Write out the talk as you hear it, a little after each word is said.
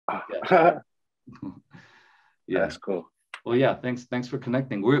Yeah. Yeah. That's cool. Well, yeah, thanks for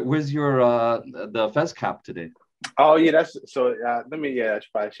connecting. Where's your the Fez cap today? Oh yeah, that's so. Let me. Yeah, I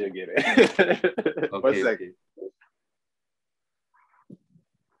probably should get it. One Okay, second.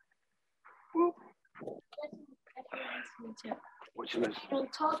 okay. What you listen?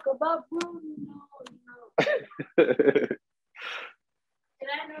 Don't talk about Bruno. No. Did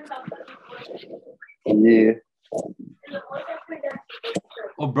I know about Yeah.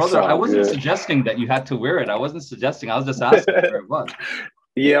 Oh, brother, I wasn't suggesting that you had to wear it. I wasn't suggesting. I was just asking where it was.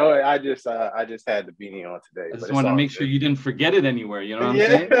 Yeah, I just had the beanie on today. I just wanted to make sure you didn't forget it anywhere. You know what I'm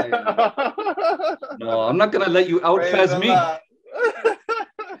saying? No, I'm not gonna let you out-fez me.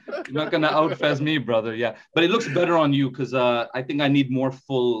 You're not gonna out-fez me, brother. Yeah, but it looks better on you because I think I need more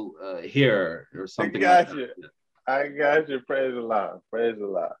full hair or something. I got you. Praise Allah. Praise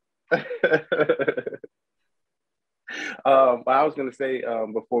Allah. I was gonna say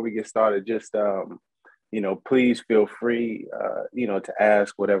before we get started, just please feel free, to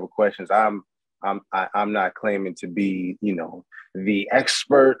ask whatever questions. I'm not claiming to be, the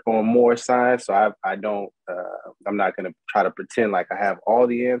expert on Moorish science, so I don't. I'm not gonna try to pretend like I have all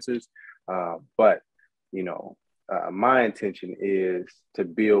the answers, but my intention is to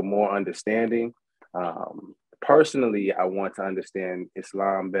build more understanding. Personally, I want to understand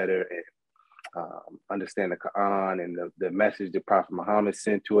Islam better and understand the Qur'an and the message that Prophet Muhammad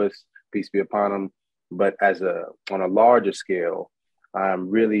sent to us, peace be upon him. But on a larger scale, I'm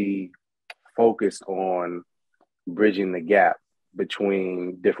really focused on bridging the gap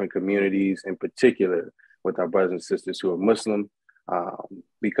between different communities, in particular with our brothers and sisters who are Muslim,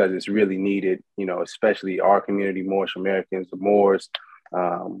 because it's really needed, especially our community, Moorish Americans, the Moors.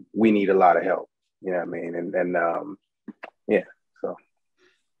 We need a lot of help, you know what I mean? And yeah, so.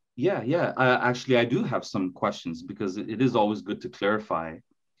 Yeah. Actually, I do have some questions because it is always good to clarify.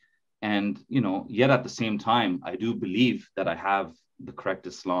 And, yet at the same time, I do believe that I have the correct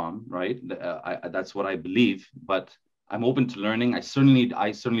Islam, right? That's what I believe, but I'm open to learning. I certainly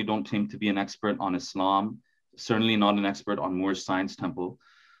don't claim to be an expert on Islam, certainly not an expert on Moorish Science Temple.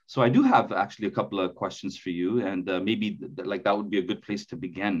 So I do have actually a couple of questions for you. And maybe that would be a good place to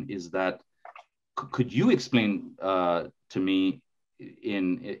begin, is that could you explain to me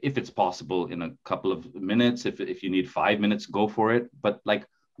if it's possible in a couple of minutes, if you need 5 minutes, go for it. But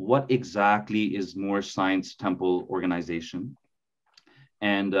what exactly is Moorish Science Temple organization?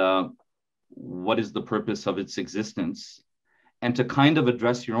 And what is the purpose of its existence? And to kind of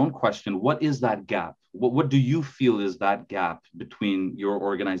address your own question, what is that gap? What do you feel is that gap between your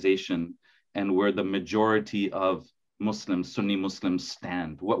organization and where the majority of Muslims, Sunni Muslims,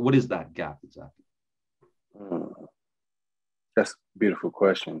 stand? What is that gap exactly? That's a beautiful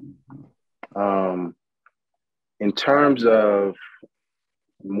question. In terms of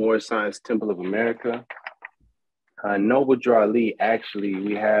Moorish Science Temple of America, Noble Drew Ali, actually,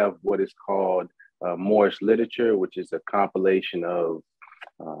 we have what is called Moorish literature, which is a compilation of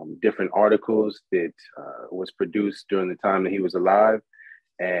different articles that was produced during the time that he was alive.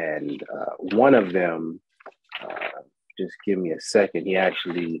 And one of them, just give me a second, he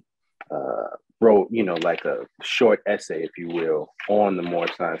actually wrote, like a short essay, if you will, on the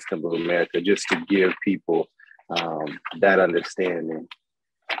Moorish Science Temple of America, just to give people that understanding.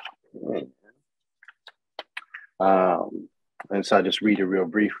 And so I just read it real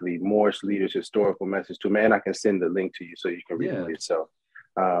briefly. Moorish Leaders' Historical Message to Man. I can send the link to you so you can read it yourself.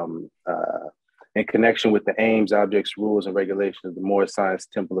 In connection with the aims, objects, rules, and regulations of the Moorish Science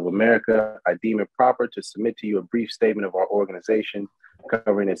Temple of America, I deem it proper to submit to you a brief statement of our organization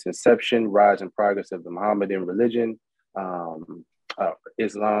covering its inception, rise, and progress of the Mohammedan religion,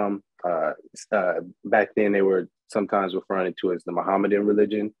 Islam. Back then, they were sometimes referring to it as the Mohammedan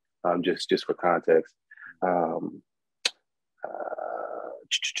religion, just for context.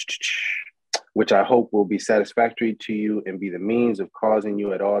 Which I hope will be satisfactory to you and be the means of causing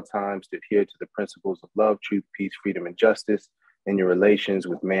you at all times to adhere to the principles of love, truth, peace, freedom, and justice in your relations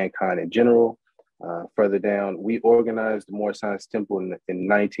with mankind in general. Further down, we organized the Moorish Science Temple in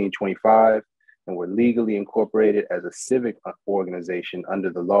 1925 and were legally incorporated as a civic organization under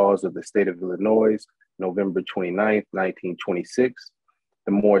the laws of the state of Illinois, November 29th, 1926.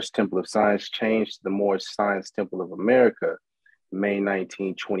 The Moorish Temple of Science changed to the Moorish Science Temple of America, May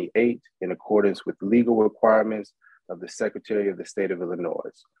 1928, in accordance with legal requirements of the Secretary of the State of Illinois.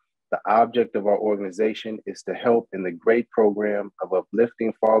 The object of our organization is to help in the great program of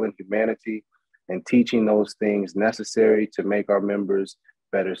uplifting fallen humanity and teaching those things necessary to make our members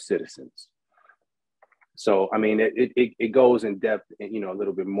better citizens. So, I mean, it goes in depth, a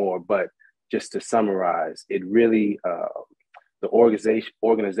little bit more, but just to summarize, it really the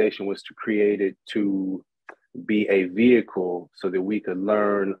organization was created to be a vehicle so that we could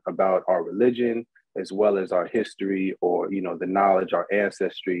learn about our religion as well as our history, or, you know, the knowledge, our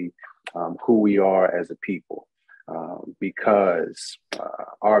ancestry, who we are as a people. Because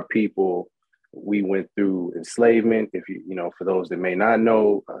our people, we went through enslavement. If you know, for those that may not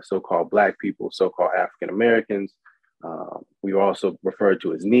know, so-called Black people, so-called African Americans, we were also referred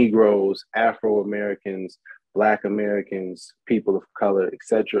to as Negroes, Afro-Americans, Black Americans, people of color,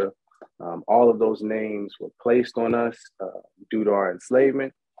 etc. All of those names were placed on us due to our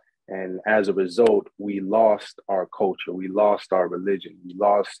enslavement. And as a result, we lost our culture, we lost our religion, we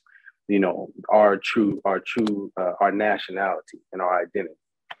lost, you know, our nationality and our identity.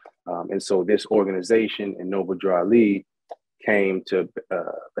 And so this organization in Noble Drew Ali came to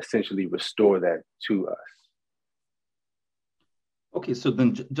essentially restore that to us. Okay, so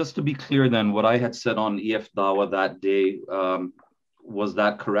then just to be clear then, what I had said on EF Dawa that day, was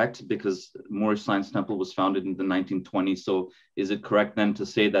that correct? Because Moorish Science Temple was founded in the 1920s. So is it correct then to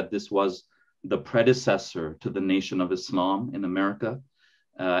say that this was the predecessor to the Nation of Islam in America?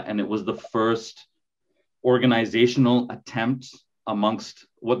 And it was the first organizational attempt amongst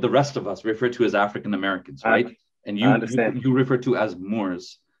what the rest of us refer to as African Americans, right? And you refer to as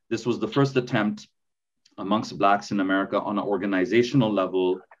Moors. This was the first attempt amongst Blacks in America on an organizational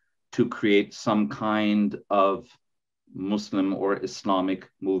level to create some kind of Muslim or Islamic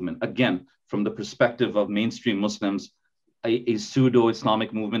movement. Again, from the perspective of mainstream Muslims, a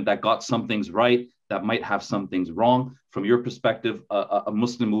pseudo-Islamic movement that got some things right, that might have some things wrong. From your perspective, a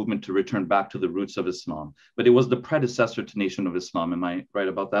Muslim movement to return back to the roots of Islam. But it was the predecessor to Nation of Islam. Am I right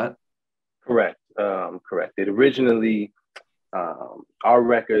about that? Correct. Correct. It originally, our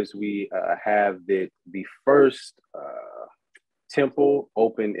records, we have that the first temple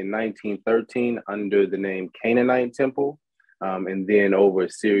opened in 1913 under the name Canaanite Temple. And then over a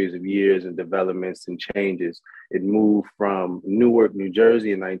series of years and developments and changes, it moved from Newark, New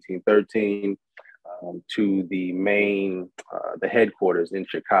Jersey in 1913 to the main, the headquarters in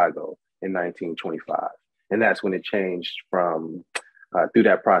Chicago in 1925. And that's when it changed from, through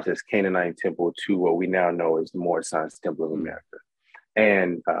that process, Canaanite Temple to what we now know as the Moorish Science Temple of America.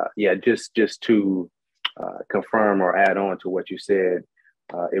 And yeah, just to confirm or add on to what you said,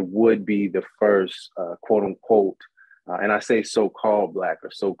 it would be the first quote unquote, and I say so-called Black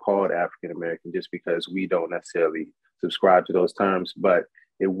or so-called African American just because we don't necessarily subscribe to those terms, but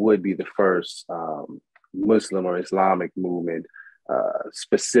it would be the first Muslim or Islamic movement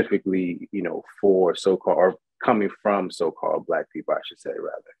specifically, you know, for so-called, or coming from so-called Black people, I should say,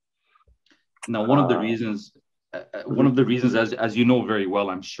 rather. Now, one of the reasons, as you know very well,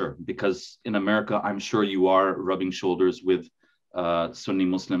 I'm sure, because in America, I'm sure you are rubbing shoulders with Sunni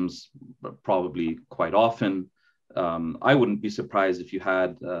Muslims probably quite often. I wouldn't be surprised if you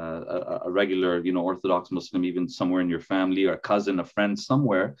had a regular, you know, Orthodox Muslim, even somewhere in your family, or a cousin, a friend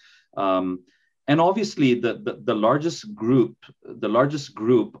somewhere. And obviously the largest group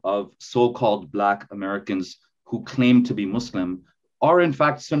of so-called Black Americans who claim to be Muslim are in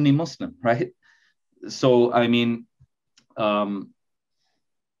fact Sunni Muslim, right? So, I mean,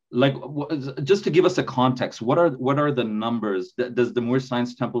 just to give us a context, what are the numbers? Does the Moorish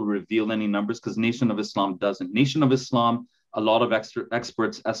Science Temple reveal any numbers? Because Nation of Islam doesn't. Nation of Islam, a lot of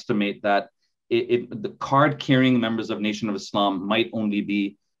experts estimate that the card-carrying members of Nation of Islam might only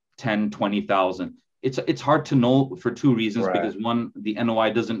be 10, 20,000. It's hard to know for two reasons, right? Because one, the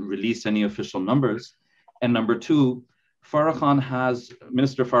NOI doesn't release any official numbers. And number two,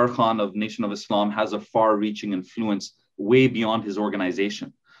 Minister Farrakhan Khan of Nation of Islam has a far-reaching influence way beyond his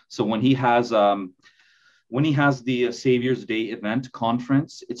organization. So when he has the Savior's Day event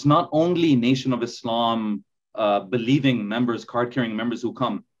conference, it's not only Nation of Islam believing members, card-carrying members who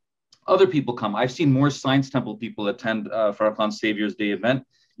come. Other people come. I've seen more Science Temple people attend Farrakhan Khan's Savior's Day event.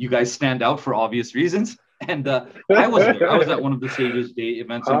 You guys stand out for obvious reasons. And I was there. I was at one of the Savior's Day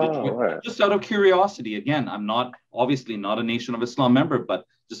events in Detroit, right, just out of curiosity. Again, I'm obviously not a Nation of Islam member, but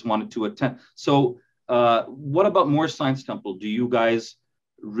just wanted to attend. So what about Moorish Science Temple? Do you guys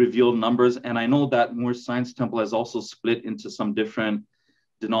reveal numbers? And I know that Moorish Science Temple has also split into some different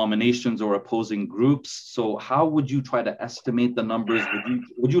denominations or opposing groups. So how would you try to estimate the numbers?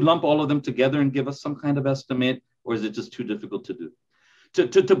 Would you lump all of them together and give us some kind of estimate, or is it just too difficult to do?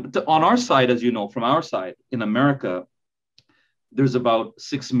 On our side, as you know, from our side in America, there's about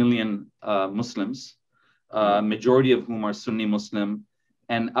 6 million Muslims, majority of whom are Sunni Muslim.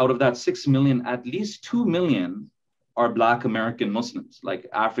 And out of that 6 million, at least 2 million are Black American Muslims, like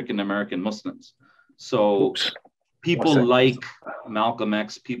African American Muslims. So people like Malcolm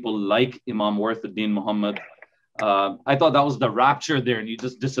X, people like Imam Warith ad-Din Muhammad, I thought that was the rapture there, and you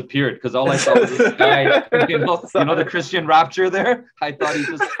just disappeared because all I saw was this guy, the Christian rapture there. I thought he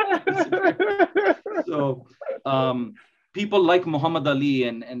just disappeared. So people like Muhammad Ali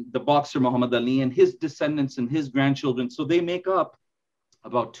and the boxer Muhammad Ali and his descendants and his grandchildren, so they make up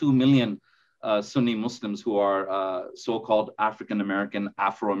about 2 million Sunni Muslims who are so-called African American,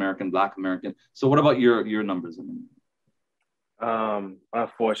 Afro-American, Black American. So what about your numbers?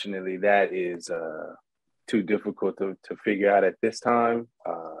 Unfortunately, that is too difficult to figure out at this time.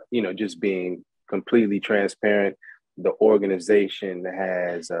 Just being completely transparent, the organization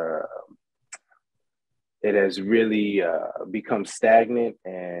has really become stagnant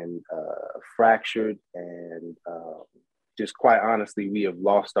and fractured, and just quite honestly, we have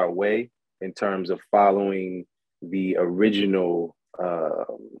lost our way in terms of following the original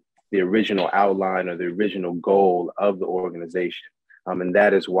outline or the original goal of the organization. And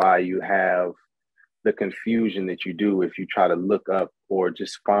that is why you have the confusion that you do if you try to look up or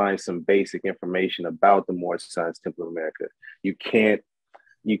just find some basic information about the Moorish Science Temple of America. You can't,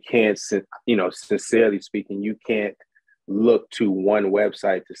 sincerely speaking, you can't look to one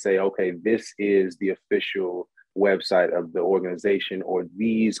website to say, okay, this is the official website of the organization, or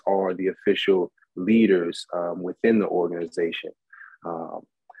these are the official leaders within the organization.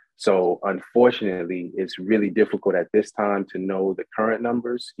 So unfortunately, it's really difficult at this time to know the current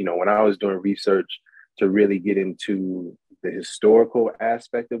numbers. When I was doing research to really get into the historical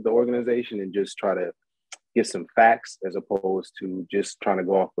aspect of the organization and just try to get some facts as opposed to just trying to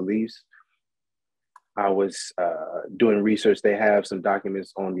go off beliefs, I was doing research. They have some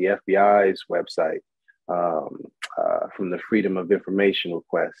documents on the FBI's website from the Freedom of Information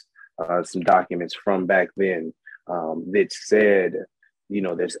request, some documents from back then that said,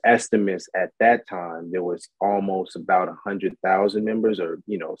 there's estimates at that time, there was almost about 100,000 members, or,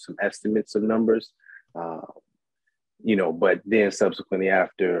 some estimates of numbers. But then subsequently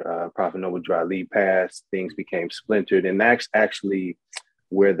after Prophet Noble Drew Ali passed, things became splintered. And that's actually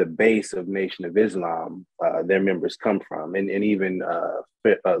where the base of Nation of Islam, their members come from. And even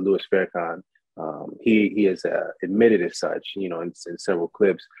Louis Farrakhan, he has admitted as such, in several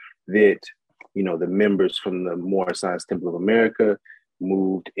clips that, the members from the Moorish Science Temple of America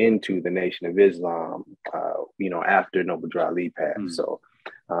moved into the Nation of Islam, after Noble Drew Ali passed. So,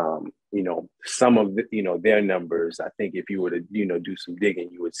 some of their numbers, I think if you were to, do some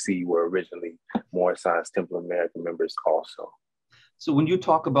digging, you would see were originally Moorish Science Temple of America members also. So when you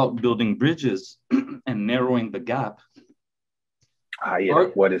talk about building bridges and narrowing the gap.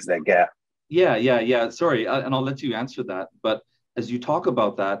 What is that gap? Yeah. Sorry, and I'll let you answer that. But as you talk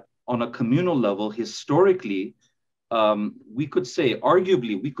about that on a communal level, historically,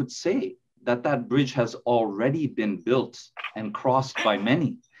 arguably, we could say that bridge has already been built and crossed by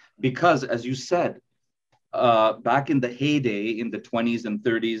many. Because as you said, back in the heyday, in the 20s and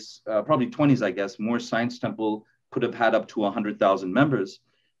 30s, probably 20s, I guess, Moorish Science Temple could have had up to 100,000 members.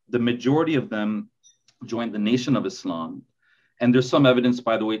 The majority of them joined the Nation of Islam. And there's some evidence,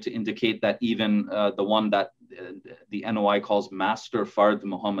 by the way, to indicate that even the one that the NOI calls Master Fard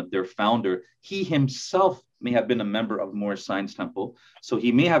Muhammad, their founder, he himself may have been a member of Moorish Science Temple. So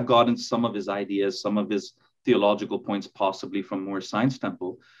he may have gotten some of his ideas, some of his theological points, possibly from Moorish Science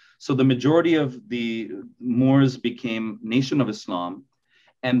Temple. So the majority of the Moors became Nation of Islam.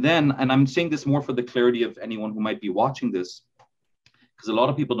 And then, and I'm saying this more for the clarity of anyone who might be watching this, because a lot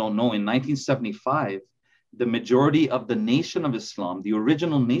of people don't know, in 1975, the majority of the Nation of Islam, the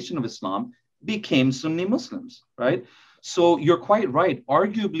original Nation of Islam, became Sunni Muslims, right? So you're quite right.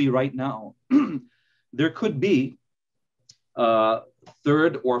 Arguably right now, there could be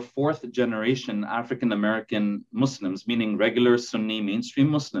third or fourth generation African-American Muslims, meaning regular Sunni mainstream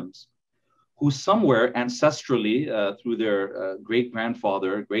Muslims, who somewhere ancestrally through their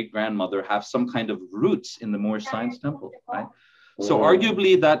great-grandfather, great-grandmother have some kind of roots in the Moorish Science Temple, right? So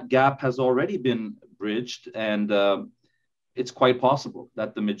arguably that gap has already been bridged, and it's quite possible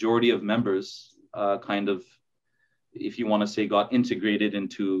that the majority of members kind of, if you want to say, got integrated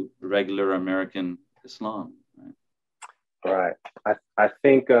into regular American Islam. Right. I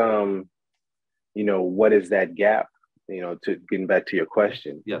think, what is that gap? To getting back to your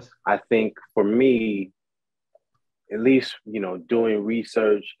question. Yes. I think for me, at least, doing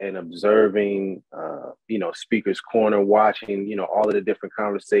research and observing, Speaker's Corner, watching, all of the different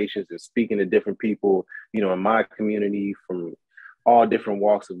conversations and speaking to different people, in my community from all different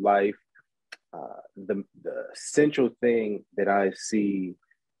walks of life. The central thing that I see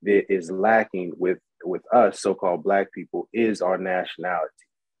that is lacking with us so-called Black people is our nationality.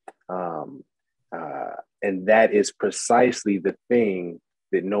 And that is precisely the thing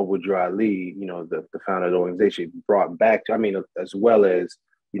that Noble Drew Ali, the founder of the organization, brought back to, I mean, as well as,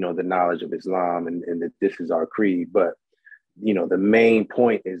 the knowledge of Islam and that this is our creed. But, the main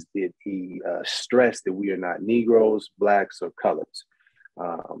point is that he stressed that we are not Negroes, Blacks, or colors.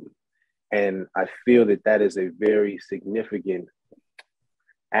 And I feel that that is a very significant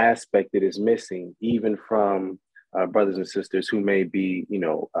aspect that is missing, even from brothers and sisters who may be,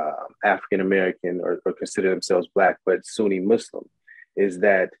 African-American or consider themselves Black, but Sunni Muslim, is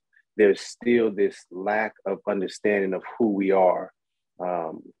that there's still this lack of understanding of who we are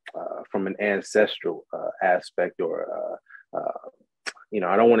from an ancestral aspect, or,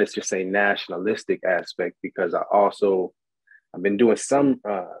 I don't want to just say nationalistic aspect, because I've been doing some,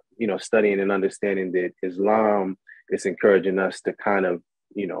 studying and understanding that Islam is encouraging us to kind of,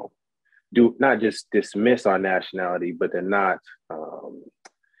 do not just dismiss our nationality, but to not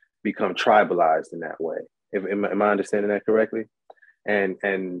become tribalized in that way. Am I understanding that correctly?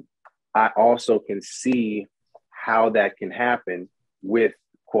 And I also can see how that can happen with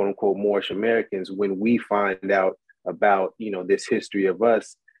quote unquote Moorish Americans when we find out about, this history of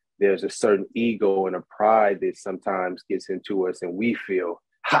us. There's a certain ego and a pride that sometimes gets into us, and we feel,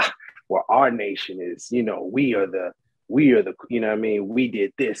 well, our nation is, we are the, we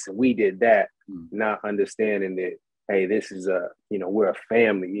did this and we did that, not understanding that, hey, this is we're a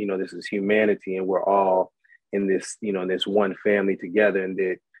family, this is humanity, and we're all in this, this one family together. And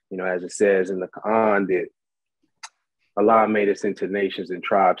that, as it says in the Qur'an, that Allah made us into nations and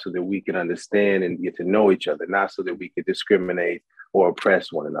tribes so that we can understand and get to know each other, not so that we could discriminate or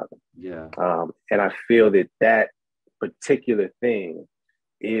oppress one another. Yeah. And I feel that that particular thing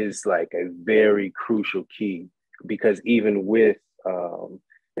is like a very crucial key, because even with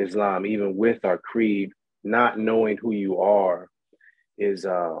Islam, even with our creed, not knowing who you are is,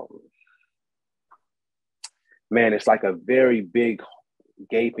 it's like a very big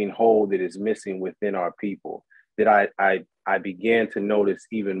gaping hole that is missing within our people, that I began to notice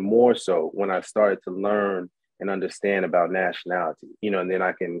even more so when I started to learn and understand about nationality, and then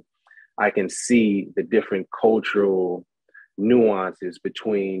I can see the different cultural nuances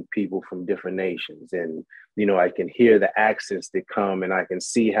between people from different nations. And, I can hear the accents that come, and I can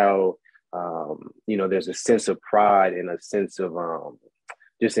see how, there's a sense of pride and a sense of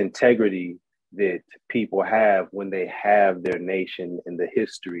just integrity that people have when they have their nation and the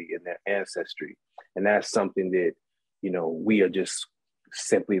history and their ancestry. And that's something that, we are just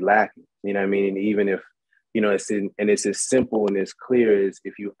simply lacking, And even if, it's as simple and as clear as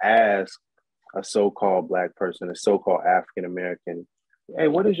if you ask a so-called Black person, a so-called African-American, hey,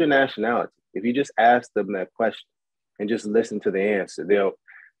 what is your nationality? If you just ask them that question and just listen to the answer,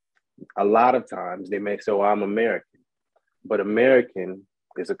 a lot of times they may say, well, I'm American, but American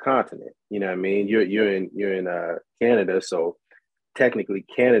is a continent. You're in Canada, so technically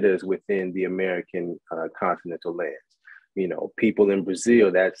Canada is within the American continental lands. People in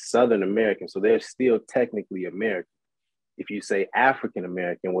Brazil, that's Southern American, so they're still technically American. If you say African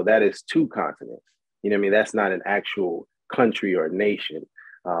American, well, that is two continents. That's not an actual country or nation.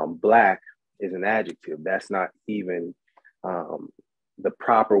 Black is an adjective. That's not even the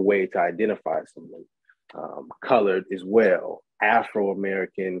proper way to identify someone. Colored as well.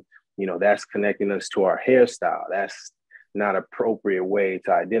 Afro-American, that's connecting us to our hairstyle. That's not appropriate way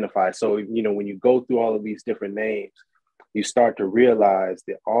to identify. So, when you go through all of these different names, you start to realize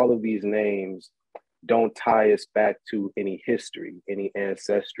that all of these names don't tie us back to any history, any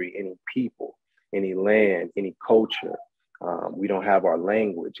ancestry, any people, any land, any culture. We don't have our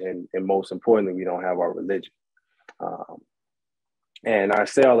language, and most importantly, we don't have our religion. And I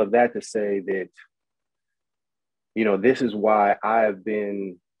say all of that to say that, this is why I have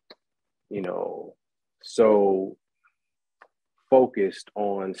been, so focused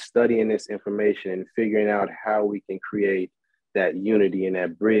on studying this information and figuring out how we can create that unity and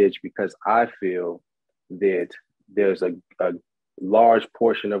that bridge, because I feel that there's a large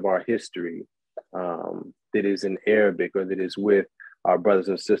portion of our history that is in Arabic, or that is with our brothers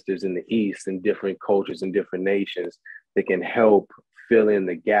and sisters in the East and different cultures and different nations, that can help fill in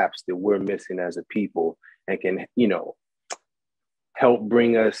the gaps that we're missing as a people, and can, help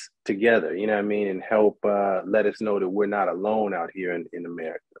bring us together, and help let us know that we're not alone out here in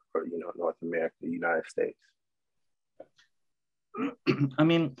America, or, North America, the United States.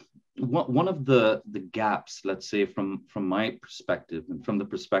 One of the gaps, let's say from my perspective and from the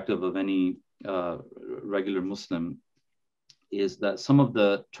perspective of any regular Muslim, is that some of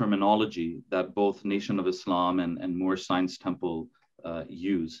the terminology that both Nation of Islam and Moorish Science Temple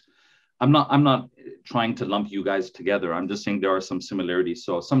use, I'm not trying to lump you guys together. I'm just saying there are some similarities.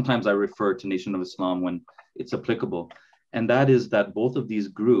 So sometimes I refer to Nation of Islam when it's applicable. And that is that both of these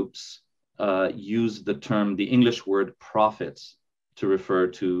groups use the term, the English word prophets, to refer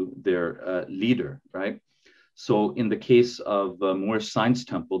to their leader, right? So in the case of Moorish Science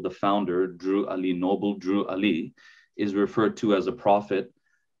Temple, the founder, Noble Drew Ali, is referred to as a prophet,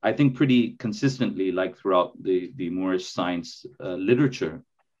 I think pretty consistently, like throughout the Moorish science literature.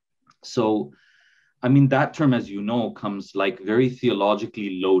 So, I mean, that term, as you know, comes like very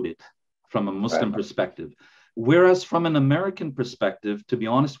theologically loaded from a Muslim perspective. Whereas from an American perspective, to be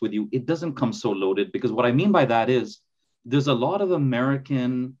honest with you, it doesn't come so loaded, because what I mean by that is there's a lot of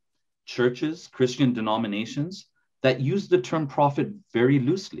American churches, Christian denominations, that use the term prophet very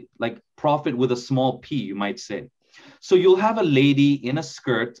loosely, like prophet with a small p, you might say. So you'll have a lady in a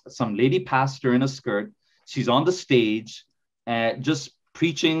skirt, some lady pastor in a skirt. She's on the stage, just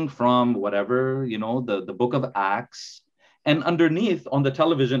preaching from whatever, you know, the book of Acts. And underneath on the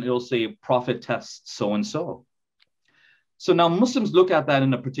television, it'll say prophetess so-and-so. So now Muslims look at that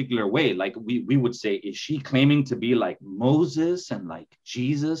in a particular way. Like we would say, is she claiming to be like Moses and like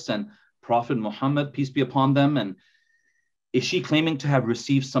Jesus and Prophet Muhammad, peace be upon them? And is she claiming to have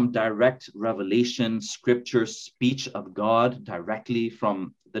received some direct revelation, scripture, speech of God directly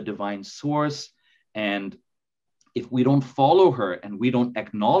from the divine source? And if we don't follow her and we don't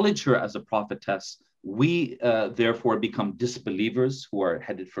acknowledge her as a prophetess, we therefore become disbelievers who are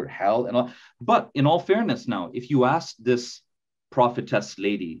headed for hell and all. But in all fairness now, if you ask this prophetess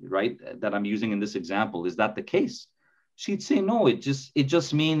lady, right, that I'm using in this example, is that the case? She'd say, no, it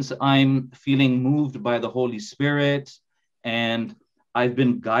just means I'm feeling moved by the Holy Spirit, and I've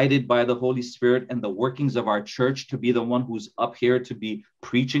been guided by the Holy Spirit and the workings of our church to be the one who's up here to be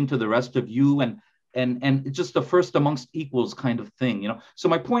preaching to the rest of you, and it's just the first amongst equals kind of thing, you know. So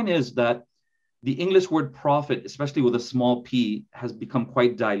my point is that the English word prophet, especially with a small p, has become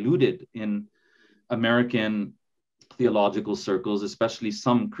quite diluted in American theological circles, especially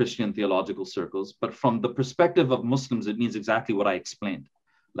some Christian theological circles. But from the perspective of Muslims, it means exactly what I explained.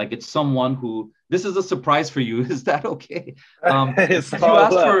 Like it's someone who, this is a surprise for you. Is that okay?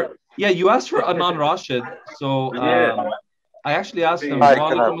 You asked for ADNAN Rashid. So I actually asked him, Hi,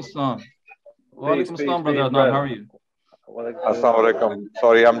 Wa alaikum assalam. Wa alaikum assalam, brother Adnan, how are you? Assalamu alaikum.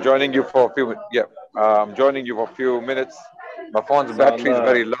 Sorry, I'm joining you for a few. I'm joining you for a few minutes. My phone's battery is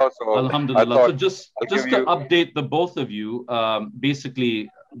very low, so Alhamdulillah. So just to update the both of you, basically,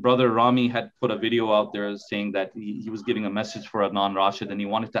 brother Rami had put a video out there saying that he was giving a message for ADNAN Rashid, and he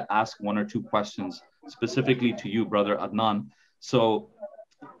wanted to ask one or two questions specifically to you, brother Adnan. So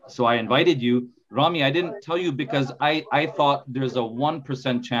I invited you. Rami, I didn't tell you because I thought there's a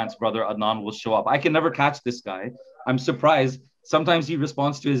 1% chance brother Adnan will show up. I can never catch this guy. I'm surprised. Sometimes he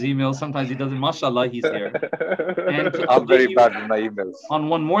responds to his emails. Sometimes he doesn't. Mashallah, he's here. And I'm very bad with my emails. On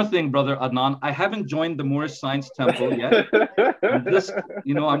one more thing, brother Adnan, I haven't joined the Moorish Science Temple yet.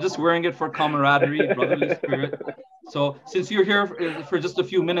 I'm just wearing it for camaraderie, brotherly spirit. So since you're here for just a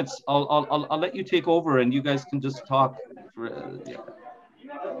few minutes, I'll let you take over and you guys can just talk.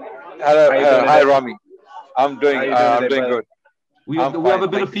 Hi, Rami. I'm doing good. We have a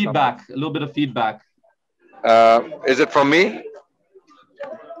bit of feedback, a little bit of feedback. Is it from me?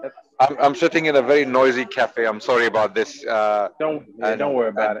 I'm sitting in a very noisy cafe. I'm sorry about this. Don't worry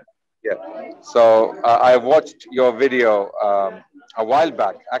about it. Yeah. So I watched your video a while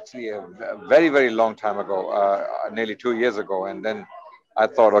back, actually a very, very long time ago, nearly 2 years ago. And then I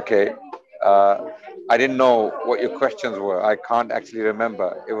thought, okay, I didn't know what your questions were. I can't actually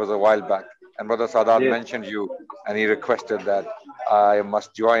remember. It was a while back. And Brother Sadat mentioned you, and he requested that I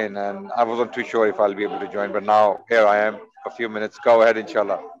must join. And I wasn't too sure if I'll be able to join, but now here I am for a few minutes. Go ahead,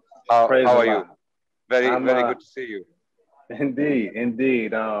 inshallah. How are you? Very good to see you.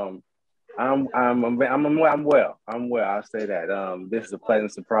 Indeed. I'm well. I'll say that. This is a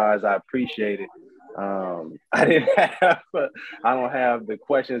pleasant surprise. I appreciate it. I don't have the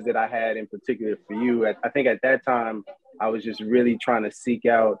questions that I had in particular for you. I think at that time I was just really trying to seek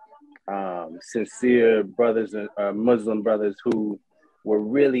out sincere brothers, Muslim brothers who were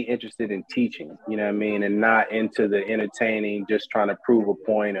really interested in teaching, you know what I mean, and not into the entertaining, just trying to prove a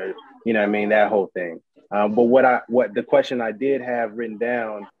point, or you know what I mean, that whole thing. But what the question I did have written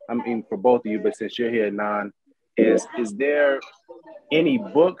down, I mean for both of you, but since you're here, Nan, is there any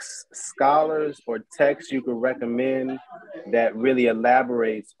books, scholars, or texts you could recommend that really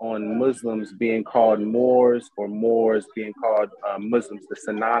elaborates on Muslims being called Moors or Moors being called Muslims, the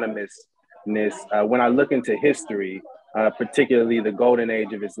synonymousness? When I look into history, particularly the golden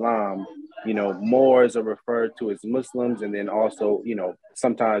age of Islam, you know, Moors are referred to as Muslims, and then also, you know,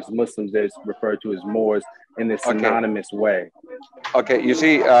 sometimes Muslims is referred to as Moors in this synonymous way. Okay, you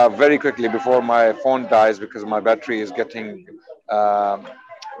see, very quickly before my phone dies, because my battery is getting um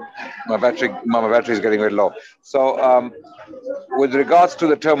my battery is getting very low. So, with regards to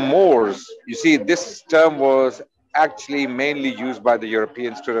the term Moors, you see, this term was actually mainly used by the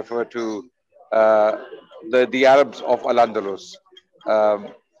Europeans to refer to uh, the Arabs of Al-Andalus. Um,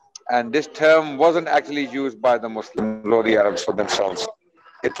 and this term wasn't actually used by the Muslims or the Arabs for themselves.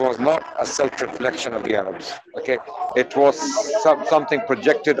 It was not a self-reflection of the Arabs. Okay, it was something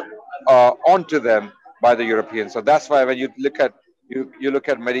projected onto them by the Europeans. So that's why when you look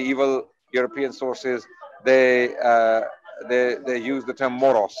at medieval European sources, they they use the term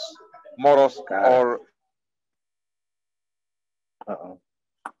moros, Got it. or Uh-oh.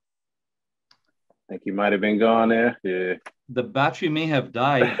 I think you might have been gone there. Yeah. The battery may have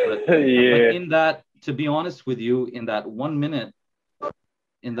died, but Yeah. in that, to be honest with you, in that 1 minute,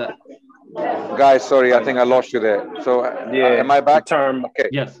 in that, guys. Sorry, I think I lost you there. So Yeah. am I The back? term. Okay,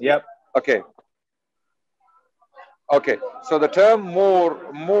 yes, Yep. okay. Okay, so the term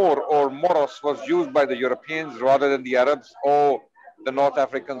Moor or Moros was used by the Europeans rather than the Arabs or the North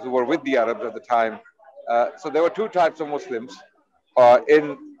Africans who were with the Arabs at the time. So there were two types of Muslims in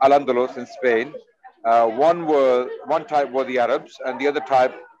Al-Andalus in Spain. One type were the Arabs, and the other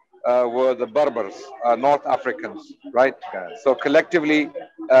type were the Berbers, North Africans, right? Got it. So collectively,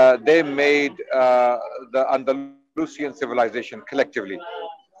 they made the Andalusian civilization collectively,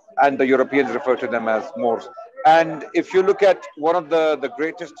 and the Europeans refer to them as Moors. And if you look at one of the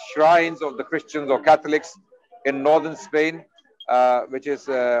greatest shrines of the Christians or Catholics in northern Spain, which is,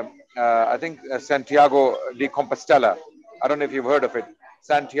 I think, Santiago de Compostela. I don't know if you've heard of it.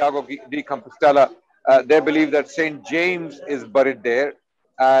 Santiago de Compostela. They believe that Saint James is buried there,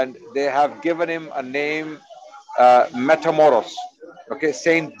 and they have given him a name, Metamoros. Okay,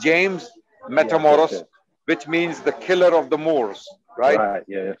 Saint James Yes, yes, Metamoros, yes. which means the killer of the Moors, right? Right.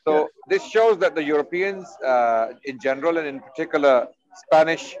 Yes, yes. So this shows that the Europeans, in general, and in particular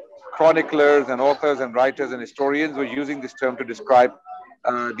Spanish chroniclers and authors and writers and historians, were using this term to describe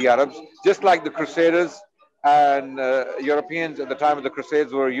the Arabs, just like the Crusaders and Europeans at the time of the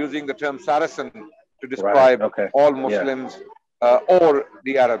Crusades were using the term Saracen to Right. describe Okay. all Yeah. Muslims or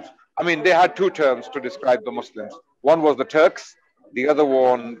the Arabs. I mean, they had two terms to describe the Muslims. One was the Turks. The other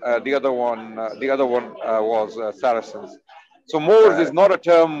one was Saracens. So Moors Got is it. not a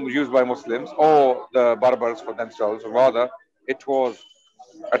term used by Muslims or the Berbers for themselves. Rather, it was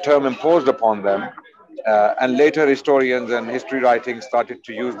a term imposed upon them. And later historians and history writing started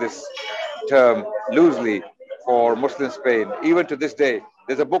to use this term loosely for Muslim Spain. Even to this day,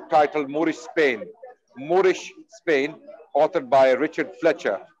 there's a book titled Moorish Spain, authored by Richard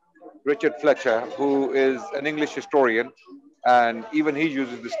Fletcher, who is an English historian, and even he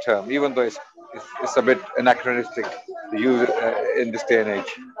uses this term, even though it's a bit anachronistic to use it in this day and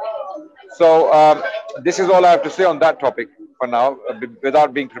age. So this is all I have to say on that topic for now,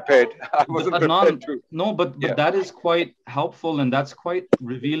 without being prepared. I wasn't prepared Adnan, to. no, but Yeah. that is quite helpful and that's quite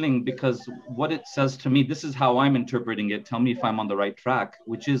revealing, because what it says to me, this is how I'm interpreting it. Tell me if I'm on the right track,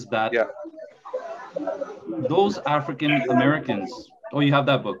 which is that Yeah. those African Americans, oh, you have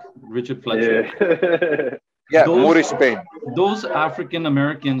that book, Richard Fletcher. Yeah. Yeah, Those Moorish Spain. those African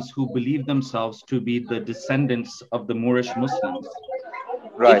Americans who believe themselves to be the descendants of the Moorish Muslims,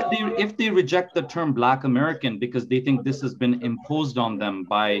 Right. if they reject the term Black American because they think this has been imposed on them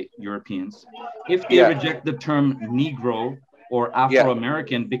by Europeans, if they Yeah. reject the term Negro or Yeah.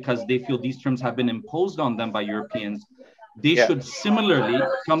 Afro-American because they feel these terms have been imposed on them by Europeans, they Yeah. should similarly,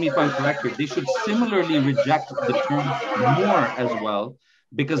 tell me if I'm correct here, they should similarly reject the term Moor as well,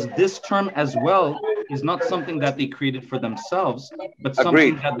 because this term as well is not something that they created for themselves, but Agreed.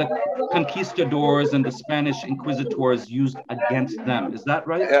 something that the conquistadors and the Spanish inquisitors used against them. Is that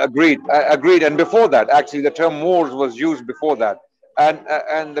right? Agreed. Agreed. And before that, actually, the term Moors was used before that,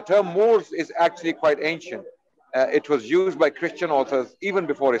 and the term Moors is actually quite ancient. It was used by Christian authors even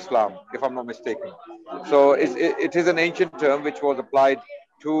before Islam, if I'm not mistaken. So it is an ancient term which was applied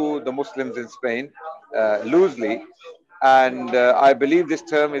to the Muslims in Spain loosely. And I believe this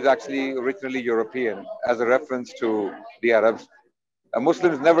term is actually originally European as a reference to the Arabs.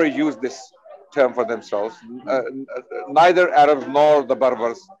 Muslims never used this term for themselves. Neither Arabs nor the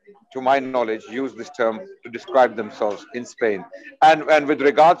Berbers, to my knowledge, use this term to describe themselves in Spain. And with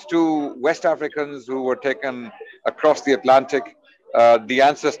regards to West Africans who were taken across the Atlantic, the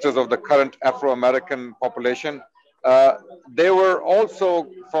ancestors of the current Afro-American population, they were also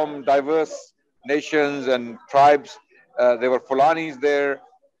from diverse nations and tribes. There were Fulanis there,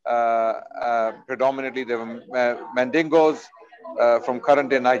 predominantly there were Mandingos, from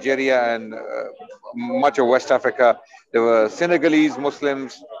current-day Nigeria and much of West Africa. There were Senegalese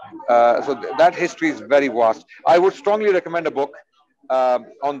Muslims. So that history is very vast. I would strongly recommend a book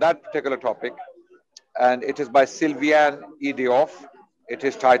on that particular topic, and it is by Sylviane E. Diouf. It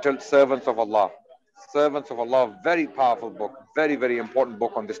is titled Servants of Allah. Servants of Allah, very powerful book, very, very important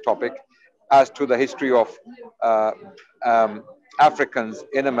book on this topic as to the history of Africans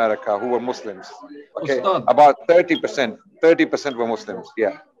in America who were Muslims. Okay, Ustad, about 30% were Muslims.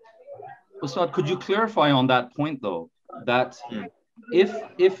 Yeah. Ustad, could you clarify on that point though, that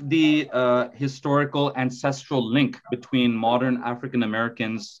if the historical ancestral link between modern African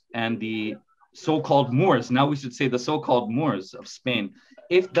Americans and the so-called Moors, now we should say the so-called Moors of Spain,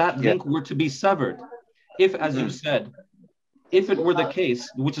 if that link were to be severed, if, as you said, if it were the case,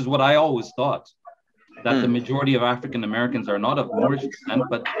 which is what I always thought, that the majority of African Americans are not of Moorish descent,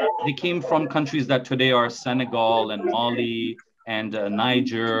 but they came from countries that today are Senegal and Mali and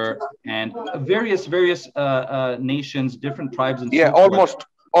Niger and various nations, different tribes, and yeah, so forth.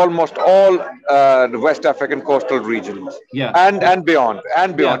 almost all the West African coastal regions, Yeah, and beyond,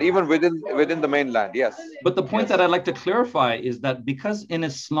 yeah. even within the mainland. Yes. But the point that I'd like to clarify is that because in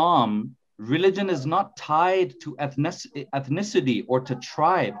Islam, religion is not tied to ethnicity or to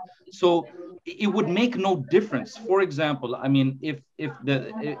tribe, so it would make no difference. For example, I mean, if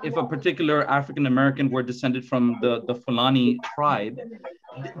a particular African American were descended from the Fulani tribe,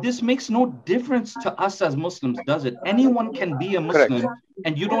 this makes no difference to us as Muslims, does it? Anyone can be a Muslim,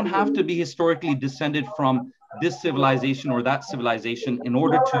 and you don't have to be historically descended from this civilization or that civilization in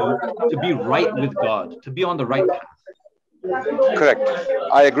order to be right with God, to be on the right path. Correct.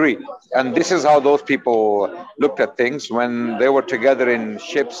 I agree. And this is how those people looked at things when they were together in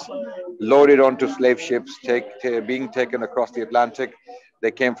ships, loaded onto slave ships, being taken across the Atlantic. They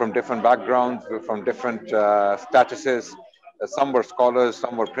came from different backgrounds, from different statuses. Some were scholars,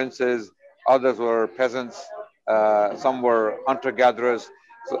 some were princes, others were peasants, some were hunter-gatherers.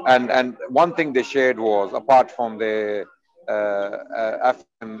 So, and one thing they shared was, apart from the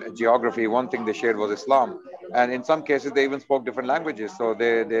African geography, one thing they shared was Islam. And in some cases, they even spoke different languages. So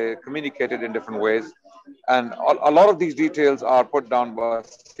they communicated in different ways. And a lot of these details are put down by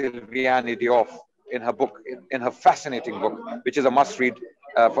Sylviane Diouf in her book, in her fascinating book, which is a must-read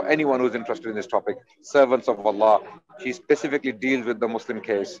for anyone who's interested in this topic, Servants of Allah. She specifically deals with the Muslim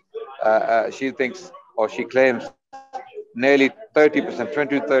case. She thinks, or she claims, nearly 30%,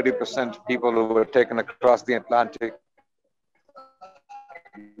 20 to 30% people who were taken across the Atlantic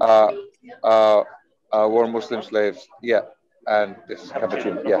were Muslim slaves. Yeah. And this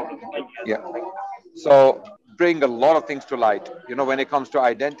cappuccino. Yeah. So bring a lot of things to light, when it comes to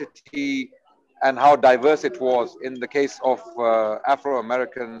identity and how diverse it was in the case of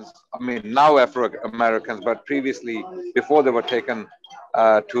Afro-Americans. I mean, now Afro-Americans, but previously, before they were taken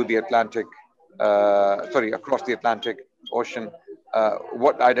to the Atlantic, across the Atlantic Ocean,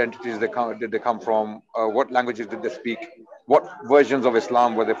 what identities did they come from? What languages did they speak? What versions of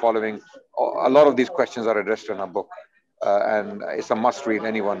Islam were they following? A lot of these questions are addressed in our book, and it's a must-read.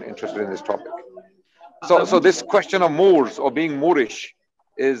 Anyone interested in this topic. So this question of Moors or being Moorish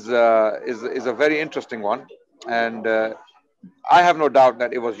is a very interesting one, and I have no doubt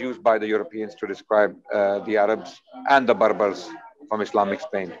that it was used by the Europeans to describe the Arabs and the Berbers from Islamic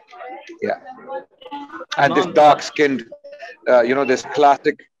Spain. Yeah, and this dark-skinned, this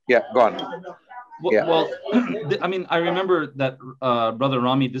classic. Yeah, go on. Well, I mean, I remember that, Brother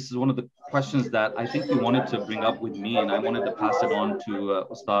Rami, this is one of the questions that I think you wanted to bring up with me, and I wanted to pass it on to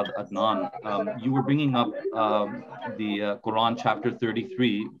Ustad Adnan. You were bringing up the Quran chapter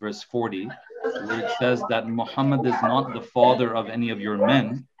 33, verse 40, where it says that Muhammad is not the father of any of your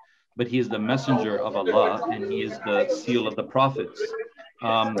men, but he is the messenger of Allah, and he is the seal of the prophets.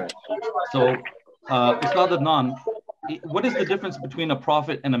 So, Ustad Adnan, what is the difference between a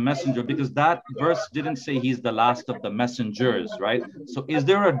prophet and a messenger? Because that verse didn't say he's the last of the messengers, right? So is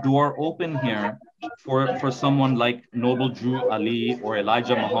there a door open here for someone like Noble Drew Ali or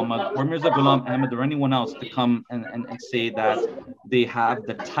Elijah Muhammad or Mirza Ghulam Ahmad or anyone else to come and say that they have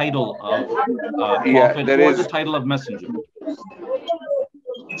the title of prophet or the title of messenger?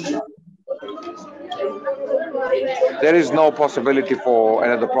 There is no possibility for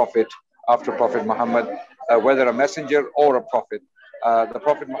another prophet after Prophet Muhammad, whether a messenger or a prophet. The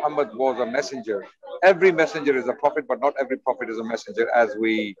Prophet Muhammad was a messenger. Every messenger is a prophet, but not every prophet is a messenger, as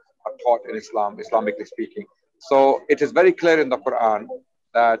we are taught in Islam, Islamically speaking. So it is very clear in the Quran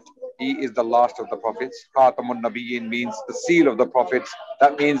that he is the last of the prophets. Khatamun Nabiyyin means the seal of the prophets.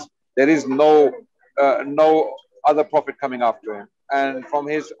 That means there is no other prophet coming after him. And from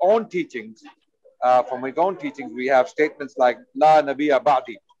his own teachings, from his own teachings, we have statements like La Nabiya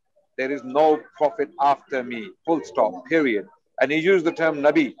Ba'di. There is no prophet after me, full stop, period. And he used the term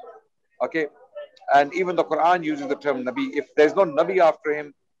Nabi. Okay. And even the Quran uses the term Nabi. If there's no Nabi after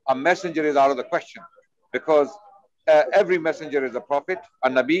him, a messenger is out of the question. Because every messenger is a prophet, a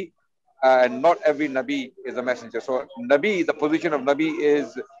Nabi, and not every Nabi is a messenger. So Nabi, the position of Nabi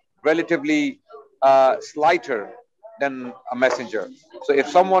is relatively slighter than a messenger. So if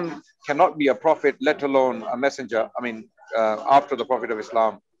someone cannot be a prophet, let alone a messenger, I mean, after the Prophet of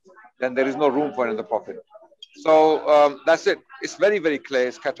Islam, then there is no room for another prophet. So that's it. It's very, very clear.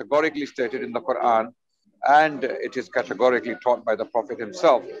 It's categorically stated in the Quran, and it is categorically taught by the Prophet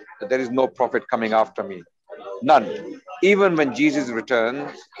himself that there is no prophet coming after me. None. Even when Jesus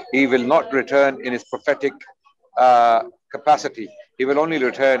returns, he will not return in his prophetic capacity. He will only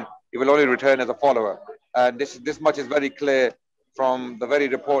return. He will only return as a follower. And this much is very clear from the very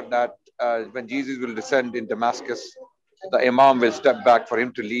report that when Jesus will descend in Damascus, the Imam will step back for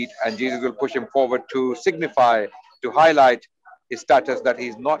him to lead, and Jesus will push him forward to signify, to highlight his status that he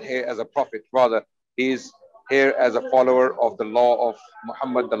is not here as a prophet, rather he is here as a follower of the law of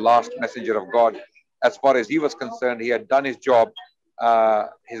Muhammad, the last messenger of God. As far as he was concerned, he had done his job,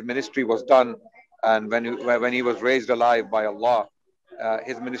 his ministry was done, and when he was raised alive by Allah,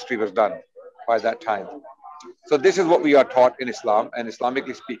 his ministry was done by that time. So this is what we are taught in Islam, and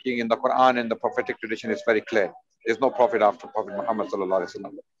Islamically speaking, in the Quran and the prophetic tradition, is very clear. There's no prophet after Prophet Muhammad sallallahu alaihi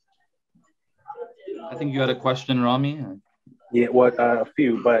wasallam. I think you had a question, Rami. Yeah, what a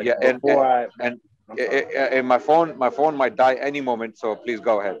few, but Yeah, and my phone might die any moment, so please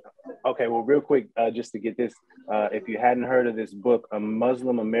go ahead. Okay, well, real quick, just to get this, if you hadn't heard of this book, A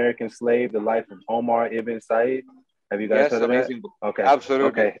Muslim American Slave: The Life of Omar Ibn Said, have you guys heard of amazing that? book. Okay,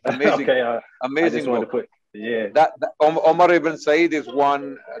 Absolutely, okay, amazing, okay. amazing I just wanted book. to put, yeah. That Omar ibn Said is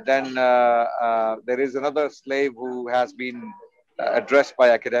one. Then there is another slave who has been addressed by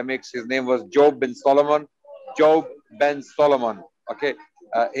academics. His name was Job bin Solomon. Job ben Solomon. Okay,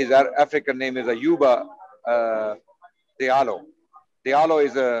 his African name is Ayuba Diallo. Diallo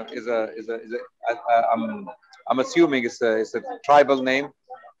I'm assuming it's a tribal name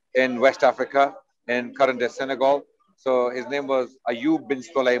in West Africa, in current day Senegal. So his name was Ayub bin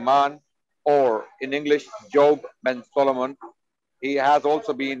Sulaiman, or in English, Job ben Solomon. He has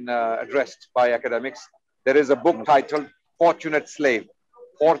also been addressed by academics. There is a book titled Fortunate Slave.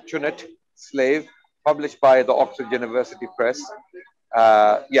 Fortunate Slave, published by the Oxford University Press.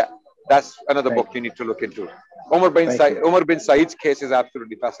 Yeah, that's another book you need to look into. Omar bin Said's case is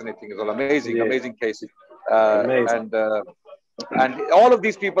absolutely fascinating as well. Amazing, amazing case. And all of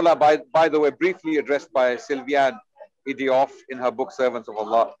these people are, by the way, briefly addressed by Sylviane Idioff in her book Servants of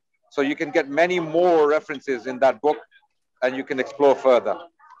Allah. So you can get many more references in that book, and you can explore further.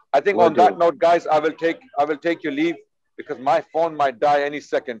 I think on that note, guys, I will take your leave because my phone might die any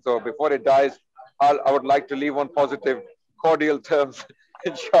second. So before it dies, I would like to leave on positive, cordial terms,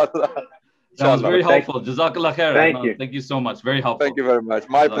 inshallah. That was very helpful. Jazakallah khair. Thank you. Thank you so much. Very helpful. Thank you very much.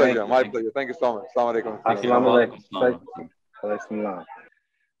 My pleasure. My pleasure. Thank you so much. Assalamu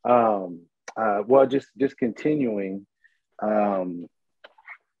alaikum. Well, just continuing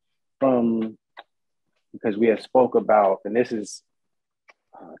from, because we have spoke about, and this is,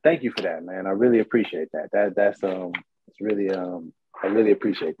 thank you for that, man. I really appreciate that. That's it's really I really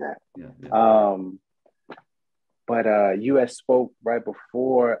appreciate that. Yeah. But you had spoke right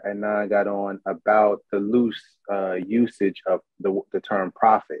before and I got on about the loose usage of the term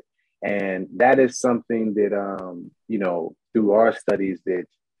prophet. And that is something that, you know, through our studies that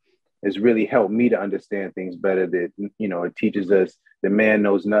has really helped me to understand things better. That, you know, it teaches us that man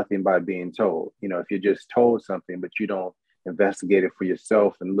knows nothing by being told. You know, if you're just told something, but you don't investigate it for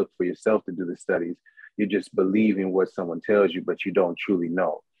yourself and look for yourself to do the studies, you're just believing what someone tells you, but you don't truly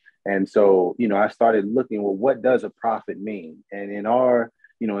know. And so, you know, I started looking, well, what does a prophet mean? And in our,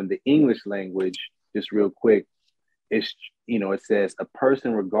 you know, in the English language, just real quick, it's, you know, it says a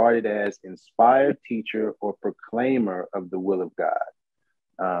person regarded as inspired teacher or proclaimer of the will of God.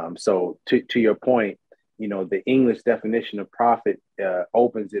 So to your point, you know, the English definition of prophet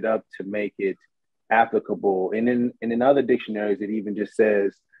opens it up to make it applicable. And in other dictionaries, it even just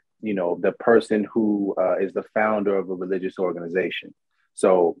says, you know, the person who is the founder of a religious organization.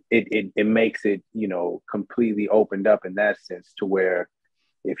 So it makes it, you know, completely opened up in that sense, to where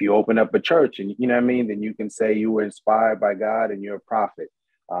if you open up a church and, you know what I mean, then you can say you were inspired by God and you're a prophet.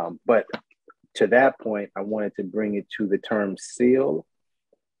 But to that point, I wanted to bring it to the term seal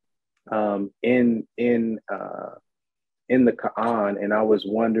in the Quran. And I was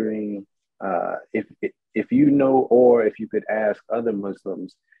wondering if you know, or if you could ask other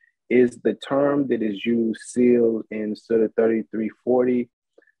Muslims, is the term that is used, seal, in Surah 3340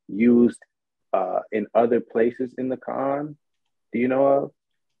 used in other places in the Quran? Do you know of?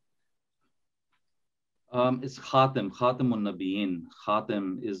 It's Khatim, Khatimun Nabiyyin. Khatim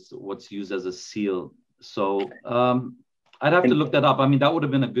is what's used as a seal. So I'd have to look that up. I mean, that would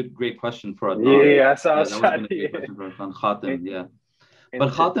have been a great question for Adnan. Yeah, I saw. Yeah, that would have been a great question for Adnan. Khatim, yeah. But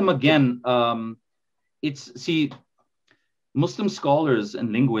Khatim again, see, Muslim scholars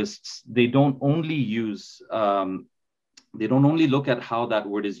and linguists, they don't only look at how that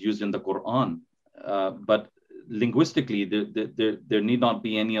word is used in the Quran, but linguistically, there need not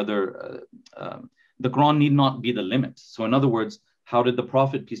be any other. The Quran need not be the limit. So, in other words, how did the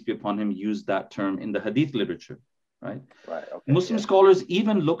Prophet, peace be upon him, use that term in the Hadith literature, right? Right. Okay, Muslim scholars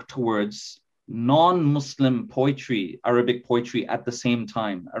even look towards non-Muslim poetry, Arabic poetry, at the same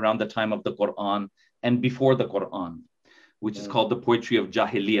time, around the time of the Quran and before the Quran, which is called the poetry of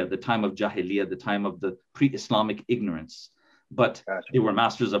Jahiliyyah, the time of Jahiliyyah, the time of the pre-Islamic ignorance. But they were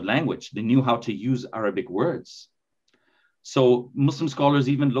masters of language. They knew how to use Arabic words. So Muslim scholars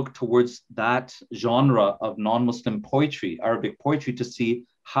even look towards that genre of non-Muslim poetry, Arabic poetry, to see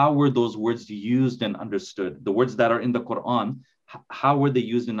how were those words used and understood. The words that are in the Quran, how were they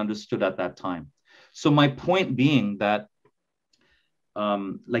used and understood at that time? So my point being that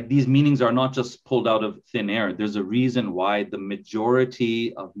like these meanings are not just pulled out of thin air. There's a reason why the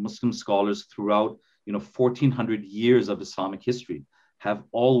majority of Muslim scholars throughout 1400 years of Islamic history have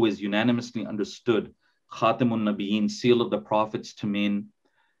always unanimously understood Khatimun Nabiyyin, seal of the prophets, to mean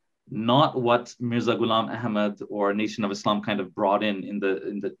not what Mirza Ghulam Ahmad or Nation of Islam kind of brought in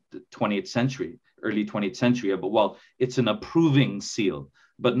the 20th century, early 20th century, but well, it's an approving seal.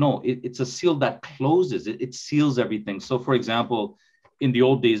 But no, it's a seal that closes, it seals everything. So for example, in the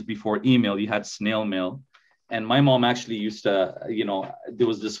old days before email, you had snail mail. And my mom actually used to, there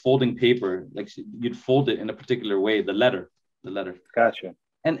was this folding paper, like you'd fold it in a particular way, the letter. Gotcha.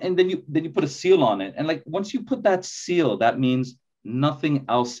 And then you put a seal on it. And like, once you put that seal, that means nothing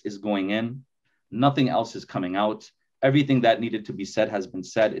else is going in, nothing else is coming out. Everything that needed to be said has been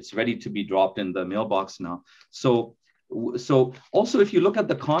said. It's ready to be dropped in the mailbox now. So also, if you look at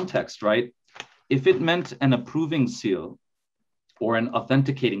the context, right? If it meant an approving seal or an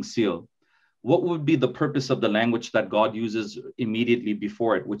authenticating seal, what would be the purpose of the language that God uses immediately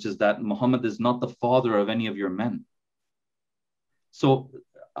before it, which is that Muhammad is not the father of any of your men? So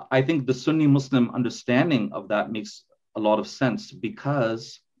I think the Sunni Muslim understanding of that makes a lot of sense,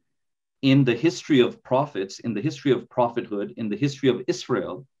 because in the history of prophets, in the history of prophethood, in the history of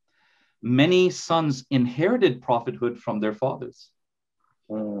Israel, many sons inherited prophethood from their fathers.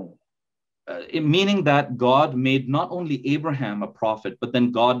 Meaning that God made not only Abraham a prophet, but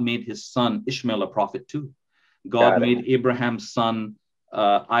then God made his son Ishmael a prophet too. God made Abraham's son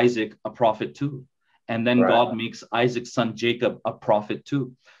Isaac a prophet too. And then God makes Isaac's son Jacob a prophet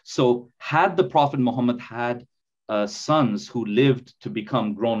too. So had the Prophet Muhammad had sons who lived to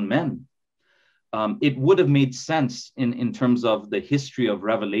become grown men, it would have made sense in terms of the history of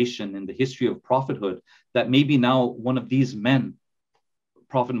revelation, in the history of prophethood, that maybe now one of these men,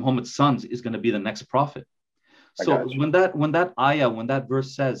 Prophet Muhammad's sons, is going to be the next prophet. So when that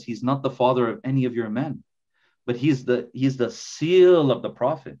verse says he's not the father of any of your men, but he's the seal of the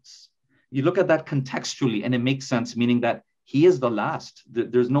prophets, you look at that contextually and it makes sense, meaning that he is the last.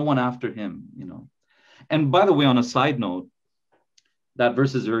 There's no one after him, And by the way, on a side note, that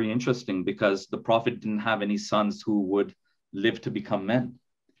verse is very interesting because the prophet didn't have any sons who would live to become men.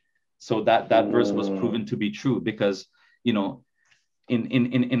 So that verse was proven to be true because, in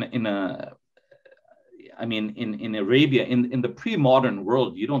Arabia, in the pre-modern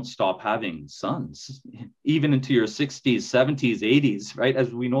world, you don't stop having sons, even into your 60s, 70s, 80s, right?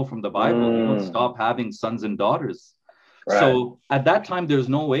 As we know from the Bible, you don't stop having sons and daughters. Right. So at that time, there's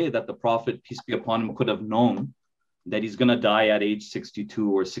no way that the prophet, peace be upon him, could have known that he's going to die at age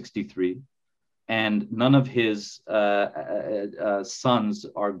 62 or 63. And none of his sons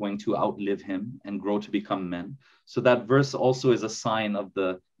are going to outlive him and grow to become men. So that verse also is a sign of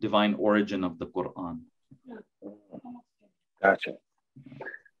the divine origin of the Quran. Gotcha.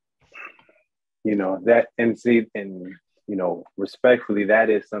 Respectfully, that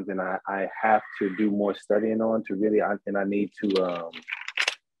is something I have to do more studying on to really, and I need to,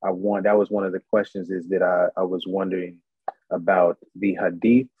 that was one of the questions is that I was wondering about the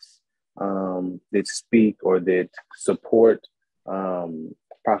hadiths that speak or that support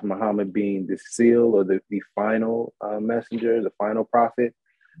Prophet Muhammad being the seal or the final messenger, the final prophet,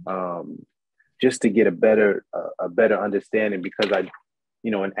 just to get a better understanding, because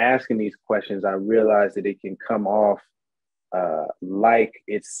in asking these questions, I realize that it can come off like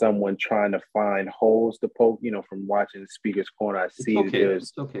it's someone trying to find holes to poke. From watching the Speaker's Corner, I see that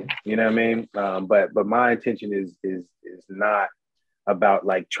there's, you know what I mean. But my intention is not about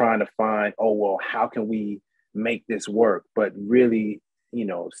like trying to find, oh well, how can we make this work? But really,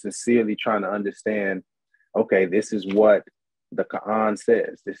 sincerely trying to understand. Okay, this is what the Qur'an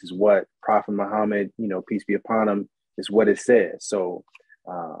says. This is what Prophet Muhammad, peace be upon him, is what it says. So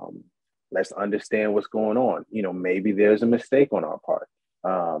let's understand what's going on. Maybe there's a mistake on our part.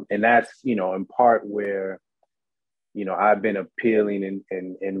 And that's, in part where, I've been appealing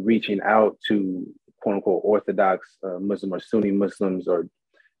and reaching out to quote unquote Orthodox Muslim or Sunni Muslims, or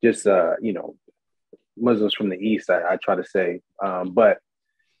just, Muslims from the East, I try to say. But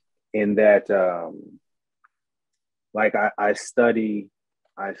in that, like I study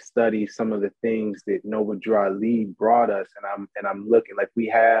some of the things that Noble Drew Ali brought us, and I'm looking like we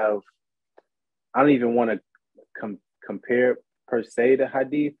have. I don't even want to compare per se to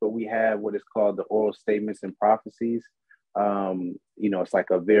Hadith, but we have what is called the oral statements and prophecies. It's like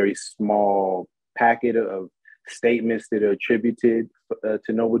a very small packet of statements that are attributed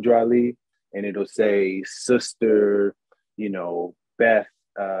to Noble Drew Ali, and it'll say Sister, Beth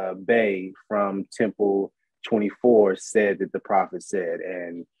Bay from Temple 24 said that the Prophet said,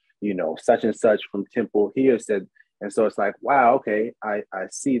 and such and such from Temple here said. And so it's like, wow, okay, I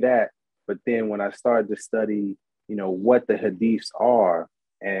see that. But then when I started to study what the hadiths are,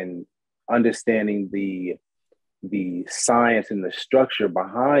 and understanding the science and the structure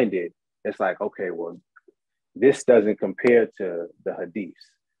behind it, it's like, okay, well, this doesn't compare to the hadiths.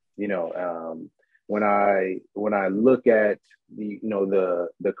 When I look at the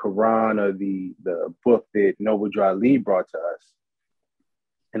Quran, or the book that Noble Drew Ali brought to us,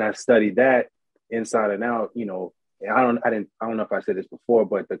 and I studied that inside and out, I don't know if I said this before,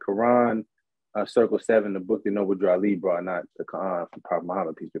 but the Quran, Circle 7, the book that Noble Drew Ali brought, not the Quran from Prophet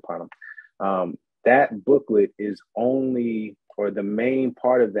Muhammad, peace be upon him. That booklet is only, or the main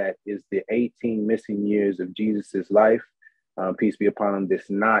part of that is the 18 missing years of Jesus's life, peace be upon him, that's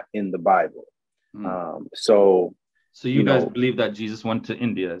not in the Bible. So you guys believe that Jesus went to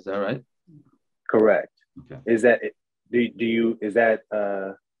India, is that right? Correct. Okay. Is that is that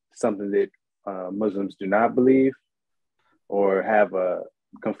something that Muslims do not believe or have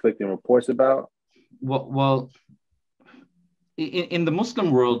conflicting reports about? Well, in the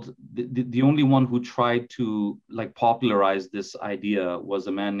Muslim world, the only one who tried to popularize this idea was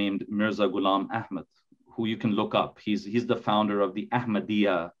a man named Mirza Ghulam Ahmad, who you can look up. He's the founder of the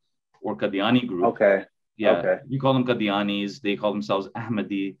Ahmadiyya or Qadiani group. Okay. Yeah. Okay. You call them Qadianis. They call themselves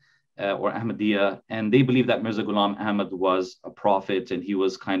Ahmadi or Ahmadiyya. And they believe that Mirza Ghulam Ahmad was a prophet, and he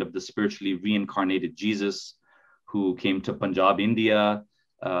was kind of the spiritually reincarnated Jesus who came to Punjab, India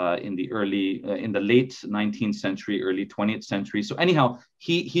in the late 19th century, early 20th century. So anyhow,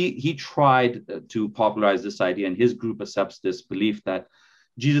 he tried to popularize this idea, and his group accepts this belief that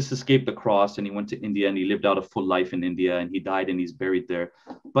Jesus escaped the cross and he went to India and he lived out a full life in India and he died and he's buried there.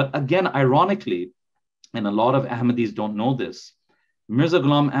 But again, ironically, and a lot of Ahmadis don't know this, Mirza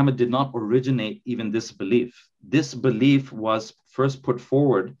Ghulam Ahmad did not originate even this belief. This belief was first put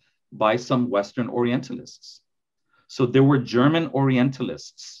forward by some Western Orientalists. So there were German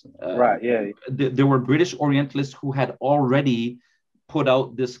Orientalists. Right, yeah. There were British Orientalists who had already put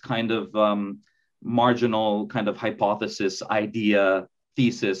out this kind of marginal kind of hypothesis, idea,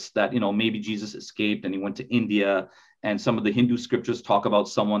 thesis that, maybe Jesus escaped and he went to India. And some of the Hindu scriptures talk about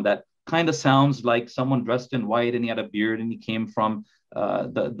someone that kind of sounds like someone dressed in white and he had a beard and he came from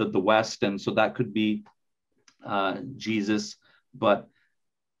the West. And so that could be Jesus. But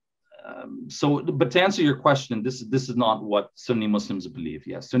to answer your question, this is not what Sunni Muslims believe.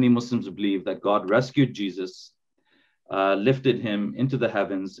 Yes, Sunni Muslims believe that God rescued Jesus, lifted him into the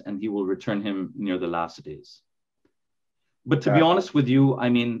heavens, and he will return him near the last days. But to be honest with you, I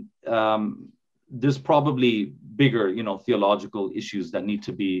mean, there's probably bigger, theological issues that need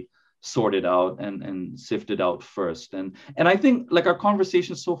to be sorted out and sifted out first. And I think our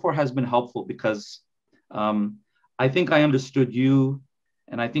conversation so far has been helpful because I think I understood you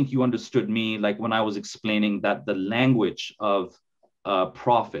and I think you understood me, when I was explaining that the language of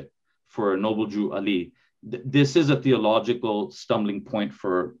prophet for Noble Drew Ali, this is a theological stumbling point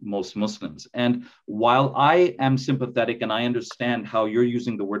for most Muslims. And while I am sympathetic and I understand how you're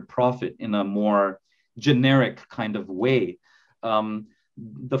using the word prophet in a more generic kind of way,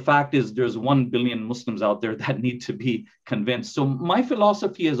 the fact is there's 1 billion Muslims out there that need to be convinced. So my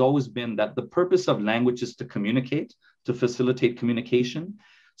philosophy has always been that the purpose of language is to communicate, to facilitate communication.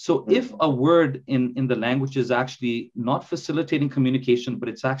 So if a word in the language is actually not facilitating communication, but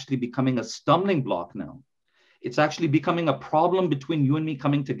it's actually becoming a stumbling block now, It's actually becoming a problem between you and me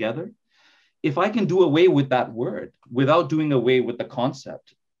coming together. If I can do away with that word without doing away with the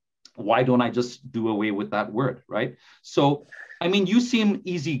concept, why don't I just do away with that word, right? So, I mean, you seem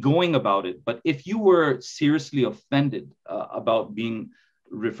easygoing about it, but if you were seriously offended about being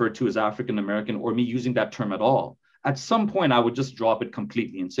referred to as African American or me using that term at all, at some point I would just drop it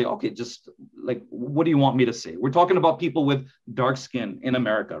completely and say, okay, just like, what do you want me to say? We're talking about people with dark skin in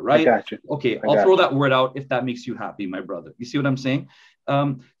America, right? I got you. Okay, I'll throw that word out if that makes you happy, my brother. You see what I'm saying?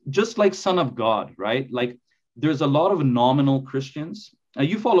 Just like Son of God, right? Like there's a lot of nominal Christians.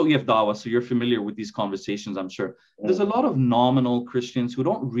 You follow EF Dawa, so you're familiar with these conversations, I'm sure. There's a lot of nominal Christians who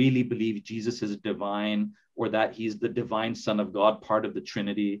don't really believe Jesus is divine or that he's the divine Son of God, part of the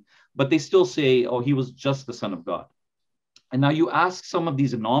Trinity, but they still say, oh, he was just the Son of God. And now you ask some of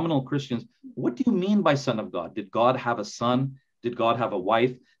these nominal Christians, what do you mean by Son of God? Did God have a son? Did God have a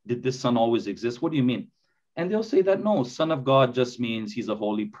wife? Did this son always exist? What do you mean? And they'll say that, no, Son of God just means he's a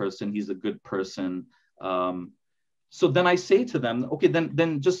holy person. He's a good person. So then I say to them, okay,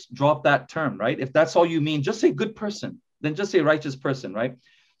 then just drop that term, right? If that's all you mean, just say good person. Then just say righteous person, right?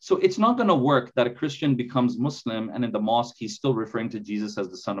 So it's not going to work that a Christian becomes Muslim and in the mosque, he's still referring to Jesus as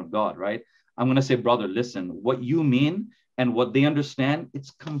the Son of God, right? I'm going to say, brother, listen, what you mean and what they understand,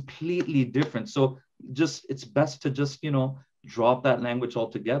 it's completely different. So it's best to just, drop that language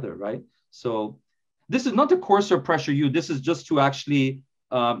altogether, right? So this is not to coerce or pressure you. This is just to actually,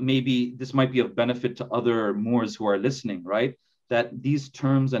 maybe this might be of benefit to other Moors who are listening, right? That these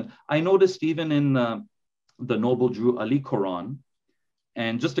terms, and I noticed even in the Noble Drew Ali Quran,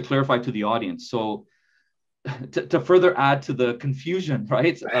 and just to clarify to the audience, so to further add to the confusion,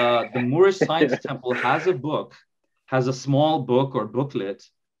 right? The Moorish Science Temple has a small book or booklet,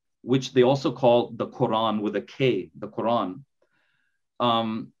 which they also call the Quran with a K, the Quran.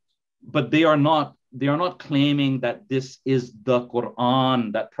 But they are not claiming that this is the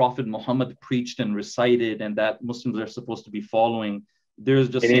Quran that Prophet Muhammad preached and recited and that Muslims are supposed to be following. There's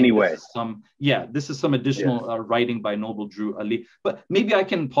just in any way. This is some additional writing by Noble Drew Ali. But maybe I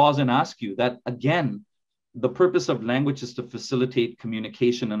can pause and ask you that again, the purpose of language is to facilitate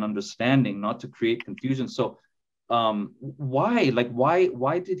communication and understanding, not to create confusion. So why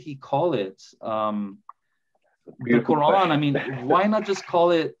did he call it the Quran? I mean, why not just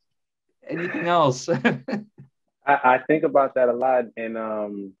call it anything else? I think about that a lot. And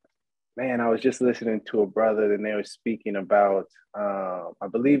man, I was just listening to a brother and they were speaking about, I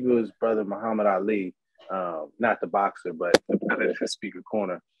believe it was brother Muhammad Ali, not the boxer, but the brother to Speaker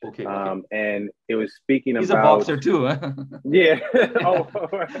Corner. Okay. And it was speaking He's about... He's a boxer too. Yeah.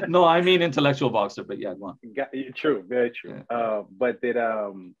 No, I mean intellectual boxer, but yeah, go on. True, very true. Yeah. But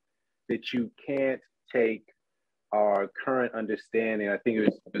that you can't take our current understanding. I think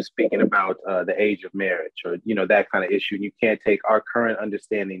it was speaking about the age of marriage or, that kind of issue. And you can't take our current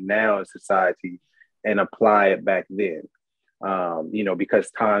understanding now in society and apply it back then,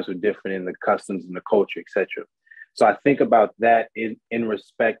 because times were different in the customs and the culture, etc. So I think about that in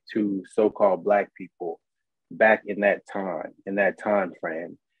respect to so-called Black people back in that time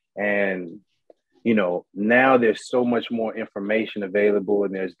frame. And, now there's so much more information available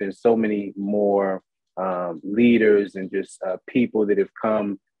and there's been so many more leaders and just people that have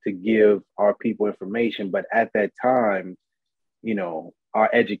come to give our people information. But at that time, our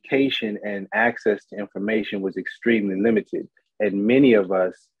education and access to information was extremely limited. And many of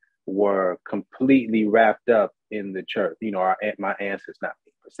us were completely wrapped up in the church. My ancestors, not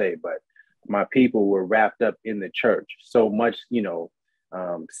me per se, but my people were wrapped up in the church so much,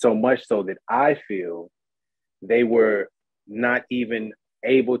 so much so that I feel they were not even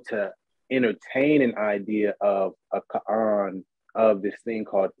able to entertain an idea of a Qur'an, of this thing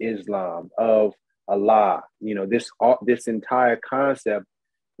called Islam, of Allah. This entire concept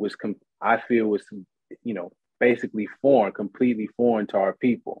was, I feel, was, basically completely foreign to our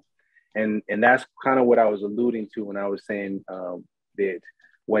people. And that's kind of what I was alluding to when I was saying that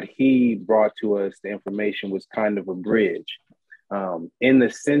what he brought to us, the information, was kind of a bridge, in the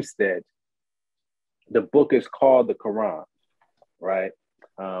sense that the book is called the Quran, right?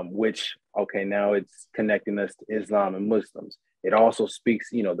 Which, okay, now it's connecting us to Islam and Muslims. It also speaks,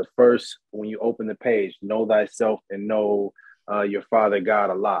 the first, when you open the page, know thyself and know your Father God,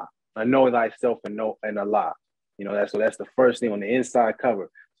 Allah. Know thyself and Allah. That's the first thing on the inside cover.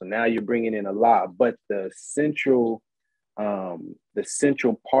 So now you're bringing in Allah, but the central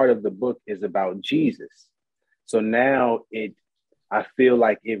part of the book is about Jesus. So now I feel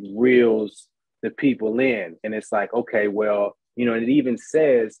like it reels the people in, and it's like, okay, well, it even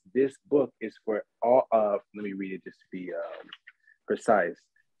says this book is for all of, let me read it just to be precise.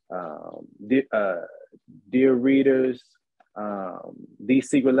 Dear readers, these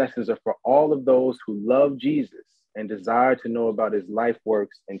secret lessons are for all of those who love Jesus and desire to know about his life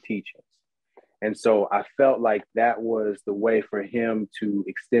works and teachings. And so I felt like that was the way for him to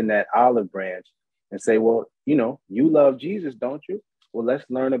extend that olive branch and say, well, you know, you love Jesus, don't you? Well, let's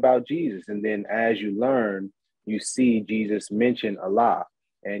learn about Jesus. And then as you learn, you see Jesus mention Allah,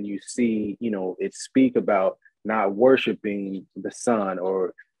 and you see, you know, it speak about not worshiping the Son,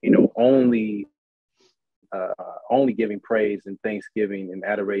 or, you know, only giving praise and thanksgiving and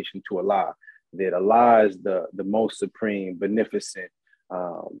adoration to Allah, that Allah is the most supreme, beneficent,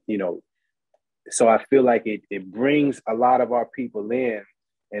 you know. So I feel like it brings a lot of our people in,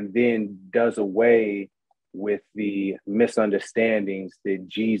 and then does away with the misunderstandings that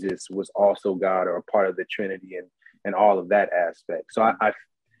Jesus was also God or a part of the Trinity and all of that aspect. So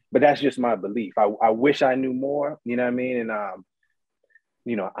but that's just my belief. I wish I knew more, you know what I mean? And,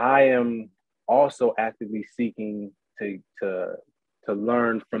 you know, I am also actively seeking to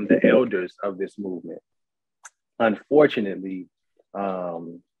learn from the elders of this movement. Unfortunately,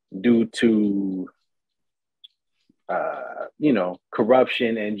 due to, you know,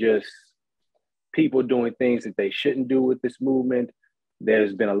 corruption and just people doing things that they shouldn't do with this movement,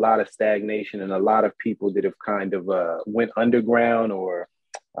 there's been a lot of stagnation and a lot of people that have kind of went underground or,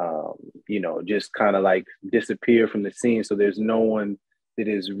 you know, just kind of like disappeared from the scene. So there's no one that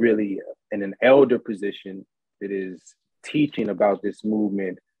is really in an elder position that is teaching about this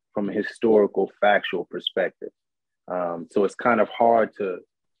movement from a historical, factual perspective. So it's kind of hard to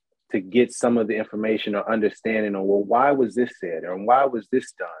get some of the information or understanding on, well, why was this said, or why was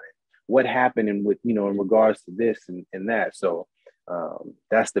this done? What happened in with, you know, in regards to this and that. So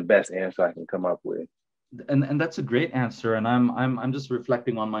that's the best answer I can come up with. And that's a great answer. And I'm just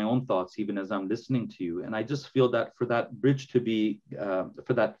reflecting on my own thoughts, even as I'm listening to you. And I just feel that for that bridge to be,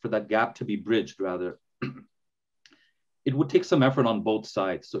 for that gap to be bridged, rather, it would take some effort on both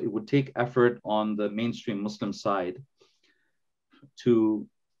sides. So it would take effort on the mainstream Muslim side to,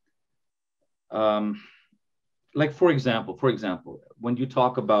 like, for example, when you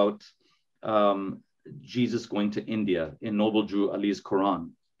talk about Jesus going to India in Noble Drew Ali's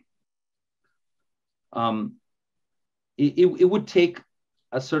Quran, it would take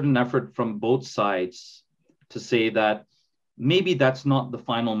a certain effort from both sides to say that maybe that's not the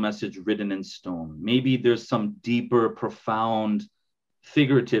final message written in stone. Maybe there's some deeper, profound,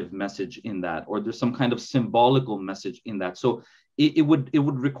 figurative message in that, or there's some kind of symbolical message in that. So it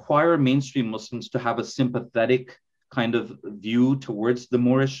would require mainstream Muslims to have a sympathetic kind of view towards the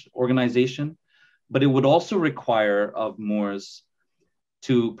Moorish organization, but it would also require of Moors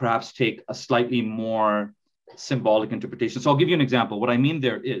to perhaps take a slightly more symbolic interpretation. So I'll give you an example. What I mean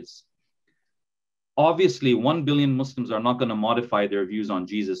there is, obviously 1 billion Muslims are not going to modify their views on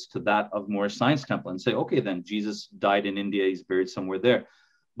Jesus to that of Moorish Science Temple and say, okay, then Jesus died in India, he's buried somewhere there.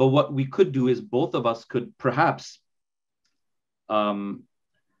 But what we could do is both of us could perhaps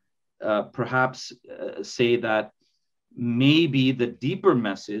say that maybe the deeper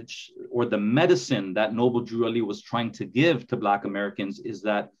message or the medicine that Noble Drew Ali was trying to give to Black Americans is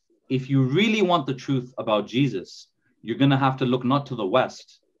that if you really want the truth about Jesus, you're going to have to look not to the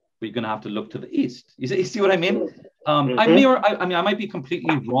West, but you're going to have to look to the East. You see what I mean? I might be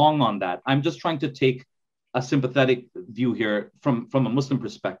completely wrong on that. I'm just trying to take a sympathetic view here from a Muslim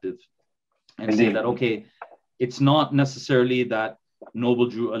perspective and say that, okay, it's not necessarily that Noble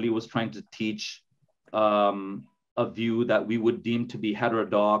Drew Ali was trying to teach a view that we would deem to be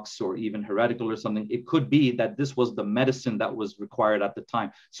heterodox or even heretical or something. It could be that this was the medicine that was required at the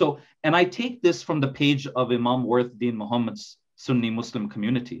time. So, and I take this from the page of Imam Worth Deen Muhammad's Sunni Muslim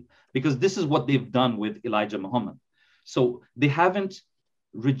community, because this is what they've done with Elijah Muhammad. So they haven't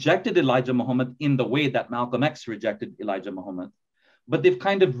rejected Elijah Muhammad in the way that Malcolm X rejected Elijah Muhammad, but they've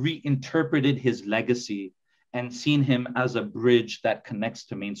kind of reinterpreted his legacy and seen him as a bridge that connects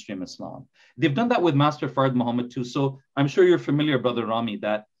to mainstream Islam. They've done that with Master Fard Muhammad too. So I'm sure you're familiar, Brother Rami,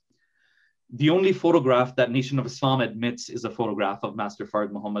 that the only photograph that Nation of Islam admits is a photograph of Master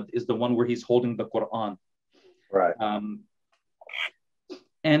Fard Muhammad is the one where he's holding the Qur'an. Right.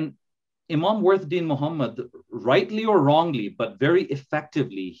 And Imam Worth Deen Muhammad, rightly or wrongly, but very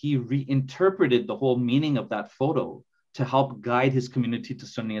effectively, he reinterpreted the whole meaning of that photo to help guide his community to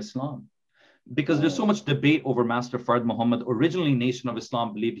Sunni Islam. Because there's so much debate over Master Fard Muhammad. Originally, Nation of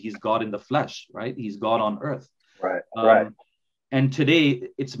Islam believed he's God in the flesh, right? He's God on earth. Right, right. And today,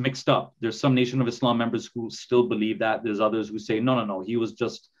 it's mixed up. There's some Nation of Islam members who still believe that. There's others who say, no, he was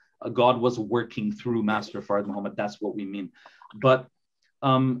just, God was working through Master Fard Muhammad. That's what we mean. But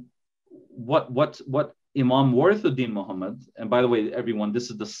what Imam Warithuddin Muhammad, and by the way, everyone, this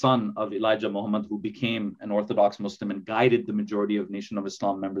is the son of Elijah Muhammad, who became an Orthodox Muslim and guided the majority of Nation of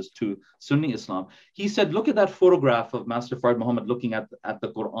Islam members to Sunni Islam. He said, look at that photograph of Master Fard Muhammad looking at the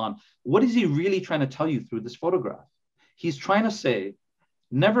Quran. What is he really trying to tell you through this photograph? He's trying to say,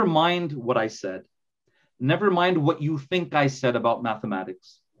 never mind what I said. Never mind what you think I said about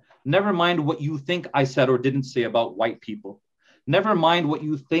mathematics. Never mind what you think I said or didn't say about white people. Never mind what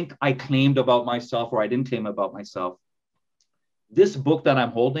you think I claimed about myself or I didn't claim about myself. This book that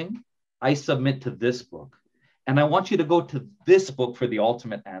I'm holding, I submit to this book. And I want you to go to this book for the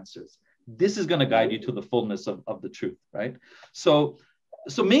ultimate answers. This is going to guide you to the fullness of the truth, right? So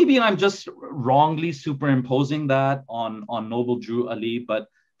maybe I'm just wrongly superimposing that on Noble Drew Ali, but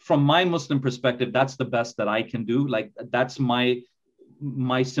from my Muslim perspective, that's the best that I can do. Like, that's my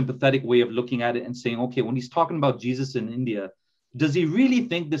sympathetic way of looking at it and saying, okay, when he's talking about Jesus in India, does he really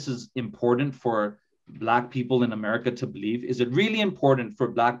think this is important for Black people in America to believe? Is it really important for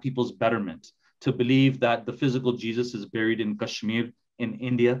Black people's betterment to believe that the physical Jesus is buried in Kashmir in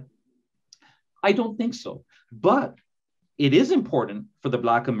India? I don't think so. But it is important for the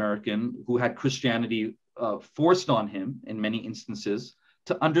Black American who had Christianity forced on him in many instances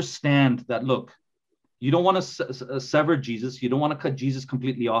to understand that, look, you don't want to sever Jesus. You don't want to cut Jesus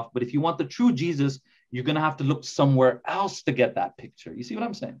completely off. But if you want the true Jesus, you're going to have to look somewhere else to get that picture. You see what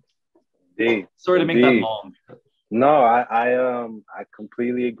I'm saying? Indeed. Sorry to make that long. No, I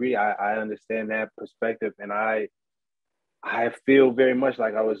completely agree. I understand that perspective, and I feel very much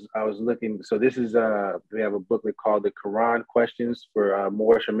like I was looking. So this is we have a booklet called The Quran Questions for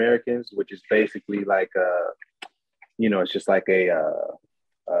Moorish Americans, which is basically like it's just like a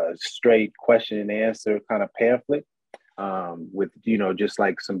straight question and answer kind of pamphlet. With, just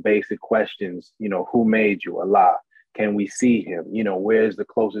like some basic questions, who made you? Allah. Can we see him? Where's the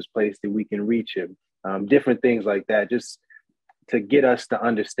closest place that we can reach him? Different things like that, just to get us to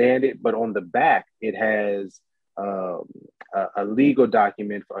understand it. But on the back, it has a legal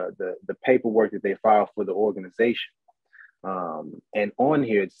document for the paperwork that they filed for the organization. And on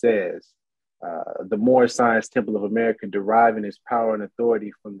here, it says, the Moorish Science Temple of America deriving its power and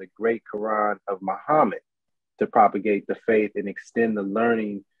authority from the great Quran of Muhammad to propagate the faith and extend the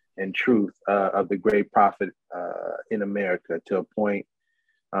learning and truth of the great prophet in America, to appoint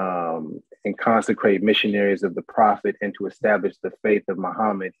and consecrate missionaries of the prophet, and to establish the faith of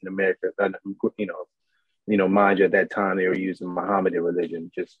Muhammad in America. Mind you, at that time they were using Mohammedan religion,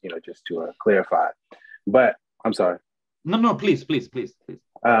 just to clarify. But I'm sorry. No, please.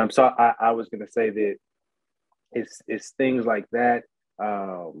 So I was going to say that it's things like that.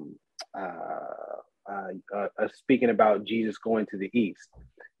 Speaking about Jesus going to the East,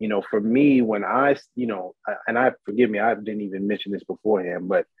 for me, when forgive me, I didn't even mention this beforehand,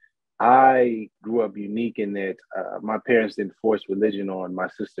 but I grew up unique in that my parents didn't force religion on my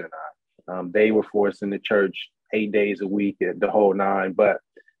sister and I. They were forced in the church 8 days a week, the whole nine, but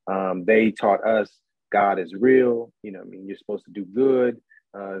they taught us God is real. You're supposed to do good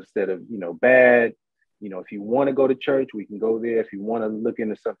instead of, bad. If you want to go to church, we can go there. If you want to look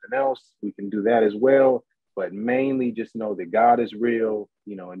into something else, we can do that as well. But mainly just know that God is real,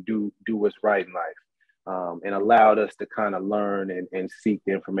 and do what's right in life. And allowed us to kind of learn and seek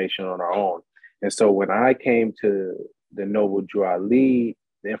the information on our own. And so when I came to the Noble Drew Ali,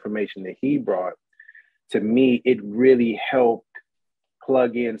 the information that he brought, to me, it really helped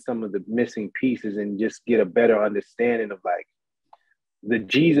plug in some of the missing pieces and just get a better understanding of like the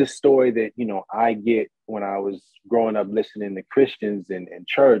Jesus story that, I get when I was growing up listening to Christians and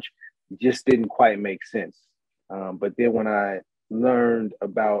church just didn't quite make sense. But then when I learned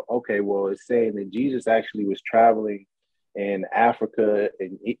about, okay, well, it's saying that Jesus actually was traveling in Africa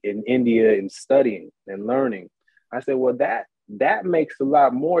and in India and studying and learning. I said, well, that makes a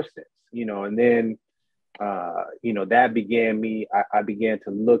lot more sense, and then, that began I began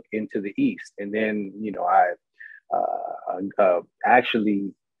to look into the East. And then,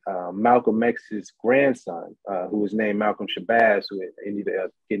 actually, Malcolm X's grandson, who was named Malcolm Shabazz, who ended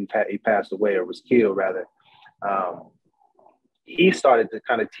up he passed away, or was killed rather. He started to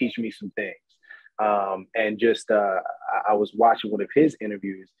kind of teach me some things. And just, I was watching one of his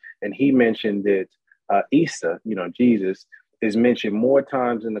interviews, and he mentioned that Isa, Jesus, is mentioned more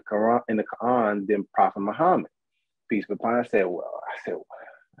times in the Quran than Prophet Muhammad, peace be upon him. I said,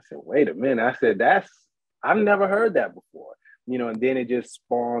 wait a minute. I said, I've never heard that before. And then it just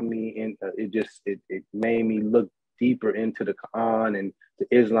spawned me in. It made me look deeper into the Quran and to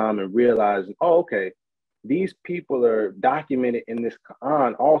Islam, and realizing, okay, these people are documented in this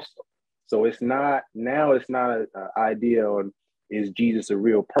Quran also. So it's not an idea on, is Jesus a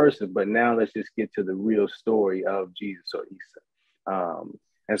real person? But now let's just get to the real story of Jesus or Isa.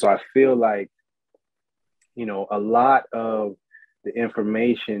 And so I feel like, you know, a lot of the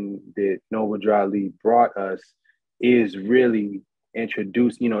information that Noble Drew Ali brought us is really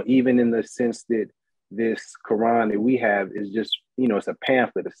introduced, you know, even in the sense that this Quran that we have is just, you know, it's a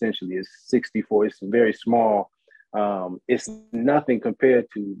pamphlet essentially. It's 64, it's very small. It's nothing compared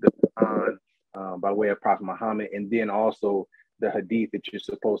to the Quran by way of Prophet Muhammad, and then also the Hadith that you're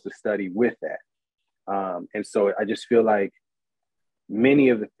supposed to study with that. And so I just feel like many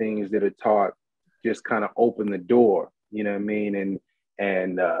of the things that are taught just kind of open the door, you know what I mean?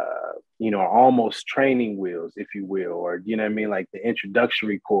 And you know, almost training wheels, if you will, or, you know what I mean? Like the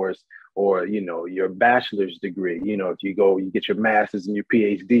introductory course, or, you know, your bachelor's degree, you know, if you go, you get your master's and your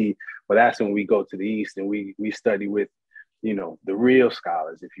PhD, well, that's when we go to the East and we study with, you know, the real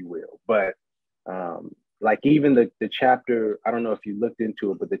scholars, if you will. But like even the chapter, I don't know if you looked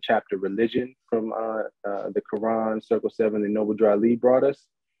into it, but the chapter religion from the Quran, Circle 7 that Noble Drew Ali brought us,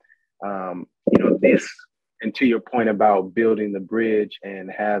 you know, this, and to your point about building the bridge and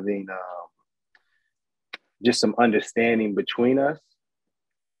having just some understanding between us,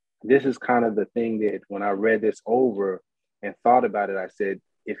 this is kind of the thing that when I read this over and thought about it, I said,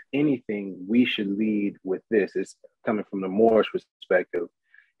 if anything, we should lead with this. It's coming from the Moorish perspective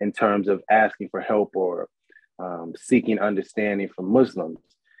in terms of asking for help or seeking understanding from Muslims.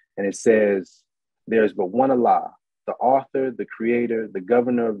 And it says, there's but one Allah, the author, the creator, the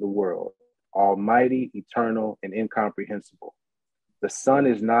governor of the world, almighty, eternal, and incomprehensible. The sun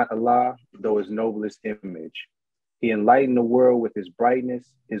is not Allah, though his noblest image. He enlightened the world with his brightness.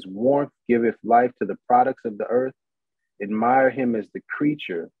 His warmth giveth life to the products of the earth. Admire him as the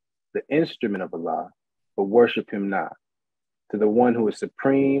creature, the instrument of Allah, but worship him not. To the one who is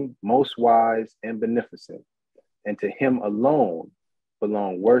supreme, most wise, and beneficent, and to him alone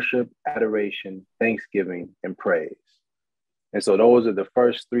belong worship, adoration, thanksgiving, and praise. And so those are the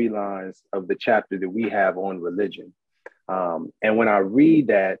first three lines of the chapter that we have on religion. And when I read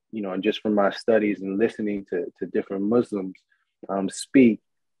that, you know, and just from my studies and listening to different Muslims speak,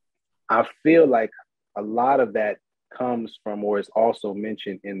 I feel like a lot of that comes from, or is also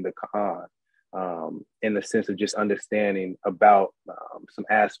mentioned in the Quran, in the sense of just understanding about some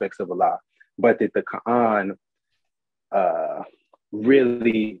aspects of Allah, but that the Quran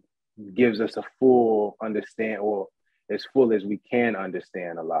really gives us a full understand, or as full as we can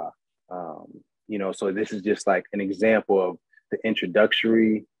understand Allah. You know, so this is just like an example of the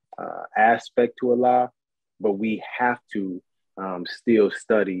introductory aspect to Allah, but we have to still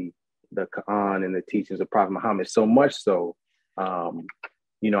study the Quran and the teachings of Prophet Muhammad. So much so,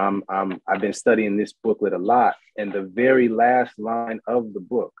 you know, I've been studying this booklet a lot, and the very last line of the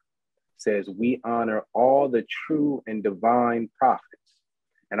book says, "We honor all the true and divine prophets."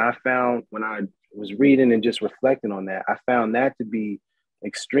 And I found, when I was reading and just reflecting on that, I found that to be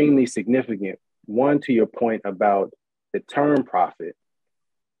extremely significant. One, to your point about the term prophet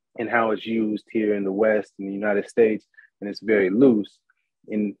and how it's used here in the West, in the United States, and it's very loose.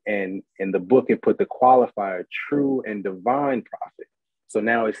 And in the book, it put the qualifier true and divine prophet. So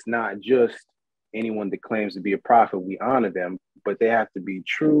now it's not just anyone that claims to be a prophet, we honor them, but they have to be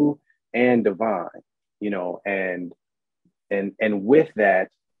true and divine, you know, and with that,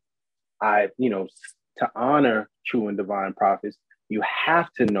 you know, to honor true and divine prophets, you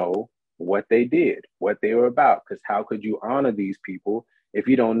have to know what they did, what they were about, because how could you honor these people if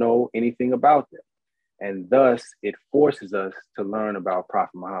you don't know anything about them? And thus, it forces us to learn about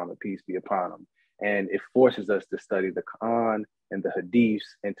Prophet Muhammad, peace be upon him. And it forces us to study the Quran and the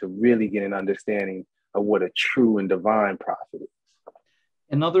Hadiths and to really get an understanding of what a true and divine prophet is.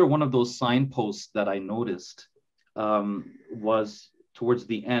 Another one of those signposts that I noticed was towards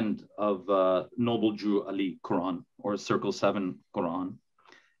the end of Noble Drew Ali Quran, or Circle 7 Quran.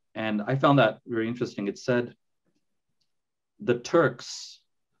 And I found that very interesting. It said, the Turks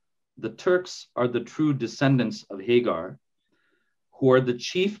are the true descendants of Hagar, who are the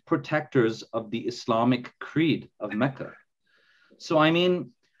chief protectors of the Islamic creed of Mecca. So, I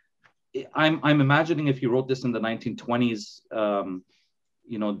mean, I'm imagining if you wrote this in the 1920s,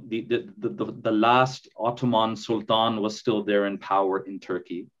 you know, the last Ottoman Sultan was still there in power in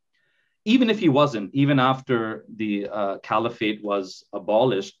Turkey. Even if he wasn't, even after the caliphate was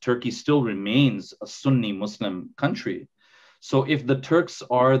abolished, Turkey still remains a Sunni Muslim country. So if the Turks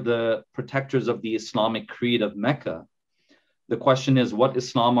are the protectors of the Islamic creed of Mecca, the question is, what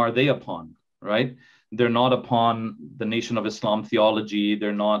Islam are they upon, right? They're not upon the Nation of Islam theology.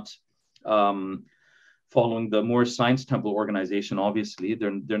 They're not following the Moorish Science Temple organization, obviously.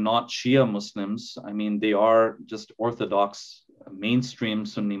 They're not Shia Muslims. I mean, they are just Orthodox mainstream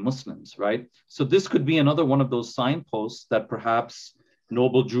Sunni Muslims, right? So this could be another one of those signposts that perhaps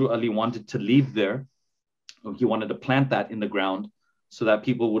Noble Drew Ali wanted to leave there. He wanted to plant that in the ground so that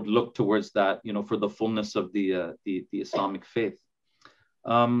people would look towards that, you know, for the fullness of the Islamic faith.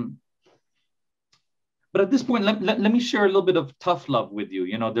 But at this point, let me share a little bit of tough love with you.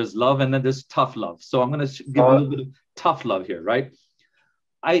 You know, there's love and then there's tough love. So I'm going to give a little bit of tough love here, right?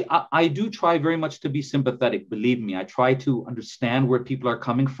 I do try very much to be sympathetic. Believe me, I try to understand where people are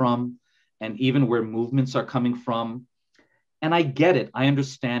coming from and even where movements are coming from. And I get it. I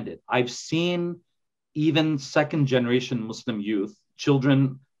understand it. I've seen even second generation Muslim youth,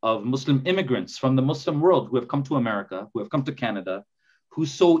 children of Muslim immigrants from the Muslim world who have come to America, who have come to Canada, who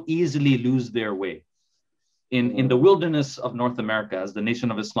so easily lose their way in the wilderness of North America, as the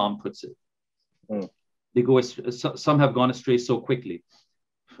Nation of Islam puts it. They go, some have gone astray so quickly.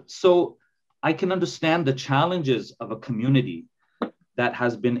 So I can understand the challenges of a community that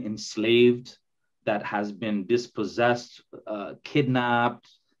has been enslaved, that has been dispossessed, kidnapped,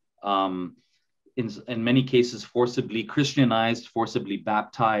 in many cases forcibly Christianized, forcibly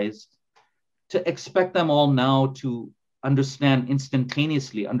baptized, to expect them all now to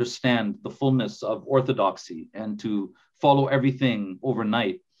instantaneously understand the fullness of orthodoxy and to follow everything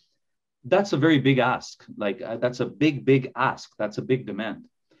overnight. That's a very big ask. That's a big ask. That's a big demand.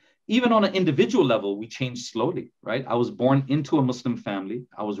 Even on an individual level, we change slowly, right? I was born into a Muslim family.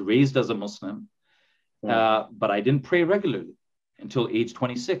 I was raised as a Muslim, but I didn't pray regularly until age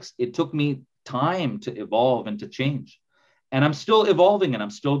 26. It took me time to evolve and to change. And I'm still evolving and I'm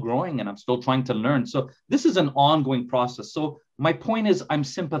still growing and I'm still trying to learn. So this is an ongoing process. So my point is, I'm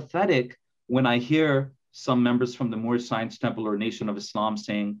sympathetic when I hear some members from the Moorish Science Temple or Nation of Islam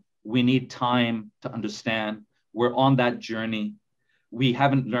saying, we need time to understand. We're on that journey. We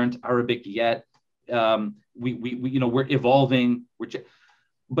haven't learned Arabic yet. We're evolving.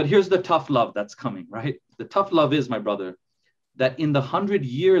 But here's the tough love that's coming, right? The tough love is, my brother, that in the 100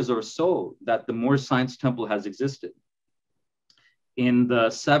 years or so that the Moorish Science Temple has existed, in the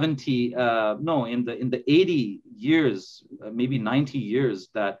 80 years, maybe 90 years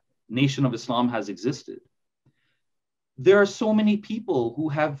that Nation of Islam has existed, there are so many people who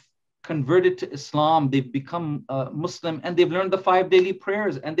have converted to Islam. They've become Muslim and they've learned the 5 daily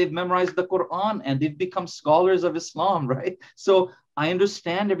prayers and they've memorized the Qur'an and they've become scholars of Islam, right? So I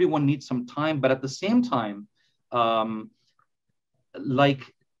understand everyone needs some time, but at the same time,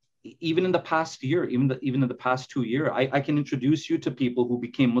 even in the past year, even in the past 2 years, I can introduce you to people who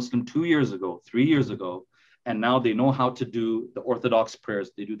became Muslim 2 years ago, 3 years ago, and now they know how to do the Orthodox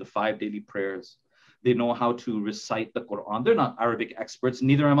prayers. They do the 5 daily prayers. They know how to recite the Quran. They're not Arabic experts,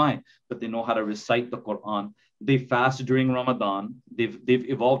 neither am I, but they know how to recite the Quran. They fast during Ramadan. They've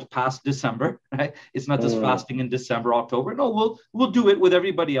evolved past December, right? It's not just fasting in December, October. No, we'll do it with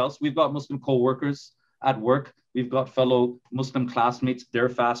everybody else. We've got Muslim co-workers at work. We've got fellow Muslim classmates. They're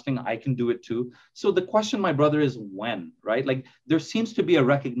fasting. I can do it too. So the question, my brother, is when, right? Like there seems to be a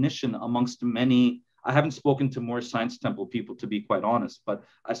recognition amongst many. I haven't spoken to Moorish Science Temple people, to be quite honest, but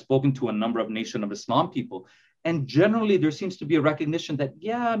I've spoken to a number of Nation of Islam people. And generally, there seems to be a recognition that,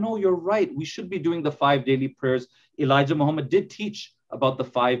 yeah, no, you're right. We should be doing the 5 daily prayers. Elijah Muhammad did teach about the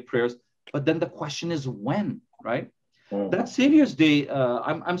 5 prayers. But then the question is when, right? That Savior's Day,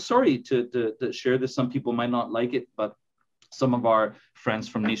 I'm sorry to share this. Some people might not like it, but some of our friends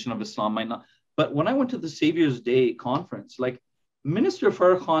from Nation of Islam might not. But when I went to the Savior's Day conference, like Minister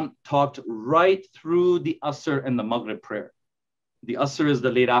Farrakh Khan talked right through the Asr and the Maghrib prayer. The Asr is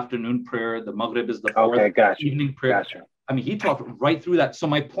the late afternoon prayer. The Maghrib is the fourth evening prayer. Gotcha. I mean, he talked right through that. So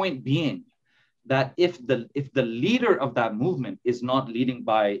my point being that if the leader of that movement is not leading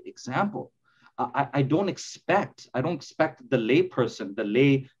by example, I don't expect the lay person, the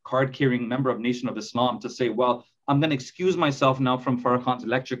lay card-carrying member of Nation of Islam to say, well, I'm going to excuse myself now from Farrakh Khan's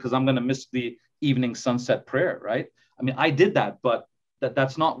lecture because I'm going to miss the evening sunset prayer, right? I mean, I did that, but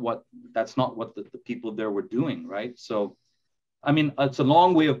that's not what the people there were doing, right? So, I mean, it's a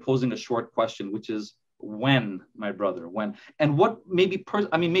long way of posing a short question, which is when, my brother, when? And what maybe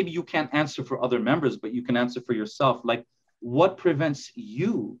you can't answer for other members, but you can answer for yourself. Like, what prevents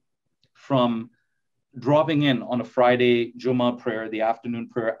you from dropping in on a Friday Jummah prayer, the afternoon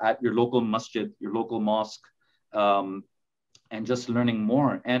prayer at your local masjid, your local mosque, and just learning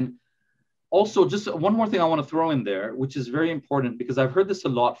more? And also, just one more thing I want to throw in there, which is very important, because I've heard this a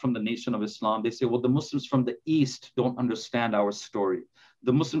lot from the Nation of Islam. They say, well, the Muslims from the East don't understand our story.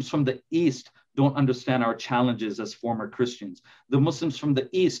 The Muslims from the East don't understand our challenges as former Christians. The Muslims from the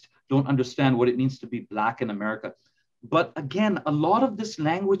East don't understand what it means to be Black in America. But again, a lot of this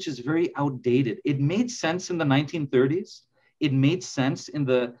language is very outdated. It made sense in the 1930s. it made sense in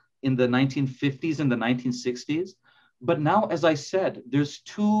the 1950s and the 1960s. But now, as I said, there's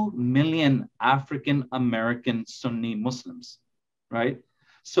 2 million African American Sunni Muslims, right?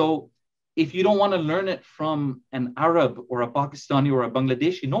 So if you don't want to learn it from an Arab or a Pakistani or a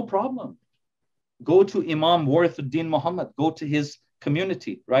Bangladeshi, no problem. Go to Imam Warithuddin Muhammad, go to his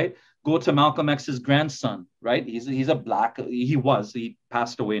community, right? Go to Malcolm X's grandson, right? He's a black, he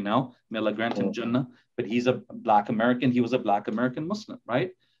passed away now, may Allah grant him Jannah, but he's a black American, he was a black American Muslim,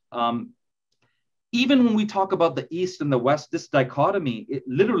 right? Even when we talk about the East and the West, this dichotomy,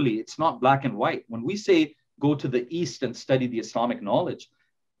 it's not black and white. When we say go to the East and study the Islamic knowledge,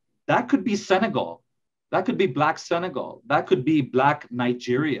 that could be Senegal, that could be black Senegal, that could be black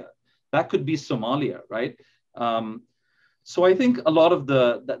Nigeria, that could be Somalia, right? So I think a lot of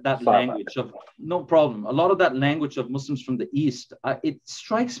that language of, no problem, a lot of that language of Muslims from the East, it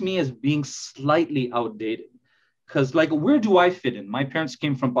strikes me as being slightly outdated. Because like, where do I fit in? My parents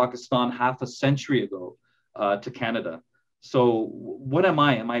came from Pakistan half a century ago to Canada. So what am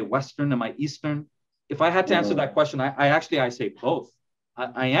I? Am I Western? Am I Eastern? If I had to answer that question, I say both.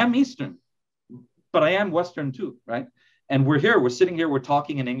 I am Eastern, but I am Western too, right? And we're sitting here, we're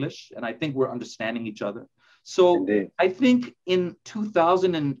talking in English, and I think we're understanding each other. So indeed. I think in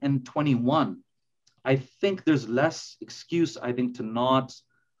 2021, I think there's less excuse, I think, to not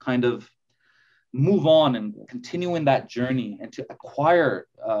kind of move on and continue in that journey and to acquire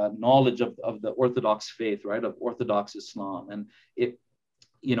knowledge of the Orthodox faith, right, of Orthodox Islam. And if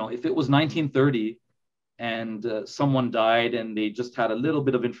it was 1930 and someone died and they just had a little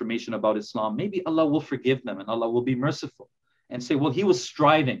bit of information about Islam, maybe Allah will forgive them and Allah will be merciful and say, well, he was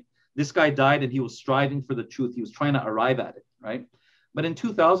striving. This guy died and he was striving for the truth. He was trying to arrive at it, right? But in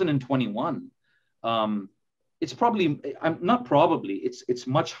 2021, it's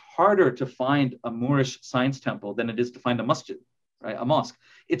much harder to find a Moorish Science Temple than it is to find a masjid, right? A mosque.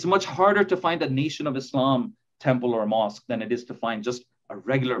 It's much harder to find a Nation of Islam temple or a mosque than it is to find just a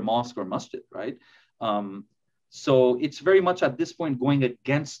regular mosque or masjid, right? So it's very much at this point going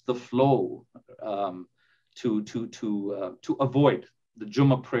against the flow to avoid the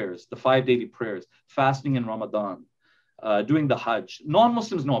Jummah prayers, the 5 daily prayers, fasting in Ramadan, doing the Hajj.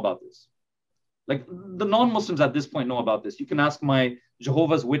 Non-Muslims know about this. Like the non-Muslims at this point know about this. You can ask my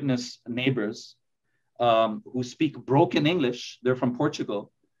Jehovah's Witness neighbors who speak broken English. They're from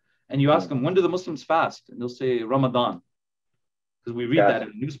Portugal. And you ask them, when do the Muslims fast? And they'll say Ramadan. Because we read that in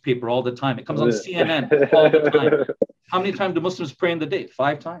the newspaper all the time. It comes on CNN all the time. How many times do Muslims pray in the day?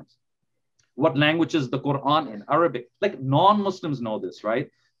 5 times. What language is the Qur'an in? Arabic. Like non-Muslims know this, right?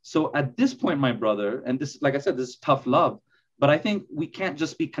 So at this point, my brother, and this, like I said, this is tough love, but I think we can't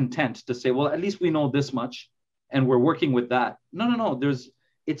just be content to say, well, at least we know this much and we're working with that. No.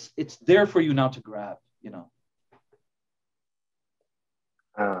 It's there for you now to grab,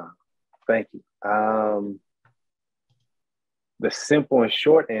 Thank you. The simple and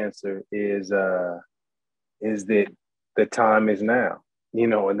short answer is that the time is now,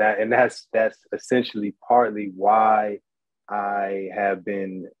 and that's essentially partly why I have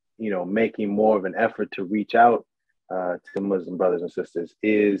been, making more of an effort to reach out to Muslim brothers and sisters,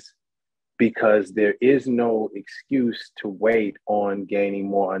 is because there is no excuse to wait on gaining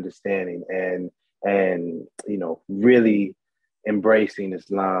more understanding and really embracing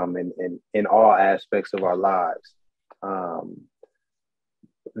Islam in all aspects of our lives.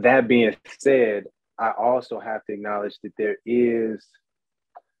 That being said, I also have to acknowledge that there is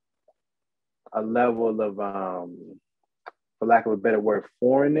a level of, for lack of a better word,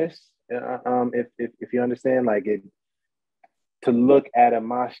 foreignness, if you understand, like it, to look at a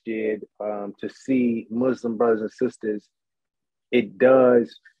masjid, to see Muslim brothers and sisters, it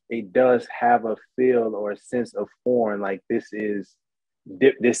does have a feel or a sense of foreign, like this is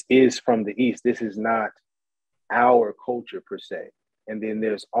from the East. This is not our culture per se. And then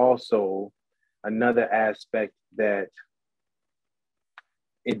there's also another aspect that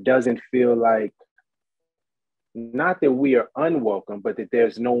it doesn't feel like, not that we are unwelcome, but that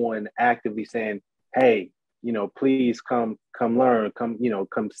there's no one actively saying, hey, please come learn,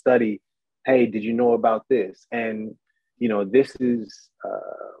 come study. Hey, did you know about this? And, this is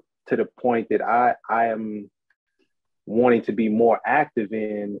to the point that I am wanting to be more active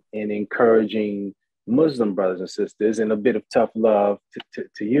in encouraging Muslim brothers and sisters. And a bit of tough love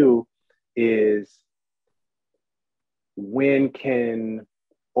to you is, when can,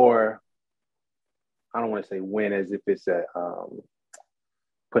 or I don't want to say when as if it's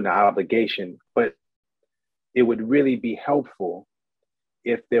putting an obligation, but it would really be helpful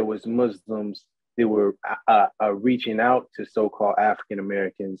if there was Muslims that were reaching out to so-called African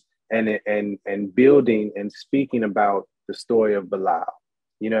Americans and building and speaking about the story of Bilal,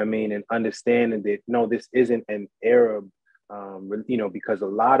 you know what I mean? And understanding that, no, this isn't an Arab, you know, because a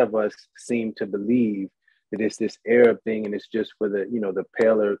lot of us seem to believe that it's this Arab thing and it's just for the, you know, the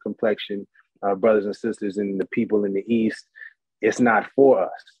paler complexion brothers and sisters and the people in the East. It's not for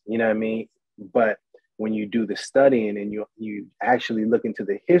us, you know what I mean? But when you do the studying and you actually look into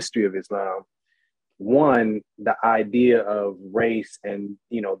the history of Islam, one, the idea of race and,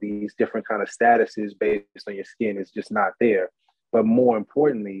 you know, these different kind of statuses based on your skin is just not there. But more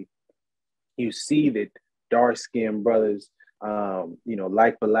importantly, you see that dark-skinned brothers, you know,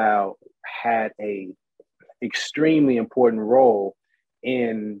 like Bilal, had a extremely important role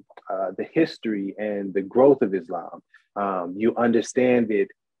in the history and the growth of Islam. You understand that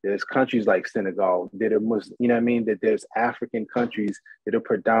there's countries like Senegal that are Muslim, you know what I mean? That there's African countries that are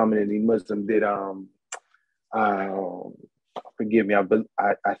predominantly Muslim that, forgive me,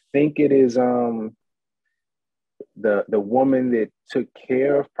 I think it is the woman that took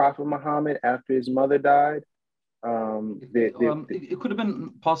care of Prophet Muhammad after his mother died. It could have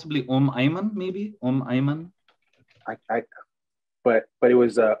been possibly Ayman, maybe Ayman. But it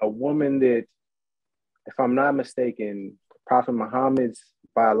was a woman that, if I'm not mistaken, Prophet Muhammad's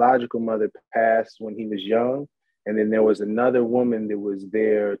biological mother passed when he was young. And then there was another woman that was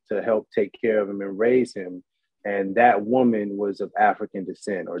there to help take care of him and raise him. And that woman was of African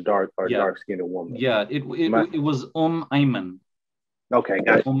descent or dark-skinned woman. Yeah, it was Ayman. Okay,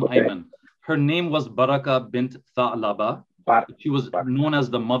 gotcha. Ayman. Her name was Baraka bint Tha'laba. She was known as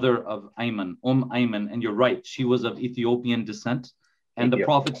the mother of Ayman, Ayman. And you're right, she was of Ethiopian descent. And the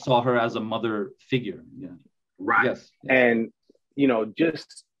Prophet saw her as a mother figure. Yeah. Right. Yes. And, you know,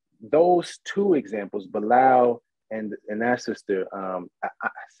 just those two examples, Bilal and that sister, I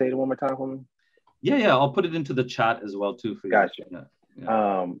say it one more time for me. Yeah, I'll put it into the chat as well too for you. Gotcha.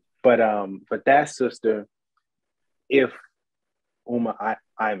 Yeah. But that sister, if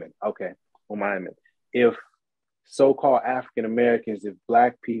Ayman, if so-called African Americans, if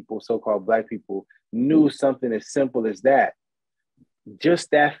so-called black people knew something as simple as that, just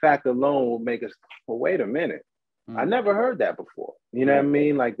that fact alone will make us, well, wait a minute. I never heard that before. You know what I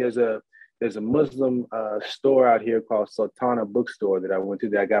mean? Like there's a Muslim store out here called Sultana Bookstore that I went to,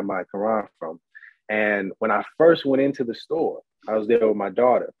 that I got my Quran from. And when I first went into the store, I was there with my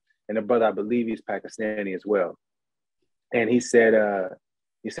daughter and a brother, I believe he's Pakistani as well. And he said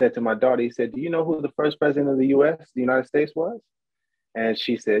to my daughter, he said, do you know who the first president of the the United States was? And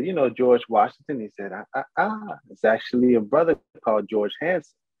she said, you know, George Washington. He said, it's actually a brother called George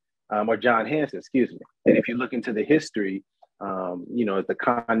Hanson, or John Hanson, excuse me. And if you look into the history, you know, the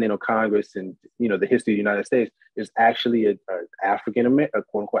Continental Congress and, you know, the history of the United States, there's actually a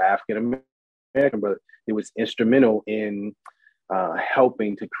quote-unquote African-American brother. It was instrumental in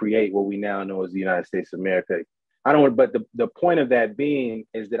helping to create what we now know as the United States of America. But the point of that being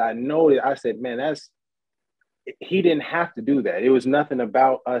is that I know that I said, man, he didn't have to do that. It was nothing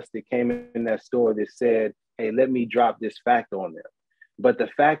about us that came in that store that said, hey, let me drop this fact on there. But the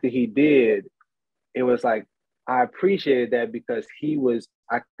fact that he did, it was like, I appreciated that because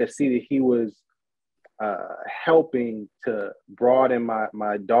I could see that he was helping to broaden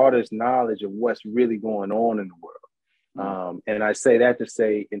my daughter's knowledge of what's really going on in the world. And I say that to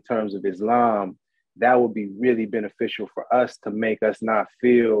say, in terms of Islam, that would be really beneficial for us to make us not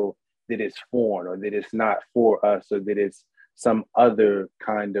feel that it's foreign or that it's not for us or that it's some other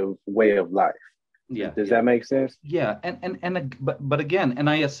kind of way of life. Yeah. Does that make sense? Yeah. But again, and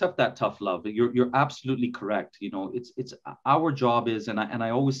I accept that, tough love. You're absolutely correct. You know, it's our job is, and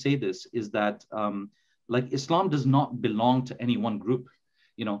I always say this, is that like Islam does not belong to any one group.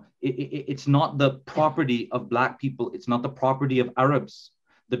 You know, it's not the property of Black people. It's not the property of Arabs.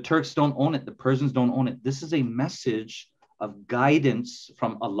 The Turks don't own it. The Persians don't own it. This is a message of guidance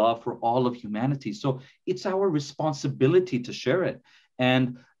from Allah for all of humanity. So it's our responsibility to share it.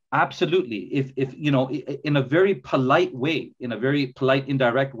 And absolutely, if you know, in a very polite way, in a very polite,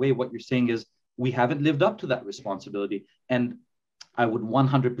 indirect way, what you're saying is we haven't lived up to that responsibility. And I would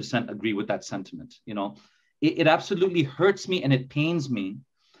 100% agree with that sentiment. You know, it absolutely hurts me and it pains me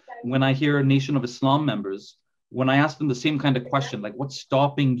when I hear Nation of Islam members, when I ask them the same kind of question, like, what's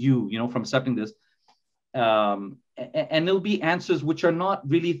stopping you, you know, from accepting this? And there'll be answers which are not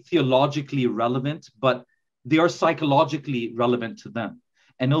really theologically relevant, but they are psychologically relevant to them.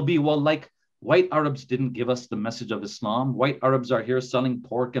 And it'll be, well, like, white Arabs didn't give us the message of Islam. White Arabs are here selling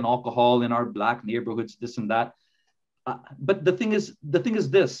pork and alcohol in our Black neighborhoods, this and that. But the thing is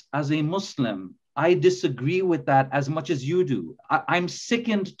this, as a Muslim, I disagree with that as much as you do. I'm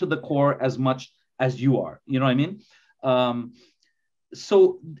sickened to the core as much as you are. You know what I mean?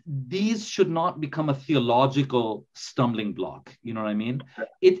 so these should not become a theological stumbling block. You know what I mean?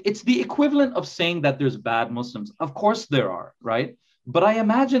 It's the equivalent of saying that there's bad Muslims. Of course there are, right? But I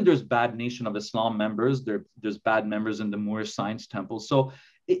imagine there's bad Nation of Islam members. There's bad members in the Moorish Science Temple. So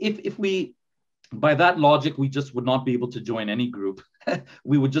if we, by that logic, we just would not be able to join any group.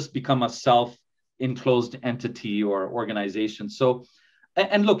 We would just become a self-enclosed entity or organization. So,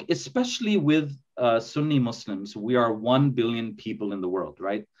 and look, especially with Sunni Muslims, we are 1 billion people in the world,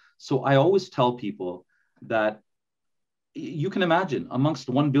 right? So I always tell people that you can imagine amongst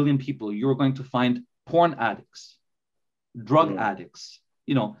 1 billion people, you're going to find porn addicts, drug addicts,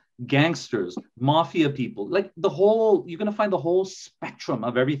 you know, gangsters, mafia people, like you're going to find the whole spectrum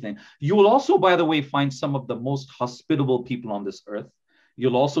of everything. You will also, by the way, find some of the most hospitable people on this earth.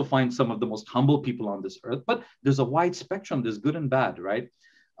 You'll also find some of the most humble people on this earth, but there's a wide spectrum. There's good and bad, right?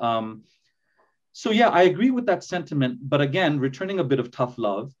 So yeah, I agree with that sentiment. But again, returning a bit of tough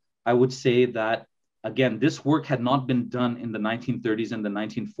love, I would say that, again, this work had not been done in the 1930s and the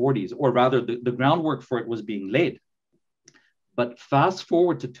 1940s, or rather the groundwork for it was being laid. But fast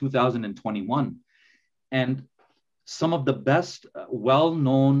forward to 2021, and some of the best,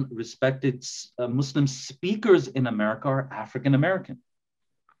 well-known, respected Muslim speakers in America are African-American.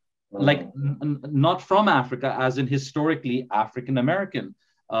 Like not from Africa, as in historically African-American.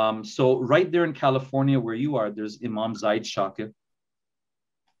 So right there in California where you are, there's Imam Zaid Shakir.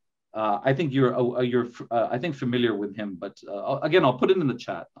 I think you're I think familiar with him, but again, I'll put it in the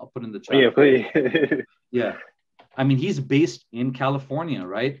chat. Yeah, please. Yeah. I mean, he's based in California,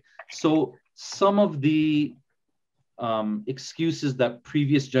 right? So some of the excuses that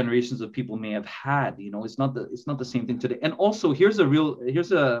previous generations of people may have had, you know, it's not the same thing today. And also, here's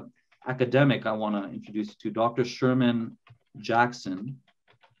a academic I want to introduce you to, Dr. Sherman Jackson,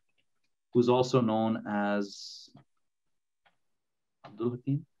 who's also known as Abdul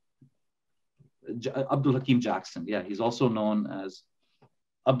Hakim Jackson. Yeah, he's also known as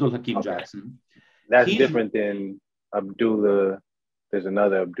Abdul Hakim Jackson. That's different than Abdullah. There's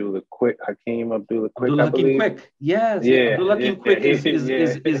another Abdullah Quick, Hakim Abdullah Quick. Abdullah Hakim Quick. Yes. Yeah. Abdullah Hakim Quick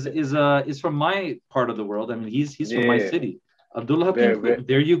is from my part of the world. I mean, he's from my city. Abdullah Hakim Quick.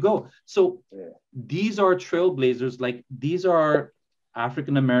 There you go. So these are trailblazers. Like, these are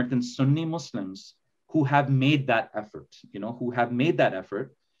African American Sunni Muslims who have made that effort. You know, who have made that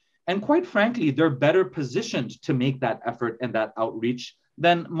effort, and quite frankly, they're better positioned to make that effort and that outreach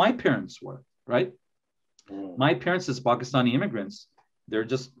than my parents were. Right? My parents, as Pakistani immigrants, they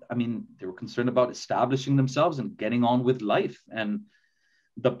were concerned about establishing themselves and getting on with life. And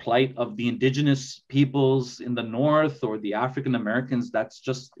the plight of the indigenous peoples in the North or the African Americans,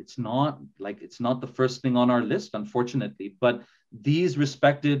 it's not the first thing on our list, unfortunately. But these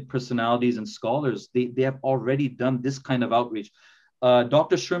respected personalities and scholars, they have already done this kind of outreach.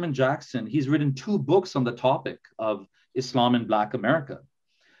 Dr. Sherman Jackson, he's written 2 books on the topic of Islam in Black America.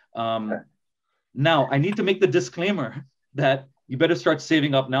 Now, I need to make the disclaimer that you better start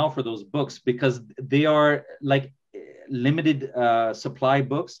saving up now for those books, because they are like limited supply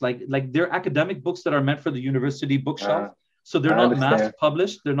books, like they're academic books that are meant for the university bookshelf. So they're not mass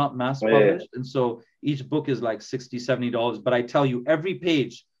published. They're not mass published. And so each book is like $60, $70. But I tell you, every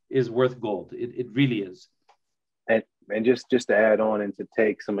page is worth gold. It really is. And just to add on and to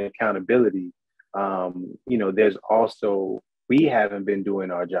take some accountability, you know, there's also, we haven't been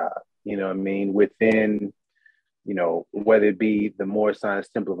doing our job. You know what I mean? Within, you know, whether it be the Moorish Science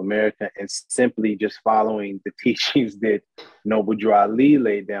Temple of America and simply just following the teachings that Noble Drew Ali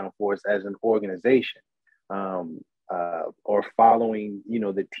laid down for us as an organization, or following, you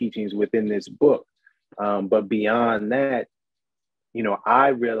know, the teachings within this book. But beyond that, you know, I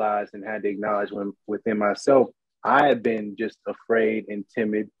realized and had to acknowledge within myself, I had been just afraid and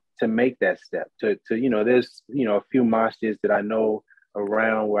timid to make that step. To you know, there's, you know, a few masjids that I know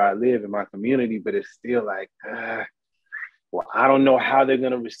around where I live in my community, but it's still like, well, I don't know how they're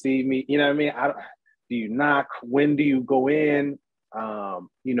going to receive me. You know what I mean? Do you knock? When do you go in?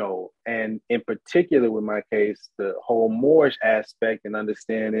 You know, and in particular with my case, the whole Moorish aspect and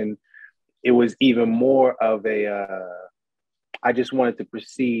understanding, it was even more of I just wanted to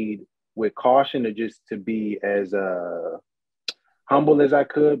proceed with caution, or just to be as humble as I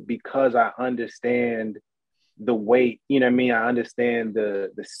could, because I understand the weight, you know what I mean? I understand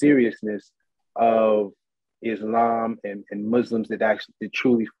the seriousness of Islam and Muslims that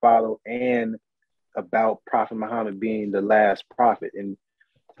truly follow, and about Prophet Muhammad being the last prophet. And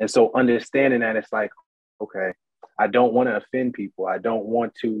so understanding that, it's like, okay, I don't want to offend people. I don't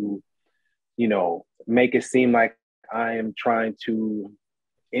want to, you know, make it seem like I am trying to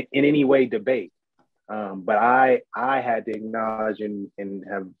in any way debate. But I had to acknowledge and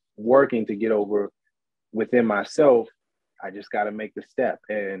have working to get over within myself. I just got to make the step.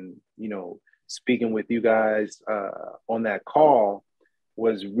 And, you know, speaking with you guys on that call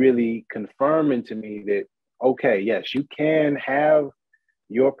was really confirming to me that, okay, yes, you can have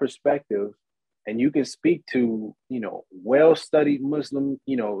your perspective and you can speak to, you know, well-studied Muslim,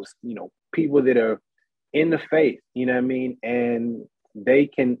 people that are in the faith, you know what I mean? And they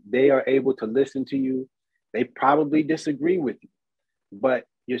are able to listen to you. They probably disagree with you, but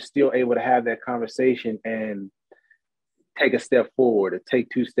you're still able to have that conversation and take a step forward or take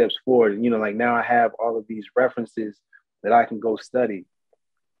 2 steps forward. And, you know, like now I have all of these references that I can go study.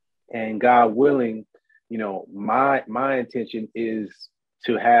 And God willing, you know, my intention is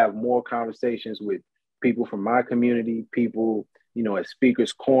to have more conversations with people from my community, people, you know, at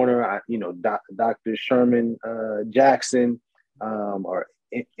Speaker's Corner, Dr. Sherman Jackson, or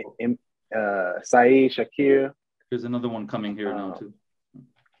Saeed Shakir. There's another one coming here now too.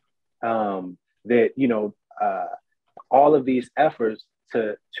 That, you know, all of these efforts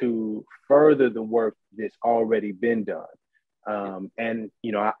to further the work that's already been done. And,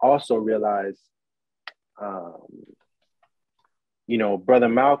 you know, I also realized, you know, Brother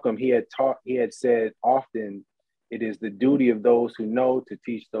Malcolm, he had said often, it is the duty of those who know to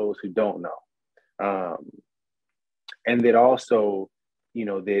teach those who don't know. And that also, you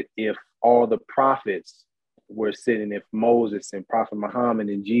know, that if all the prophets were sitting, if Moses and Prophet Muhammad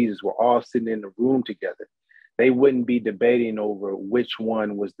and Jesus were all sitting in the room together, they wouldn't be debating over which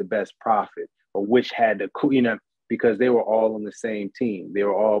one was the best prophet or which had the, you know, because they were all on the same team. They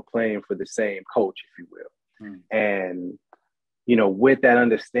were all playing for the same coach, if you will. And, you know, with that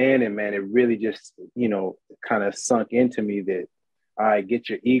understanding, man, it really just, you know, kind of sunk into me that, all right, get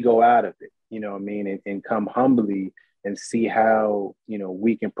your ego out of it, you know what I mean? And come humbly and see how, you know,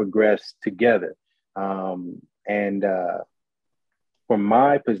 we can progress together. And from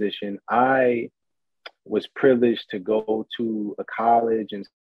my position, I was privileged to go to a college and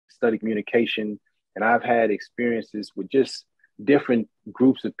study communication. And I've had experiences with just different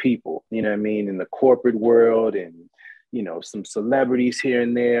groups of people, you know what I mean, in the corporate world and, you know, some celebrities here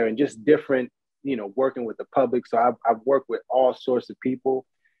and there and just different, you know, working with the public. So I've worked with all sorts of people.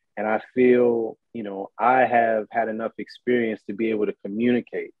 And I feel, you know, I have had enough experience to be able to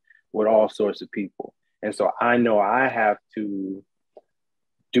communicate with all sorts of people. And so I know I have to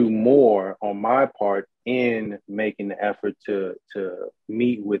do more on my part in making the effort to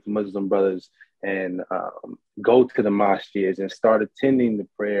meet with Muslim brothers and go to the mosques and start attending the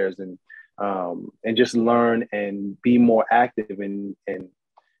prayers and just learn and be more active and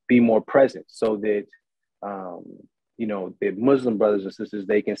be more present so that, you know, the Muslim brothers and sisters,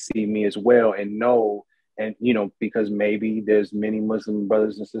 they can see me as well and know, and, you know, because maybe there's many Muslim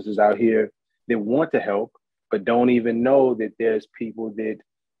brothers and sisters out here that want to help, but don't even know that there's people that,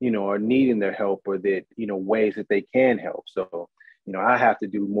 you know, are needing their help or that, you know, ways that they can help. So, you know, I have to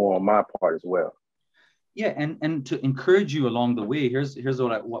do more on my part as well. Yeah, and to encourage you along the way, here's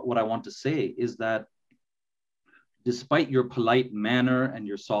what I want to say is that despite your polite manner and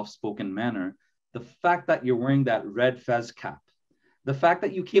your soft-spoken manner, the fact that you're wearing that red fez cap, the fact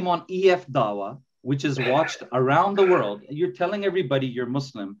that you came on EF Dawa, which is watched around the world, you're telling everybody you're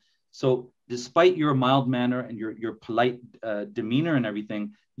Muslim. So despite your mild manner and your polite demeanor and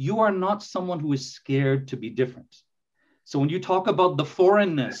everything, you are not someone who is scared to be different. So when you talk about the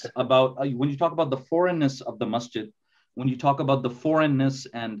foreignness, when you talk about the foreignness of the masjid, when you talk about the foreignness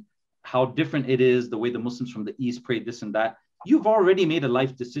and how different it is, the way the Muslims from the East pray this and that, you've already made a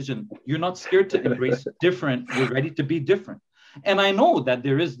life decision. You're not scared to embrace different. You're ready to be different. And I know that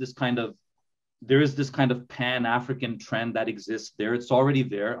there is this kind of Pan-African trend that exists there. It's already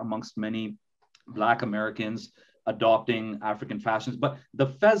there amongst many Black Americans adopting African fashions. But the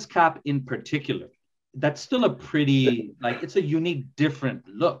fez cap in particular, that's still a pretty, like, it's a unique, different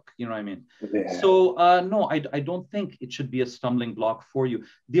look. You know what I mean? Yeah. So no, I don't think it should be a stumbling block for you.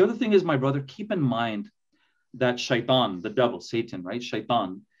 The other thing is, my brother, keep in mind that shaitan, the devil, Satan, right?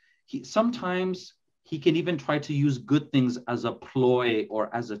 Shaitan, sometimes he can even try to use good things as a ploy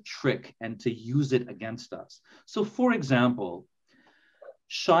or as a trick and to use it against us. So for example,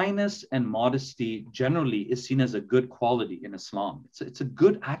 shyness and modesty generally is seen as a good quality in Islam. It's a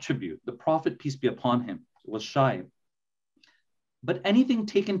good attribute. The Prophet, peace be upon him, was shy. But anything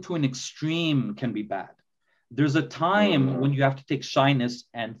taken to an extreme can be bad. There's a time when you have to take shyness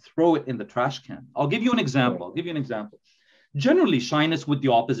and throw it in the trash can. I'll give you an example. Generally, shyness with the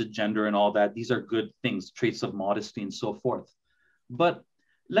opposite gender and all that, these are good things, traits of modesty and so forth. But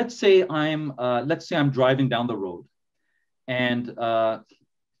let's say I'm driving down the road and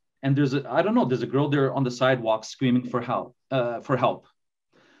and I don't know, there's a girl there on the sidewalk screaming for help,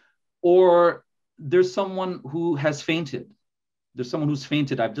 or there's someone who has fainted. There's someone who's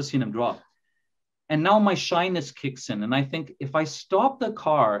fainted. I've just seen him drop. And now my shyness kicks in. And I think if I stop the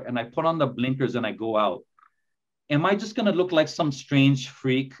car and I put on the blinkers and I go out, am I just going to look like some strange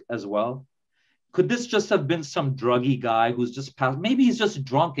freak as well? Could this just have been some druggy guy who's just passed? Maybe he's just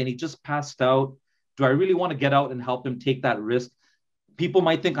drunk and he just passed out. Do I really want to get out and help him take that risk? People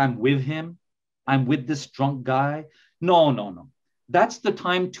might think I'm with him. I'm with this drunk guy. No. That's the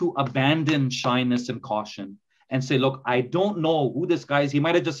time to abandon shyness and caution and say, look, I don't know who this guy is. He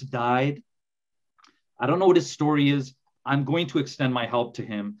might have just died. I don't know what his story is. I'm going to extend my help to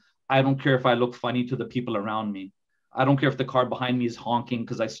him. I don't care if I look funny to the people around me. I don't care if the car behind me is honking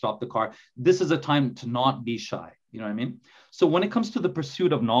because I stopped the car. This is a time to not be shy. You know what I mean? So when it comes to the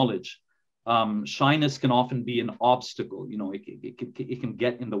pursuit of knowledge, shyness can often be an obstacle. You know, it can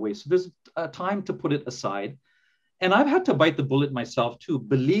get in the way. So there's a time to put it aside. And I've had to bite the bullet myself too.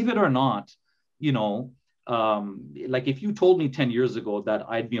 Believe it or not, you know, like if you told me 10 years ago that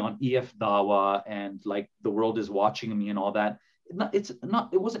I'd be on EF Dawa and like the world is watching me and all that,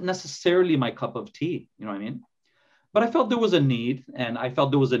 it wasn't necessarily my cup of tea. You know what I mean? But I felt there was a need, and I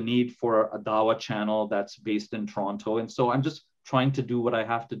felt there was a need for a Dawa channel that's based in Toronto. And so I'm just trying to do what I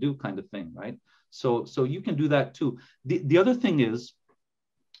have to do, kind of thing, right? So you can do that too. The other thing is,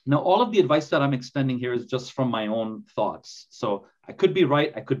 now all of the advice that I'm extending here is just from my own thoughts. So I could be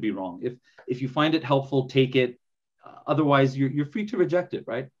right, I could be wrong. If you find it helpful, take it. Otherwise, you're free to reject it,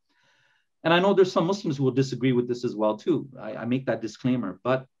 right? And I know there's some Muslims who will disagree with this as well too. I make that disclaimer,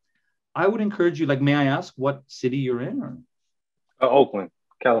 but I would encourage you, like, may I ask what city you're in? Or? Oakland,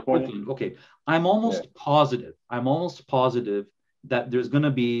 California. Oakland, okay. I'm almost positive that there's going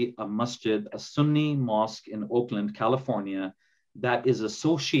to be a masjid, a Sunni mosque in Oakland, California, that is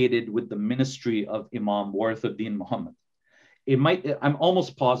associated with the ministry of Imam Warithuddin Muhammad. I'm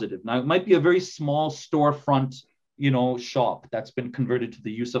almost positive. Now, it might be a very small storefront, you know, shop that's been converted to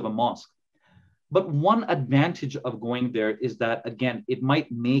the use of a mosque. But one advantage of going there is that, again, it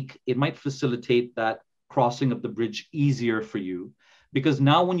might facilitate that crossing of the bridge easier for you, because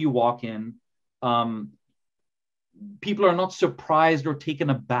now when you walk in, people are not surprised or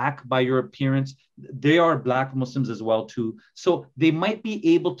taken aback by your appearance. They are Black Muslims as well too. So they might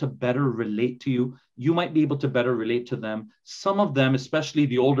be able to better relate to you. You might be able to better relate to them. Some of them, especially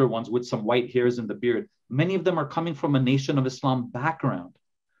the older ones with some white hairs in the beard, many of them are coming from a Nation of Islam background.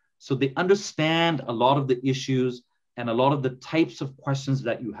 So they understand a lot of the issues and a lot of the types of questions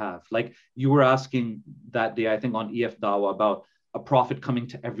that you have. Like you were asking that day, I think on EF Dawa, about a prophet coming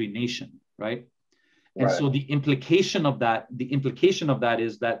to every nation, right? And so the implication of that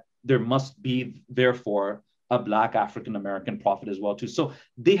is that there must be, therefore, a Black African-American prophet as well too. So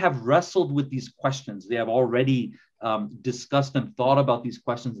they have wrestled with these questions. They have already discussed and thought about these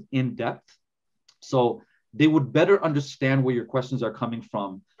questions in depth. So they would better understand where your questions are coming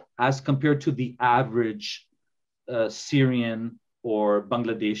from as compared to the average Syrian or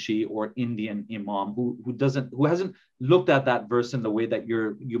Bangladeshi or Indian imam who hasn't looked at that verse in the way that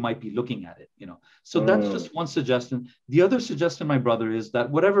you might be looking at it, you know. So that's just one suggestion. The other suggestion, my brother, is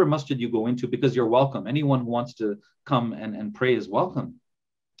that whatever masjid you go into, because you're welcome, anyone who wants to come and pray is welcome.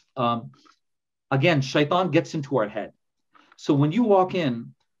 Again, shaitan gets into our head. So when you walk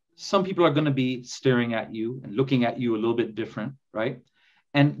in, some people are going to be staring at you and looking at you a little bit different, right?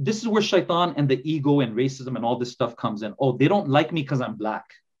 And this is where shaitan and the ego and racism and all this stuff comes in. Oh, they don't like me because I'm Black.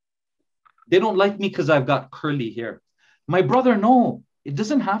 They don't like me because I've got curly hair. My brother, no, it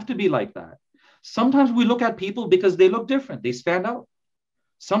doesn't have to be like that. Sometimes we look at people because they look different. They stand out.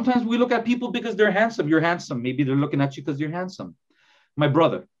 Sometimes we look at people because they're handsome. You're handsome. Maybe they're looking at you because you're handsome. My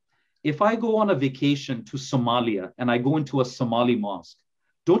brother, if I go on a vacation to Somalia and I go into a Somali mosque,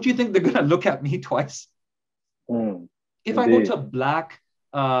 don't you think they're going to look at me twice? If I go to Black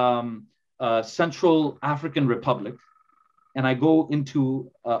Central African Republic and I go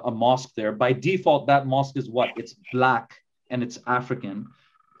into a mosque there, by default, that mosque is what? It's Black and it's African.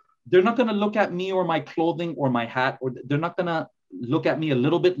 They're not going to look at me or my clothing or my hat, or they're not going to look at me a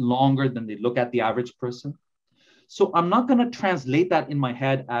little bit longer than they look at the average person. So I'm not going to translate that in my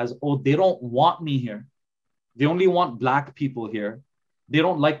head as, oh, they don't want me here. They only want Black people here. They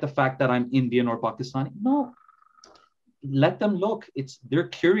don't like the fact that I'm Indian or Pakistani. No, let them look. They're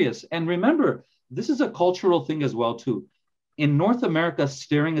curious. And remember, this is a cultural thing as well too. In North America,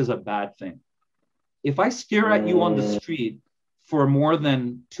 staring is a bad thing. If I stare at you on the street for more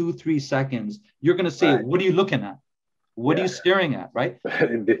than 2-3 seconds, you're going to say, what are you looking at? What are you staring at, right?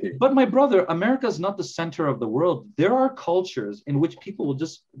 Indeed. But my brother, America is not the center of the world. There are cultures in which people will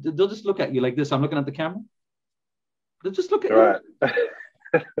they'll just look at you like this. I'm looking at the camera. They'll just look at you.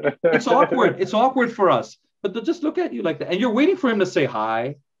 It's awkward. It's awkward for us. But they'll just look at you like that. And you're waiting for him to say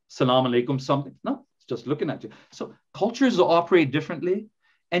hi, salam alaikum, something. No, it's just looking at you. So cultures operate differently.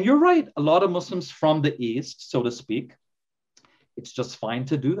 And you're right. A lot of Muslims from the East, so to speak, it's just fine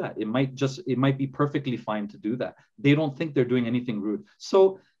to do that. It might be perfectly fine to do that. They don't think they're doing anything rude.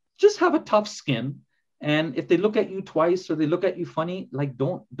 So just have a tough skin. And if they look at you twice or they look at you funny, like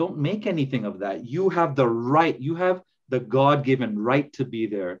don't make anything of that. You have the right, you have the God-given right to be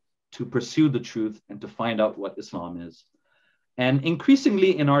there, to pursue the truth and to find out what Islam is. And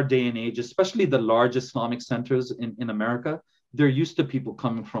increasingly in our day and age, especially the large Islamic centers in America, they're used to people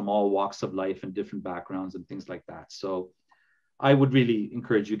coming from all walks of life and different backgrounds and things like that. So I would really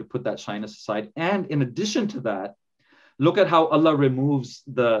encourage you to put that shyness aside. And in addition to that, look at how Allah removes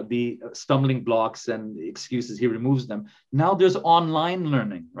the stumbling blocks and excuses. He removes them. Now there's online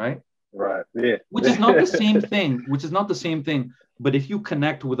learning, right? Right. Yeah. Which is not the same thing. But if you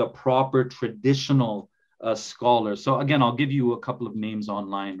connect with a proper traditional scholar, so again, I'll give you a couple of names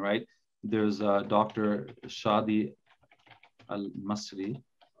online, right? There's Dr. Shadi Al-Masri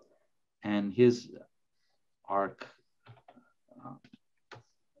and his arc.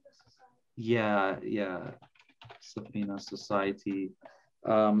 Safina Society.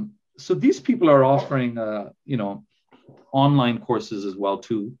 So these people are offering, online courses as well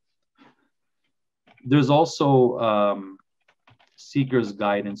too. There's also Seeker's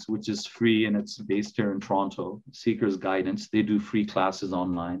Guidance, which is free and it's based here in Toronto. Seeker's Guidance, they do free classes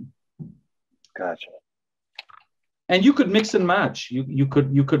online. Gotcha. And you could mix and match. You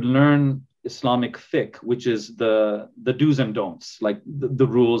could learn Islamic fiqh, which is the do's and don'ts, like the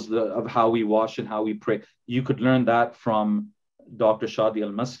rules of how we wash and how we pray. You could learn that from Dr. Shadi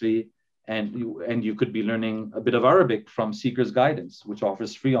Al-Masri, and you could be learning a bit of Arabic from Seeker's Guidance, which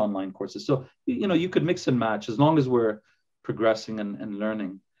offers free online courses. So, you could mix and match as long as we're progressing and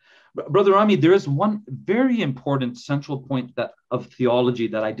learning. Brother Rami, there is one very important central point of theology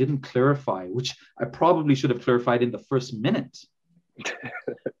that I didn't clarify, which I probably should have clarified in the first minute.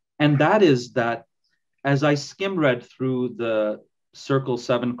 And that is that as I skim read through the Circle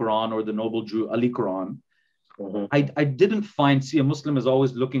 7 Quran or the Noble Drew Ali Quran, I didn't a Muslim is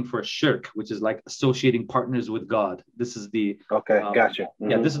always looking for a shirk, which is like associating partners with God. This is the... Gotcha.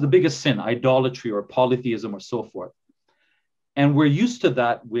 Yeah, this is the biggest sin, idolatry or polytheism or so forth. And we're used to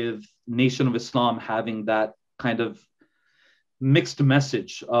that with Nation of Islam having that kind of mixed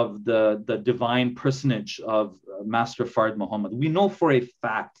message of the divine personage of Master Fard Muhammad. We know for a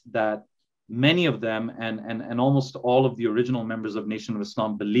fact that many of them and almost all of the original members of Nation of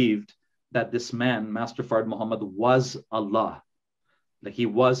Islam believed that this man, Master Fard Muhammad, was Allah. Like he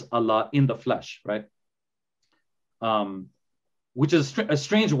was Allah in the flesh, right? Which is a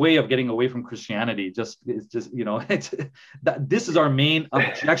strange way of getting away from Christianity. This is our main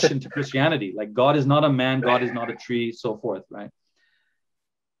objection to Christianity. Like God is not a man, God is not a tree, so forth, right?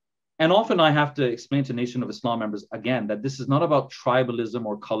 And often I have to explain to Nation of Islam members again that this is not about tribalism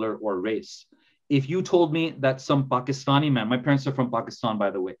or color or race. If you told me that some Pakistani man, my parents are from Pakistan, by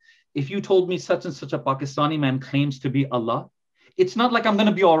the way, if you told me such and such a Pakistani man claims to be Allah, it's not like I'm going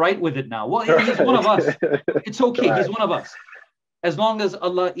to be all right with it now. Well, he's one of us. It's okay. Right. He's one of us. As long as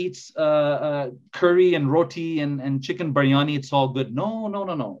Allah eats curry and roti and chicken biryani, it's all good.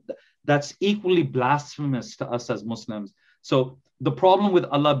 No. That's equally blasphemous to us as Muslims. So the problem with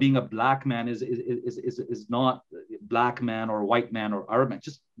Allah being a black man is not black man or white man or Arab man.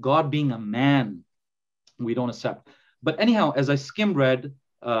 Just God being a man, we don't accept. But anyhow, as I skim read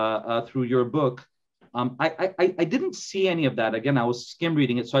through your book, I didn't see any of that. Again, I was skim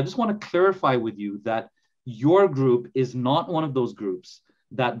reading it. So I just want to clarify with you that your group is not one of those groups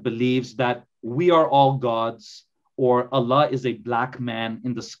that believes that we are all gods or Allah is a black man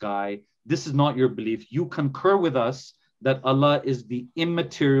in the sky. This is not your belief. You concur with us that Allah is the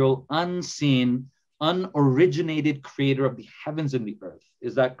immaterial, unseen, unoriginated creator of the heavens and the earth.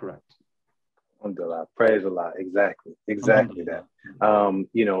 Is that correct? Alhamdulillah. Praise Allah. Exactly that.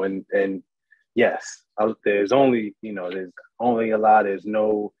 And yes, there's only Allah. There's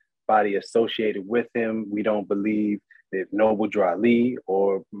nobody associated with him. We don't believe that Noble Drew Ali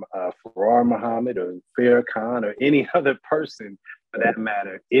or Farrar Muhammad or Farrakhan or any other person for that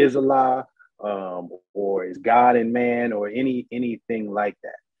matter is Allah. Or is God in man or anything like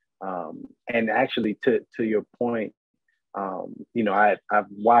that. And actually to your point, I've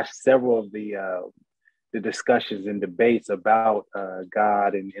watched several of the discussions and debates about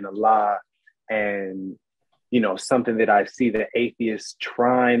God and Allah. And something that I see the atheists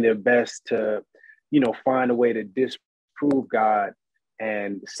trying their best to, find a way to disprove God.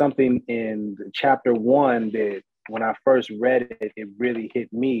 And something in chapter 1 that when I first read it, it really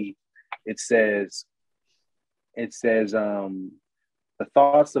hit me. It says, the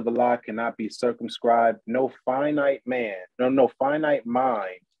thoughts of Allah cannot be circumscribed. No finite mind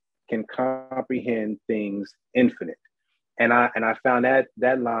can comprehend things infinite. And I found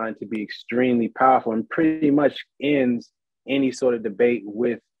that line to be extremely powerful and pretty much ends any sort of debate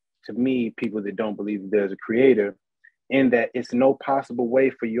with, to me, people that don't believe that there's a creator, in that it's no possible way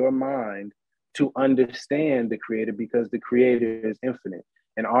for your mind to understand the creator, because the creator is infinite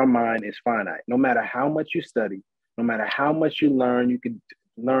and our mind is finite. No matter how much you study, no matter how much you learn, you could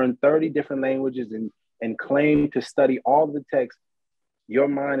learn 30 different languages and claim to study all of the text. Your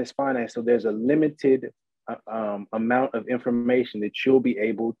mind is finite. So there's a limited amount of information that you'll be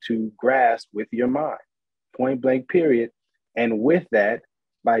able to grasp with your mind, point blank, period. And with that,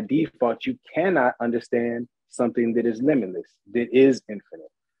 by default, you cannot understand something that is limitless, that is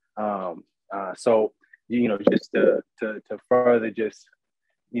infinite. So, just to further just,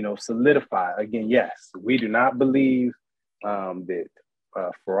 solidify again, yes, we do not believe that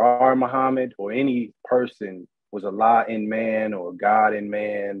Farrar Muhammad or any person was Allah in man or God in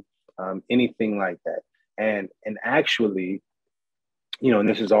man, anything like that. And actually, and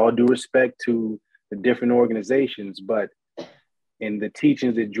this is all due respect to the different organizations, but in the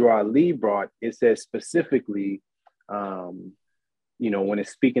teachings that Drew Ali brought, it says specifically, when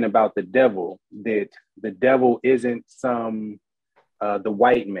it's speaking about the devil, that the devil isn't the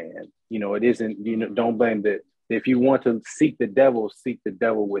white man. It isn't, don't blame that. If you want to seek the devil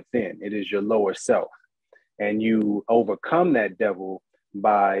within. It is your lower self. And you overcome that devil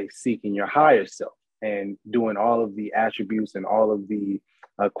by seeking your higher self and doing all of the attributes and all of the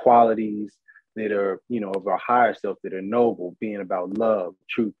qualities that are, of our higher self that are noble, being about love,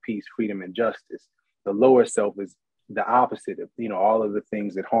 truth, peace, freedom, and justice. The lower self is the opposite of, all of the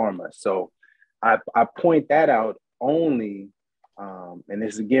things that harm us. So I point that out only, and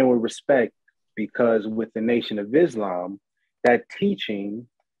this again with respect, because with the Nation of Islam, that teaching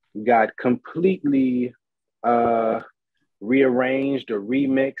got completely rearranged or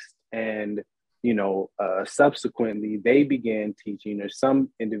remixed, and subsequently they began teaching, or some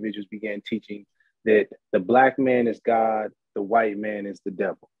individuals began teaching, that the black man is God, the white man is the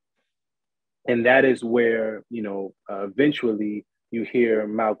devil. And that is where, eventually you hear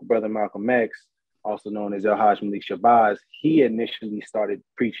Brother Malcolm X, also known as El-Hajj Malik Shabazz, he initially started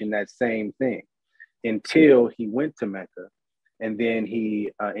preaching that same thing until he went to Mecca. And then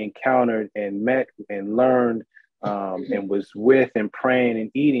he encountered and met and learned and was with and praying and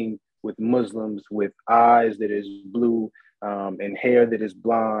eating with Muslims with eyes that is blue and hair that is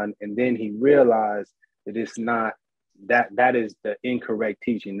blonde. And then he realized that it's not, that is the incorrect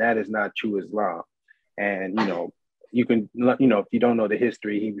teaching. That is not true Islam. And, you can, if you don't know the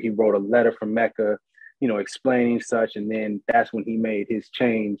history, he wrote a letter from Mecca, explaining such. And then that's when he made his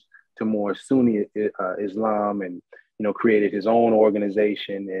change to more Sunni Islam and, created his own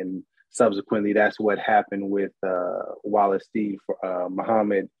organization. And subsequently, that's what happened with Walid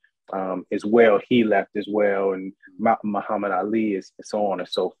Muhammad as well. He left as well, and Muhammad Ali is so on and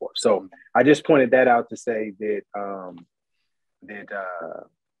so forth. So I just pointed that out to say that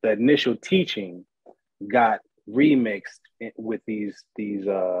the initial teaching got remixed with these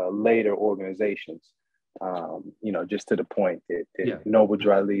later organizations. Just to the point that Noble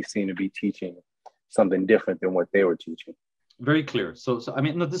Drew Ali seemed to be teaching something different than what they were teaching. Very clear. So I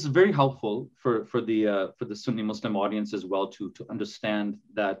mean, no, this is very helpful for the Sunni Muslim audience as well to understand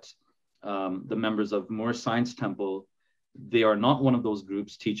that the members of Moorish Science Temple, they are not one of those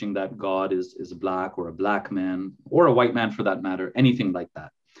groups teaching that God is black, or a black man, or a white man for that matter, anything like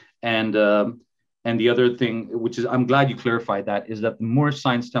that. And the other thing, which is, I'm glad you clarified that, is that the Moorish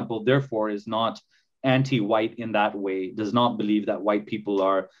Science Temple therefore is not anti-white in that way, does not believe that white people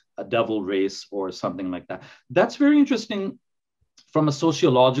are a devil race or something like that. That's very interesting from a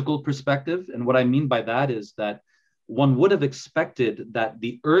sociological perspective. And what I mean by that is that one would have expected that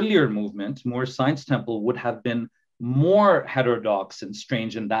the earlier movement, Moorish Science Temple, would have been more heterodox and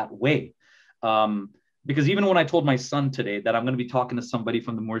strange in that way. Because even when I told my son today that I'm going to be talking to somebody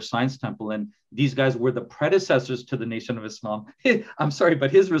from the Moorish Science Temple, and these guys were the predecessors to the Nation of Islam, I'm sorry,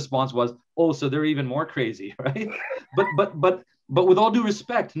 but his response was, "Oh, so they're even more crazy," right? But with all due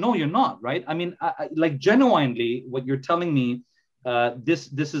respect, no, you're not, right? I mean, like genuinely, what you're telling me,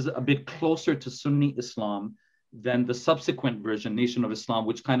 this is a bit closer to Sunni Islam than the subsequent version, Nation of Islam,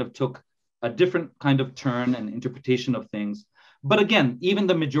 which kind of took a different kind of turn and interpretation of things. But again, even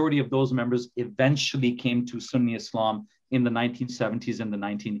the majority of those members eventually came to Sunni Islam in the 1970s and the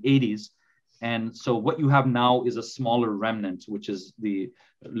 1980s. And so what you have now is a smaller remnant, which is the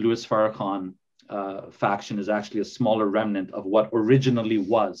Louis Farrakhan faction is actually a smaller remnant of what originally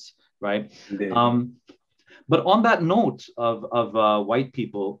was, right? But on that note of white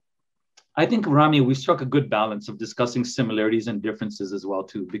people, I think, Rami, we struck a good balance of discussing similarities and differences as well,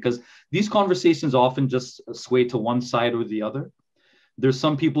 too, because these conversations often just sway to one side or the other. There's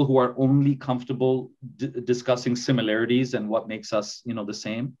some people who are only comfortable discussing similarities and what makes us, the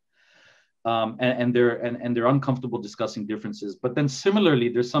same. And they're uncomfortable discussing differences. But then similarly,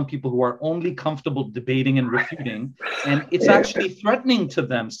 there's some people who are only comfortable debating and refuting, and it's actually threatening to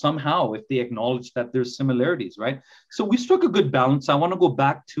them somehow if they acknowledge that there's similarities, right? So we struck a good balance. I want to go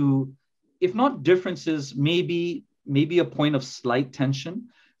back to, if not differences, maybe a point of slight tension,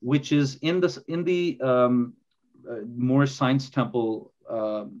 which is in the Moorish Science Temple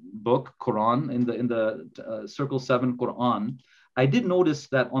book, Quran, in the Circle 7 Quran. I did notice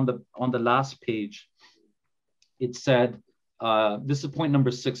that on the last page, it said, this is point number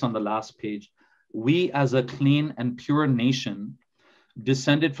 6 on the last page, we as a clean and pure nation,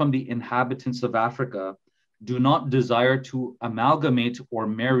 descended from the inhabitants of Africa, do not desire to amalgamate or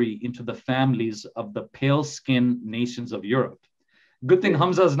marry into the families of the pale-skinned nations of Europe. Good thing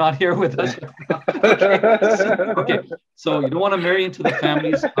Hamza is not here with us. Okay, so you don't want to marry into the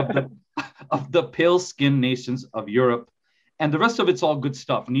families of the pale-skinned nations of Europe. And the rest of it's all good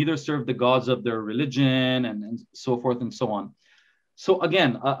stuff. Neither serve the gods of their religion and so forth and so on. So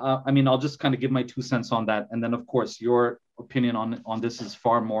again, I'll just kind of give my 2 cents on that. And then, of course, your opinion on this is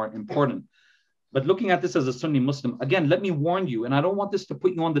far more important. But looking at this as a Sunni Muslim, again, let me warn you, and I don't want this to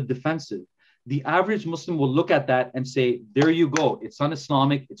put you on the defensive. The average Muslim will look at that and say, there you go. It's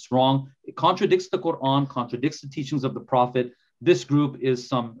un-Islamic. It's wrong. It contradicts the Quran, contradicts the teachings of the Prophet. This group is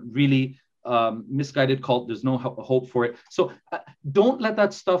some really misguided cult. There's no hope for it. So don't let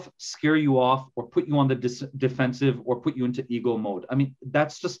that stuff scare you off or put you on the defensive or put you into ego mode. I mean,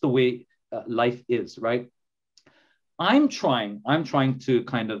 that's just the way life is, right? I'm trying to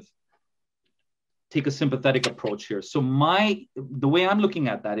kind of take a sympathetic approach here. So the way I'm looking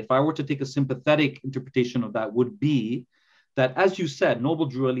at that, if I were to take a sympathetic interpretation of that, would be that, as you said, Noble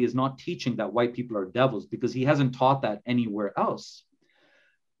Drew Ali is not teaching that white people are devils because he hasn't taught that anywhere else.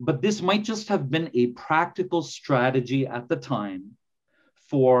 But this might just have been a practical strategy at the time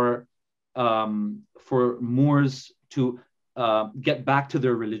for Moors to get back to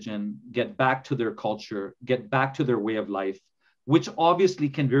their religion, get back to their culture, get back to their way of life, which obviously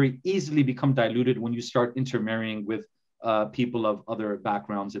can very easily become diluted when you start intermarrying with people of other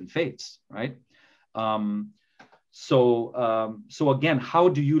backgrounds and faiths, right? So again, how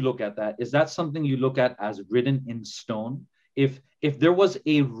do you look at that? Is that something you look at as written in stone? If there was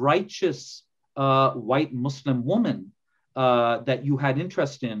a righteous white Muslim woman that you had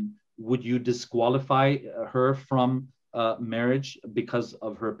interest in, would you disqualify her from marriage because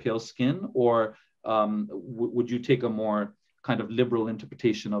of her pale skin, or would you take a more kind of liberal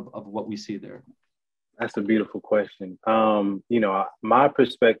interpretation of what we see there? That's a beautiful question. My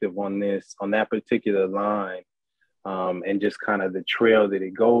perspective on that particular line, and just kind of the trail that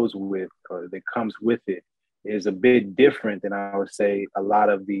it goes with, or that comes with it, is a bit different than I would say a lot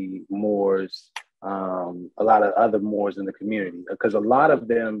of the Moors, a lot of other Moors in the community, because a lot of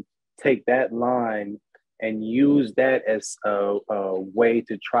them take that line and use that as a way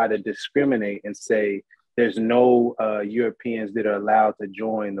to try to discriminate and say, there's no Europeans that are allowed to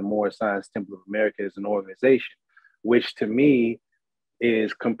join the Moorish Science Temple of America as an organization, which to me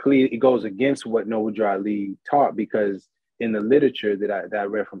is it goes against what Noble Drew Ali taught, because in the literature that I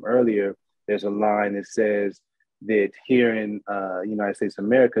read from earlier, there's a line that says that here in United States of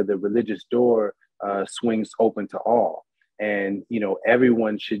America, the religious door swings open to all. And,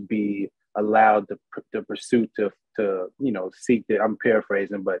 everyone should be allowed the pursuit to seek I'm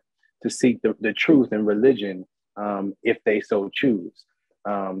paraphrasing, but to seek the truth in religion if they so choose.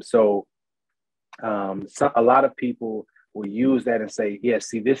 So a lot of people will use that and say, yes,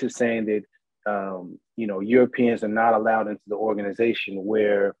 see, this is saying that, Europeans are not allowed into the organization,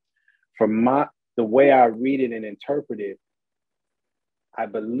 where from the way I read it and interpret it, I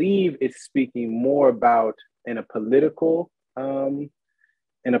believe it's speaking more about in a political mind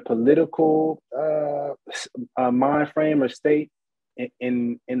frame or state,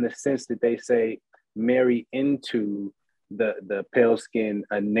 in the sense that they say marry into the pale skin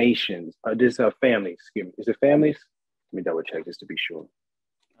nations. This families. Excuse me. Is it families? Let me double check just to be sure.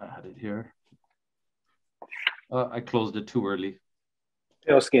 I had it here. I closed it too early.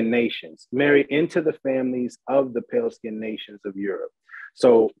 pale-skinned nations, marry into the families of the pale-skinned nations of Europe.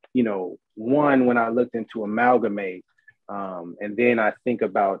 So, you know, one, when I looked into amalgamate, and then I think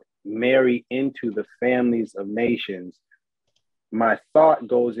about marry into the families of nations, my thought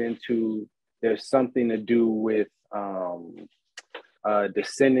goes into there's something to do with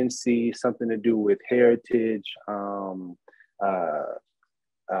descendancy, something to do with heritage,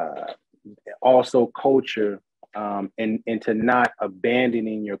 also culture, and to not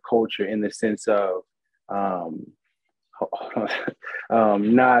abandoning your culture in the sense of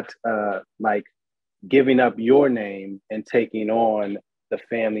not like giving up your name and taking on the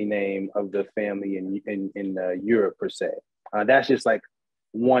family name of the family in Europe per se. That's just like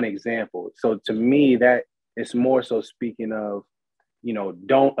one example. So to me, that is more so speaking of, you know,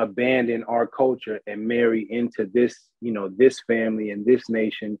 don't abandon our culture and marry into this, you know, this family and this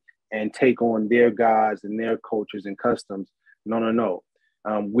nation and take on their gods and their cultures and customs. No, no, no.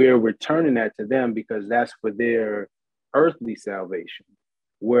 We're returning that to them because that's for their earthly salvation.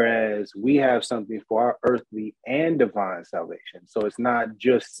 Whereas we have something for our earthly and divine salvation. So it's not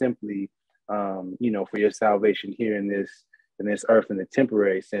just simply, you know, for your salvation here in this earth in the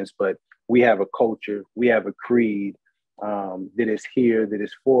temporary sense, but we have a culture, we have a creed that is here, that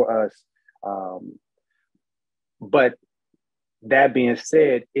is for us. But that being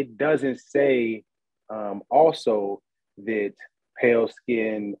said, it doesn't say also that pale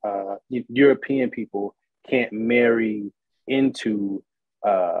skin European people can't marry into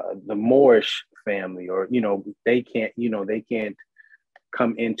the Moorish family, or, you know, they can't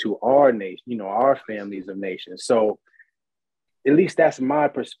come into our nation, you know, our families of nations. So at least that's my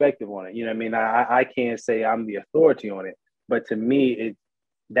perspective on it. You know what I mean? I can't say I'm the authority on it, but to me,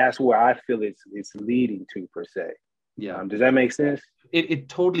 that's where I feel it's leading to per se. Yeah. Does that make sense? It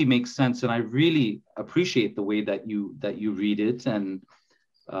totally makes sense, and I really appreciate the way that you read it. And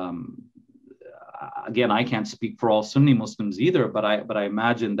again, I can't speak for all Sunni Muslims either, but I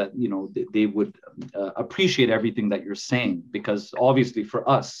imagine that, you know, they would appreciate everything that you're saying, because obviously for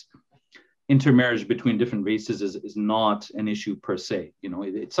us, intermarriage between different races is not an issue per se. You know,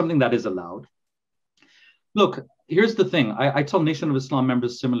 it's something that is allowed. Look, here's the thing. I tell Nation of Islam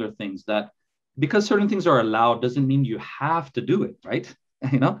members similar things, that because certain things are allowed doesn't mean you have to do it, right?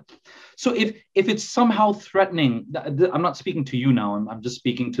 You know? So if it's somehow threatening, I'm not speaking to you now, I'm just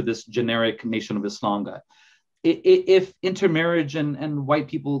speaking to this generic Nation of Islam guy. If intermarriage and white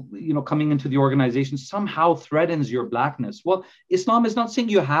people, you know, coming into the organization somehow threatens your blackness, well, Islam is not saying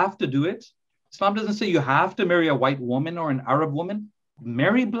you have to do it. Islam doesn't say you have to marry a white woman or an Arab woman.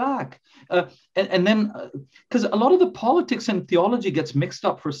 Marry black. And then, because a lot of the politics and theology gets mixed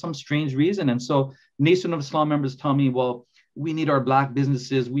up for some strange reason. And so Nation of Islam members tell me, well, we need our black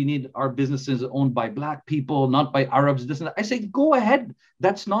businesses. We need our businesses owned by black people, not by Arabs. This and that. I say, go ahead.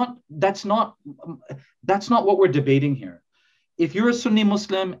 That's not what we're debating here. If you're a Sunni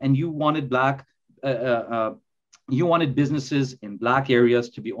Muslim and you wanted you wanted businesses in black areas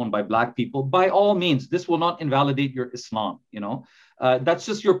to be owned by black people, by all means, this will not invalidate your Islam. You know, that's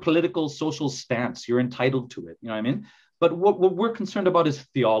just your political, social stance. You're entitled to it. You know what I mean? But what we're concerned about is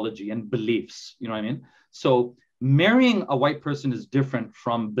theology and beliefs. You know what I mean? So marrying a white person is different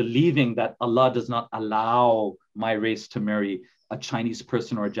from believing that Allah does not allow my race to marry a Chinese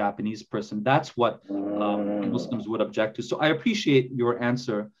person or a Japanese person. That's what Muslims would object to. So I appreciate your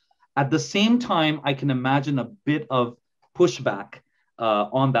answer. At the same time, I can imagine a bit of pushback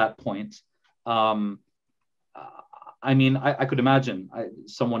on that point. I mean, I could imagine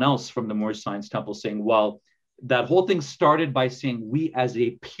someone else from the Moorish Science Temple saying, well, that whole thing started by saying we as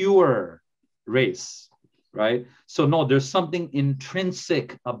a pure race, right? So no, there's something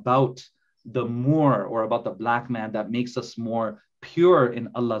intrinsic about the Moor or about the black man that makes us more pure in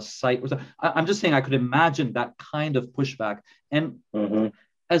Allah's sight. I'm just saying I could imagine that kind of pushback. And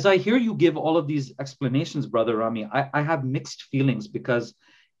as I hear you give all of these explanations, Brother Rami, I have mixed feelings, because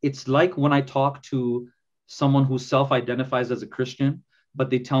it's like when I talk to someone who self-identifies as a Christian, but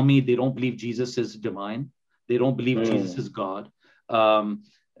they tell me they don't believe Jesus is divine. They don't believe Jesus is God. So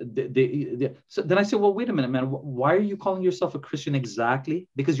then I say, well, wait a minute, man. Why are you calling yourself a Christian exactly?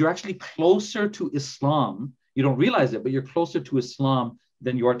 Because you're actually closer to Islam. You don't realize it, but you're closer to Islam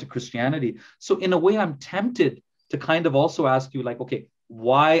than you are to Christianity. So in a way, I'm tempted to kind of also ask you, like, okay,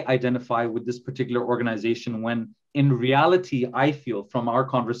 why identify with this particular organization when in reality, I feel from our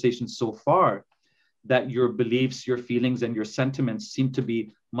conversation so far that your beliefs, your feelings, and your sentiments seem to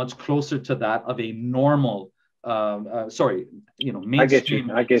be much closer to that of a normal, mainstream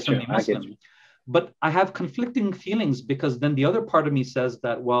Sunni Muslim. But I have conflicting feelings, because then the other part of me says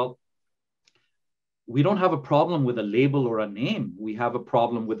that, well, we don't have a problem with a label or a name. We have a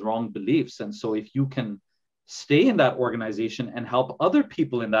problem with wrong beliefs. And so if you can stay in that organization and help other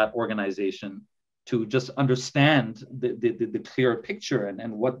people in that organization to just understand the clear picture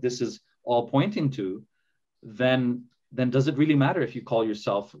and what this is all pointing to, then does it really matter if you call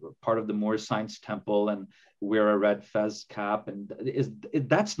yourself part of the Moorish Science Temple and wear a red fez cap? And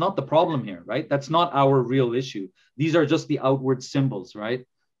that's not the problem here, right? That's not our real issue. These are just the outward symbols, right?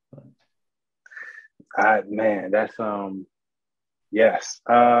 Man, that's yes.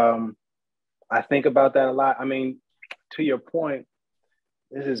 I think about that a lot. I mean, to your point,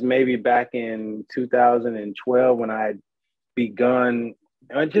 this is maybe back in 2012 when I had begun,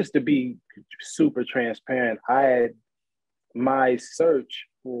 just to be super transparent, my search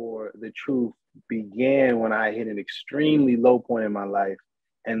for the truth began when I hit an extremely low point in my life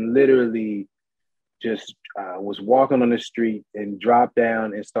and literally just was walking on the street and dropped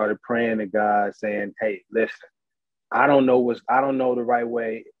down and started praying to God saying, hey, listen, I don't know the right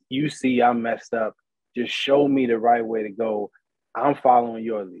way. You see I'm messed up. Just show me the right way to go. I'm following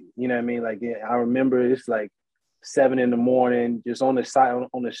your lead. You know what I mean? Like, yeah, I remember it's like 7 a.m, just on the side,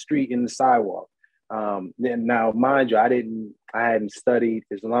 on the street in the sidewalk. Then now, mind you, I hadn't studied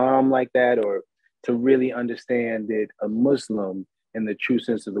Islam like that, or to really understand that a Muslim, in the true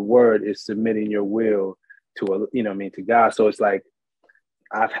sense of the word, is submitting your will to to God. So it's like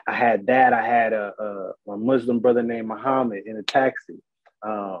I had that. I had a Muslim brother named Muhammad in a taxi.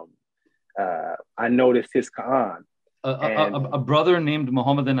 I noticed his Qur'an. A brother named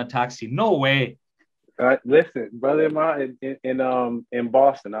Muhammad in a taxi? No way. Listen, brother of mine in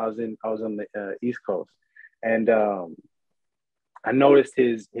Boston. I was on the East Coast, and I noticed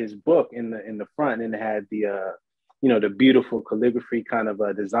his book in the front, and it had the beautiful calligraphy kind of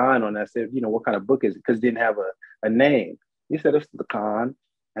design on it. I said, what kind of book is it? Because it didn't have a name. He said, it's the Quran.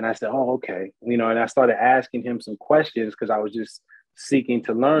 And I said, oh, okay. And I started asking him some questions because I was just seeking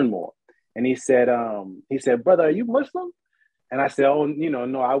to learn more. And he said, brother, are you Muslim? And I said, oh,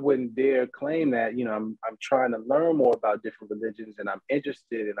 no, I wouldn't dare claim that. I'm trying to learn more about different religions, and I'm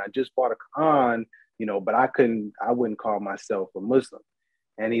interested, and I just bought a Quran, but I wouldn't call myself a Muslim.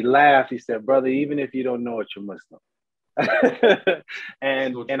 And he laughed. He said, brother, even if you don't know it, you're Muslim.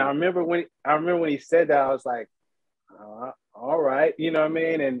 and I remember when he said that, I was like, all right, you know what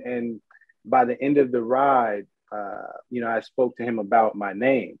I mean? And by the end of the ride, I spoke to him about my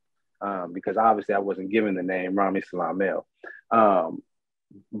name, because obviously I wasn't given the name Rami El-Salaam.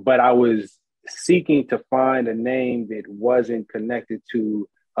 But I was seeking to find a name that wasn't connected to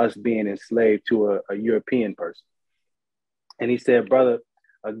us being enslaved to a European person. And he said, brother,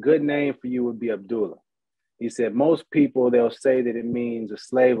 a good name for you would be Abdullah. He said, most people, they'll say that it means a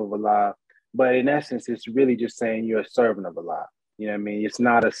slave of Allah, but in essence, it's really just saying you're a servant of Allah. You know what I mean? It's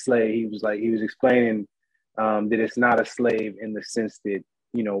not a slave. He was explaining that it's not a slave in the sense that,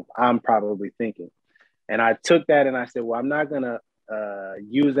 I'm probably thinking. And I took that and I said, well, I'm not going to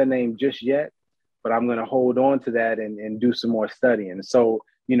use that name just yet, but I'm going to hold on to that and do some more studying. And so,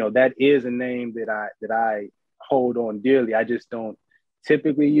 that is a name that I hold on dearly. I just don't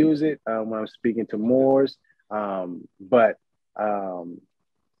typically use it when I'm speaking to Moors. But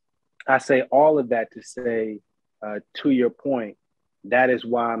I say all of that to say, to your point, that is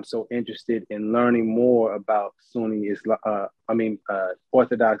why I'm so interested in learning more about Sunni Islam,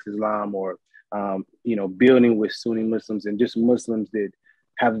 Orthodox Islam, or, building with Sunni Muslims and just Muslims that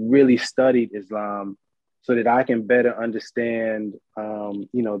have really studied Islam, so that I can better understand,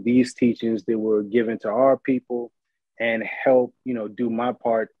 these teachings that were given to our people, and help, do my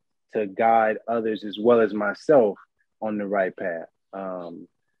part to guide others as well as myself on the right path.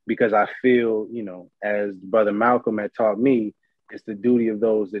 Because I feel, as Brother Malcolm had taught me, it's the duty of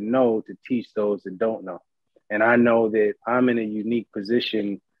those that know to teach those that don't know. And I know that I'm in a unique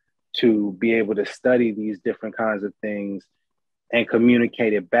position to be able to study these different kinds of things and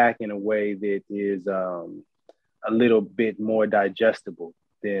communicate it back in a way that is a little bit more digestible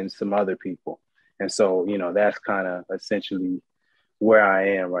than some other people. And so, that's kind of essentially where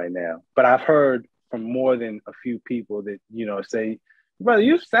I am right now. But I've heard from more than a few people that, say, brother,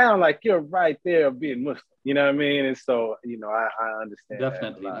 you sound like you're right there being Muslim. You know what I mean? And so, I understand.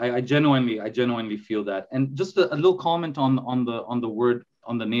 Definitely. I genuinely feel that. And just a little comment on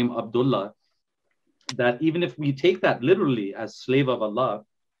the name Abdullah, that even if we take that literally as slave of Allah,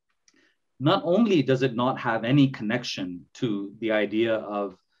 not only does it not have any connection to the idea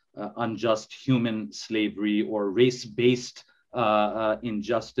of unjust human slavery or race-based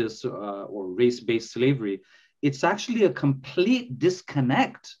injustice or race-based slavery, it's actually a complete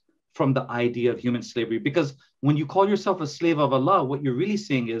disconnect from the idea of human slavery. Because when you call yourself a slave of Allah, what you're really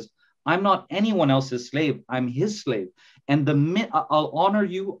saying is, I'm not anyone else's slave. I'm his slave. And I'll honor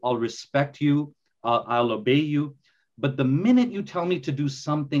you, I'll respect you, I'll obey you. But the minute you tell me to do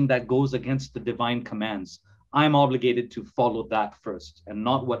something that goes against the divine commands, I'm obligated to follow that first, and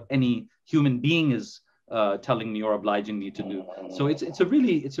not what any human being is telling me or obliging me to do. So it's a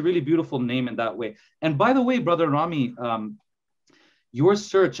really beautiful name in that way. And by the way, Brother Rami, your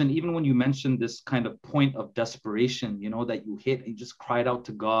search, and even when you mentioned this kind of point of desperation, you know, that you hit and you just cried out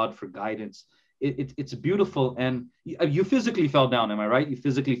to God for guidance, it's beautiful. And you physically fell down, am I right? You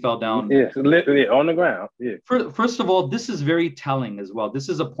physically fell down. Yes, literally on the ground. Yeah. First of all, this is very telling as well. This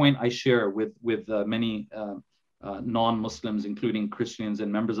is a point I share with many non-Muslims, including Christians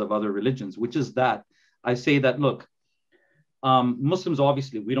and members of other religions, which is that I say that, look, Muslims,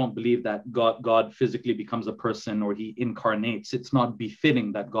 obviously, we don't believe that God physically becomes a person or he incarnates. It's not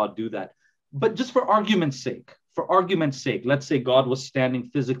befitting that God do that. But just for argument's sake, let's say God was standing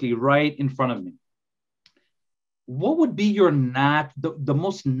physically right in front of me. What would be your the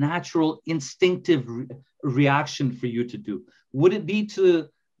most natural, instinctive reaction for you to do? Would it be to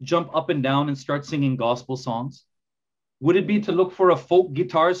jump up and down and start singing gospel songs? Would it be to look for a folk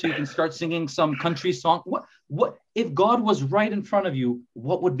guitar so you can start singing some country song? What if God was right in front of you?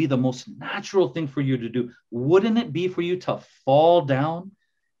 What would be the most natural thing for you to do? Wouldn't it be for you to fall down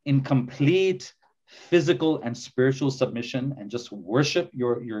in complete physical and spiritual submission and just worship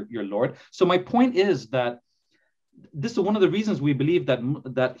your Lord? So my point is that this is one of the reasons we believe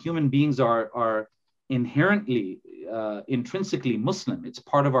that human beings are inherently, intrinsically Muslim. It's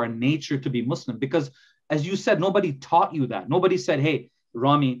part of our nature to be Muslim, because as you said, nobody taught you that. Nobody said, hey,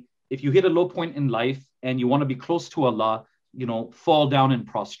 Rami, if you hit a low point in life and you want to be close to Allah, you know, fall down in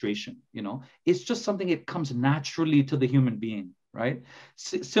prostration. You know, it's just something, it comes naturally to the human being, right?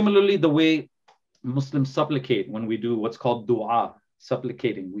 Similarly, the way Muslims supplicate when we do what's called dua,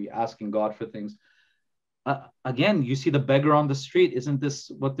 supplicating, we asking God for things. Again, you see the beggar on the street. Isn't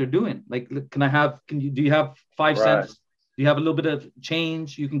this what they're doing? Like, do you have 5 cents? Do you have a little bit of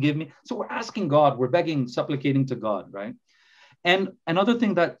change you can give me? So we're asking God, we're begging, supplicating to God, right? And another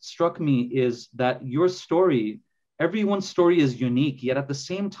thing that struck me is that your story, everyone's story is unique, yet at the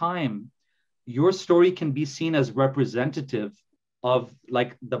same time, your story can be seen as representative of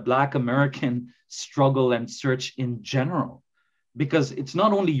like the Black American struggle and search in general. Because it's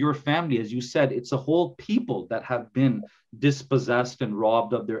not only your family, as you said, it's a whole people that have been dispossessed and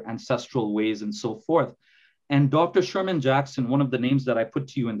robbed of their ancestral ways and so forth. And Dr. Sherman Jackson, one of the names that I put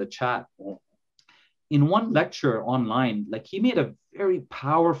to you in the chat, in one lecture online, like he made a very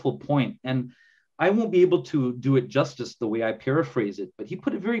powerful point, and I won't be able to do it justice the way I paraphrase it, but he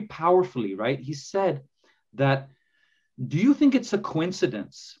put it very powerfully, right? He said that, do you think it's a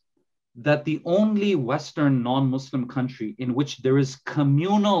coincidence that the only Western non-Muslim country in which there is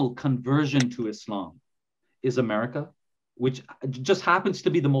communal conversion to Islam is America, which just happens to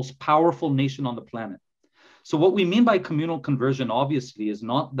be the most powerful nation on the planet? So what we mean by communal conversion, obviously, is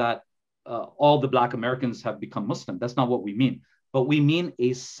not that all the Black Americans have become Muslim. That's not what we mean. But we mean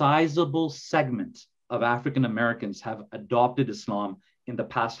a sizable segment of African Americans have adopted Islam in the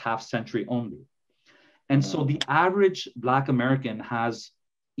past half century only. And so the average Black American has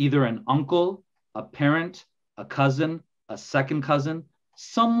either an uncle, a parent, a cousin, a second cousin,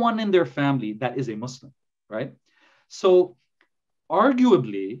 someone in their family that is a Muslim, right? So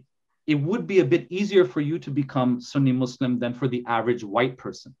arguably, it would be a bit easier for you to become Sunni Muslim than for the average white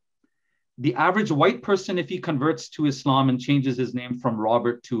person. The average white person, if he converts to Islam and changes his name from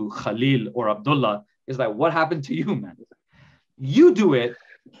Robert to Khalil or Abdullah, is like, what happened to you, man? You do it,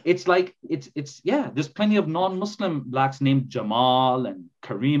 it's like, there's plenty of non-Muslim Blacks named Jamal and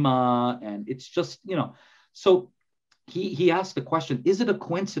Karima, and it's just, you know. So he asked the question, is it a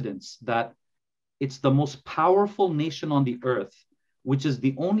coincidence that it's the most powerful nation on the earth, which is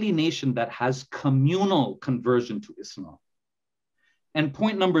the only nation that has communal conversion to Islam? And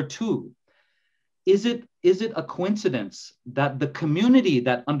point number 2, is it a coincidence that the community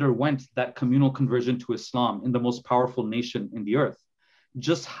that underwent that communal conversion to Islam in the most powerful nation in the earth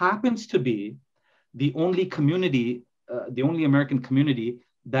just happens to be the only community, the only American community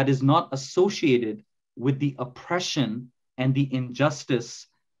that is not associated with the oppression and the injustice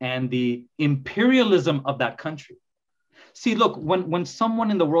and the imperialism of that country? See, look, when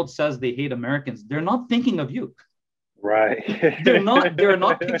someone in the world says they hate Americans, they're not thinking of you. Right. They're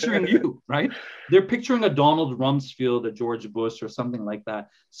not picturing you, right? They're picturing a Donald Rumsfeld, a George Bush, or something like that.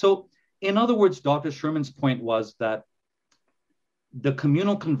 So in other words, Dr. Sherman's point was that the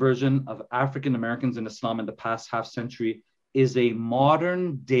communal conversion of African Americans in Islam in the past half century is a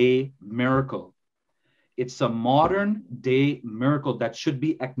modern day miracle. It's a modern day miracle that should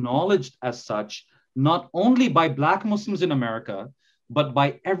be acknowledged as such, not only by Black Muslims in America, but by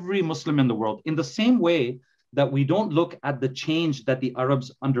every Muslim in the world. In the same way that we don't look at the change that the Arabs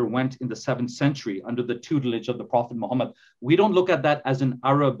underwent in the 7th century under the tutelage of the Prophet Muhammad. We don't look at that as an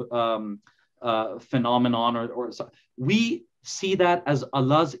Arab phenomenon, or we see that as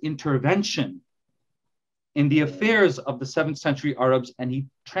Allah's intervention in the affairs of the 7th century Arabs, and he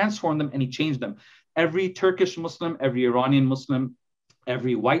transformed them and he changed them. Every Turkish Muslim, every Iranian Muslim,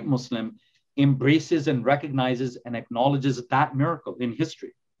 every white Muslim embraces and recognizes and acknowledges that miracle in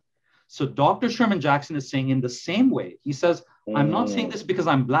history. So Dr. Sherman Jackson is saying in the same way, he says, I'm not saying this because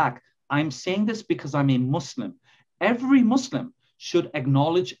I'm Black, I'm saying this because I'm a Muslim. Every Muslim should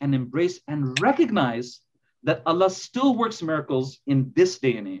acknowledge and embrace and recognize that Allah still works miracles in this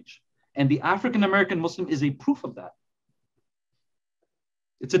day and age. And the African-American Muslim is a proof of that.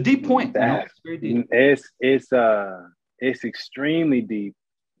 It's a deep point. It's very deep. It's extremely deep,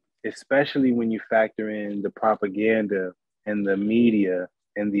 especially when you factor in the propaganda and the media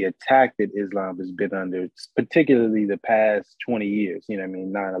and the attack that Islam has been under, particularly the past 20 years,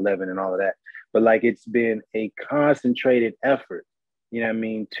 9/11 and all of that. But like, it's been a concentrated effort,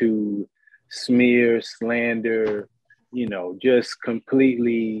 to smear, slander, just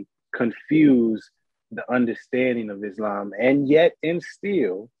completely confuse the understanding of Islam. And yet, and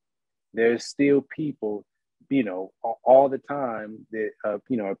still, there's still people, all the time that,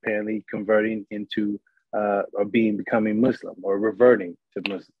 apparently converting into or becoming Muslim or reverting to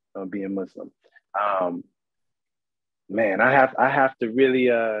Muslim, being Muslim. Man, I have to really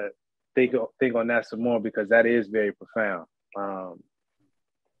think on that some more, because that is very profound.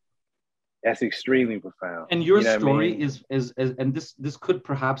 That's extremely profound. And your story is and this could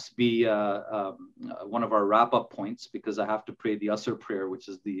perhaps be one of our wrap-up points, because I have to pray the Asr prayer, which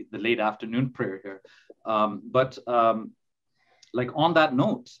is the late afternoon prayer here. But like, on that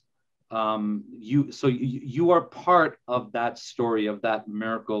note, you are part of that story, of that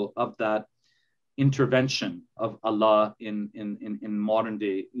miracle, of that intervention of Allah in modern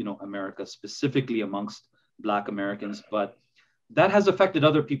day, America, specifically amongst Black Americans, but that has affected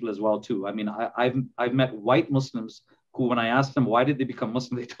other people as well too. I mean, I've met white Muslims who, when I asked them why did they become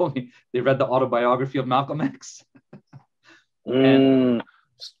Muslim, they told me they read the autobiography of Malcolm X. And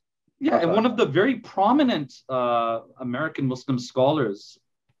one of the very prominent American Muslim scholars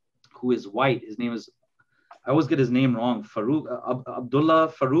who is white, his name is, I always get his name wrong, Abdullah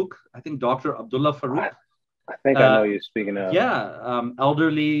Farooq, I think Dr. Abdullah Farooq. I think I know you're speaking of. Yeah,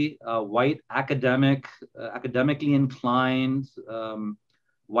 elderly, white, academically inclined,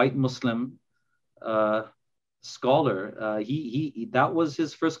 white Muslim scholar. He that was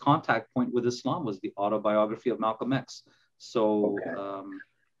his first contact point with Islam, was the autobiography of Malcolm X. So,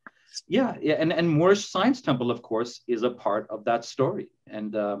 and Moorish Science Temple, of course, is a part of that story,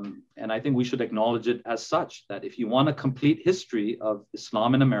 and I think we should acknowledge it as such. That if you want a complete history of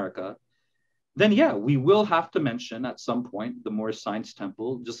Islam in America, then we will have to mention at some point the Moorish Science Temple,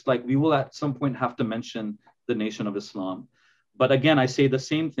 just like we will at some point have to mention the Nation of Islam. But again, I say the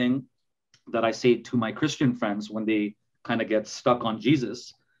same thing that I say to my Christian friends when they kind of get stuck on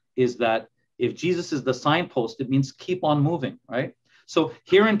Jesus, is that if Jesus is the signpost, it means keep on moving, right? So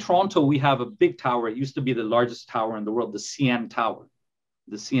here in Toronto, we have a big tower. It used to be the largest tower in the world, the CN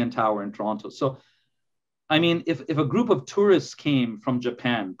Tower in Toronto. So I mean, if a group of tourists came from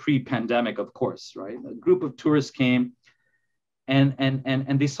Japan, pre-pandemic, of course, right? A group of tourists came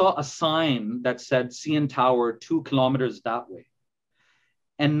and they saw a sign that said CN Tower 2 kilometers that way.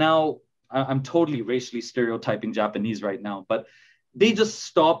 And now I'm totally racially stereotyping Japanese right now, but they just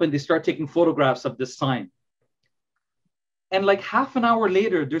stop and they start taking photographs of this sign. And like half an hour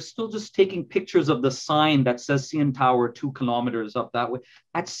later, they're still just taking pictures of the sign that says CN Tower 2 kilometers up that way.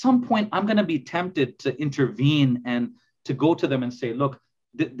 At some point, I'm going to be tempted to intervene and to go to them and say, look,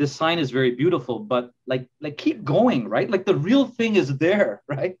 this sign is very beautiful, but like keep going, right? Like the real thing is there,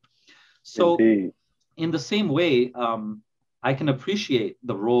 right? So in the same way, I can appreciate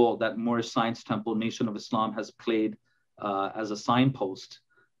the role that Moorish Science Temple, Nation of Islam has played as a signpost.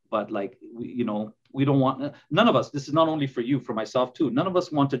 But like, we don't want, none of us, this is not only for you, for myself too, none of us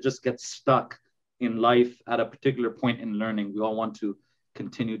want to just get stuck in life at a particular point in learning. We all want to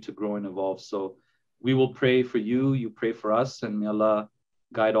continue to grow and evolve. So we will pray for you, you pray for us, and may Allah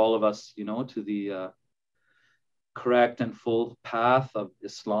guide all of us, to the correct and full path of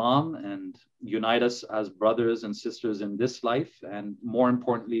Islam, and unite us as brothers and sisters in this life, and more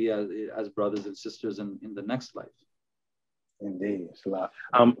importantly, as brothers and sisters in the next life. Indeed.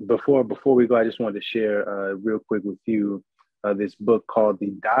 Before we go, I just wanted to share real quick with you this book called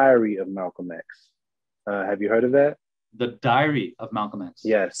The Diary of Malcolm X. Have you heard of that? The Diary of Malcolm X.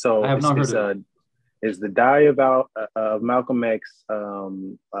 Yeah, I so have not heard of it. it's the Diary of Malcolm X,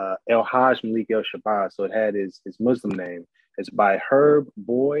 El Hajj Malik El Shabazz. So it had his Muslim name. It's by Herb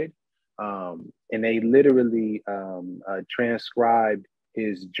Boyd, and they literally transcribed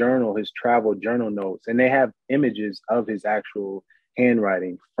his journal, his travel journal notes, and they have images of his actual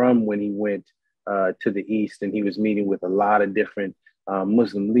handwriting from when he went to the East, and he was meeting with a lot of different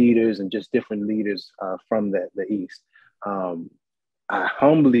Muslim leaders and just different leaders from the East. I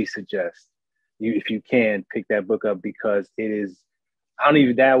humbly suggest you, if you can, pick that book up, because it is, I don't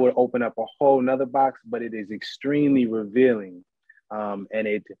even, that would open up a whole nother box, but it is extremely revealing. And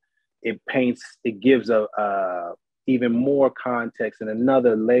it paints, it gives a even more context and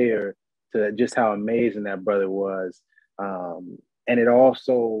another layer to just how amazing that brother was. And it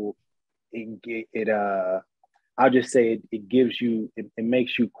also, I'll just say it gives you, it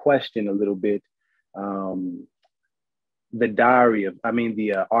makes you question a little bit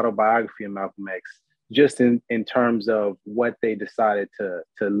the autobiography of Malcolm X, just in terms of what they decided to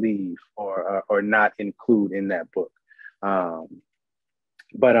leave or not include in that book.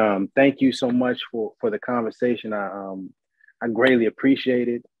 But thank you so much for the conversation. I greatly appreciate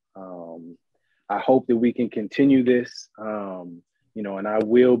it. I hope that we can continue this, and I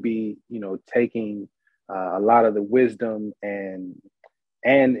will be, taking a lot of the wisdom and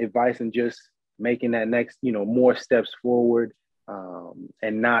advice, and just making that next, more steps forward,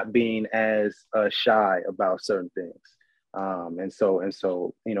 and not being as shy about certain things. And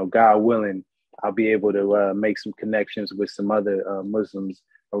so, God willing, I'll be able to make some connections with some other Muslims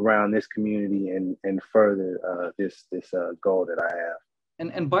around this community and further this goal that I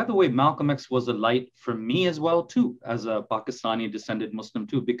have. And by the way, Malcolm X was a light for me as well too, as a Pakistani descended Muslim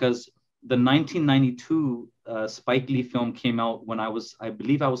too, because the 1992 Spike Lee film came out when I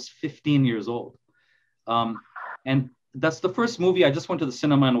believe I was 15 years old. And that's the first movie I just went to the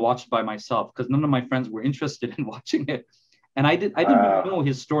cinema and watched by myself, because none of my friends were interested in watching it. And I didn't really know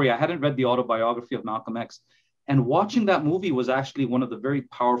his story. I hadn't read the autobiography of Malcolm X. And watching that movie was actually one of the very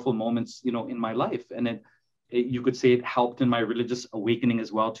powerful moments, in my life. And you could say it helped in my religious awakening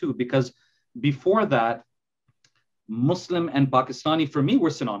as well too, because before that, Muslim and Pakistani for me were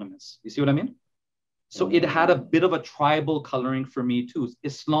synonymous. You see what I mean? So it had a bit of a tribal coloring for me too.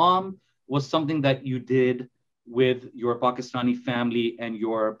 Islam was something that you did with your Pakistani family and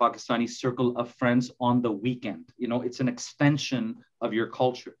your Pakistani circle of friends on the weekend. It's an extension of your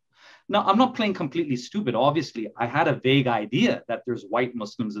culture. Now, I'm not playing completely stupid. Obviously, I had a vague idea that there's white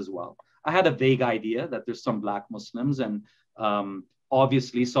Muslims as well. I had a vague idea that there's some black Muslims, and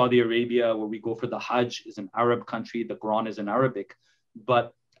obviously Saudi Arabia, where we go for the Hajj, is an Arab country. The Quran is in Arabic,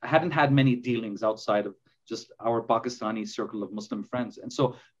 but I hadn't had many dealings outside of just our Pakistani circle of Muslim friends. And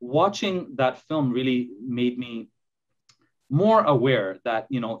so watching that film really made me more aware that,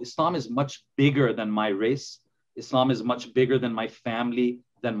 Islam is much bigger than my race. Islam is much bigger than my family,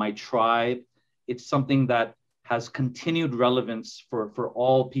 than my tribe. It's something that has continued relevance for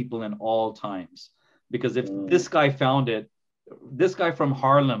all people in all times. Because if this guy found it, this guy from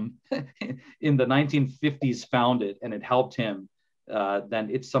Harlem in the 1950s found it and it helped him, then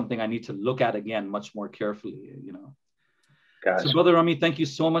it's something I need to look at again much more carefully, Gotcha. So Brother Rami, thank you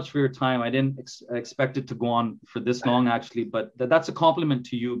so much for your time. I didn't expect it to go on for this long actually, but that's a compliment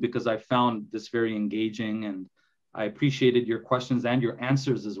to you, because I found this very engaging, and I appreciated your questions and your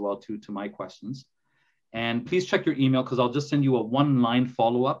answers as well to my questions. And please check your email, because I'll just send you a one-line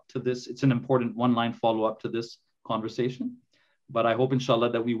follow-up to this. It's an important one-line follow-up to this conversation. But I hope,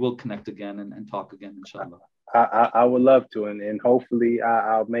 inshallah, that we will connect again and talk again, inshallah. I would love to, and hopefully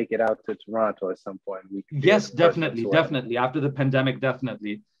I'll make it out to Toronto at some point. Yes, definitely. After the pandemic,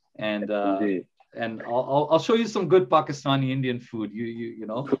 definitely. And I'll show you some good Pakistani Indian food. You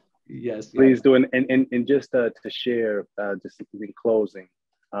know. Yes. Please do, and just to share, just in closing,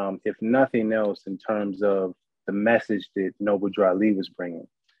 if nothing else, in terms of the message that Noble Drew Ali was bringing,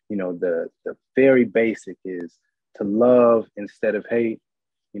 the very basic is to love instead of hate.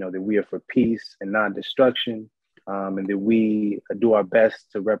 That we are for peace and non-destruction, and that we do our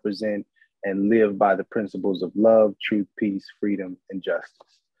best to represent and live by the principles of love, truth, peace, freedom, and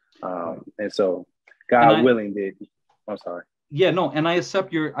justice. And so, God willing, I'm sorry. Yeah, no, and I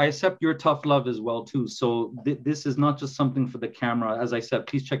accept your tough love as well too. So this is not just something for the camera. As I said,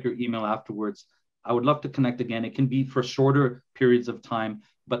 please check your email afterwards. I would love to connect again. It can be for shorter periods of time,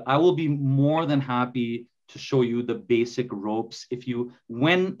 but I will be more than happy to show you the basic ropes if you're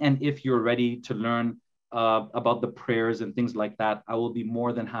ready to learn about the prayers and things like that. I will be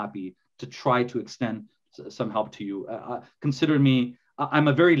more than happy to try to extend some help to you. Consider me I'm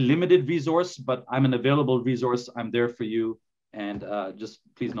a very limited resource, but I'm an available resource. I'm there for you. And just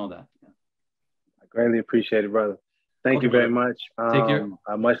please know that. Yeah. I greatly appreciate it, brother. Thank you very much. Take care.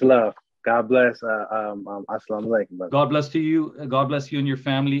 Much love. God bless. Assalamu alaikum, brother. God bless to you. God bless you and your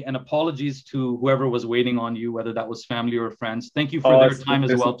family. And apologies to whoever was waiting on you, whether that was family or friends. Thank you for their time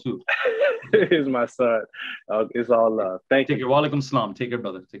as well, too. Here's my son. It's all love. Thank you. Take care. Wa alaikum salam. Take care,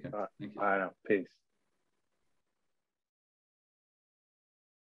 brother. Take care. All right. Thank you. All right. Peace.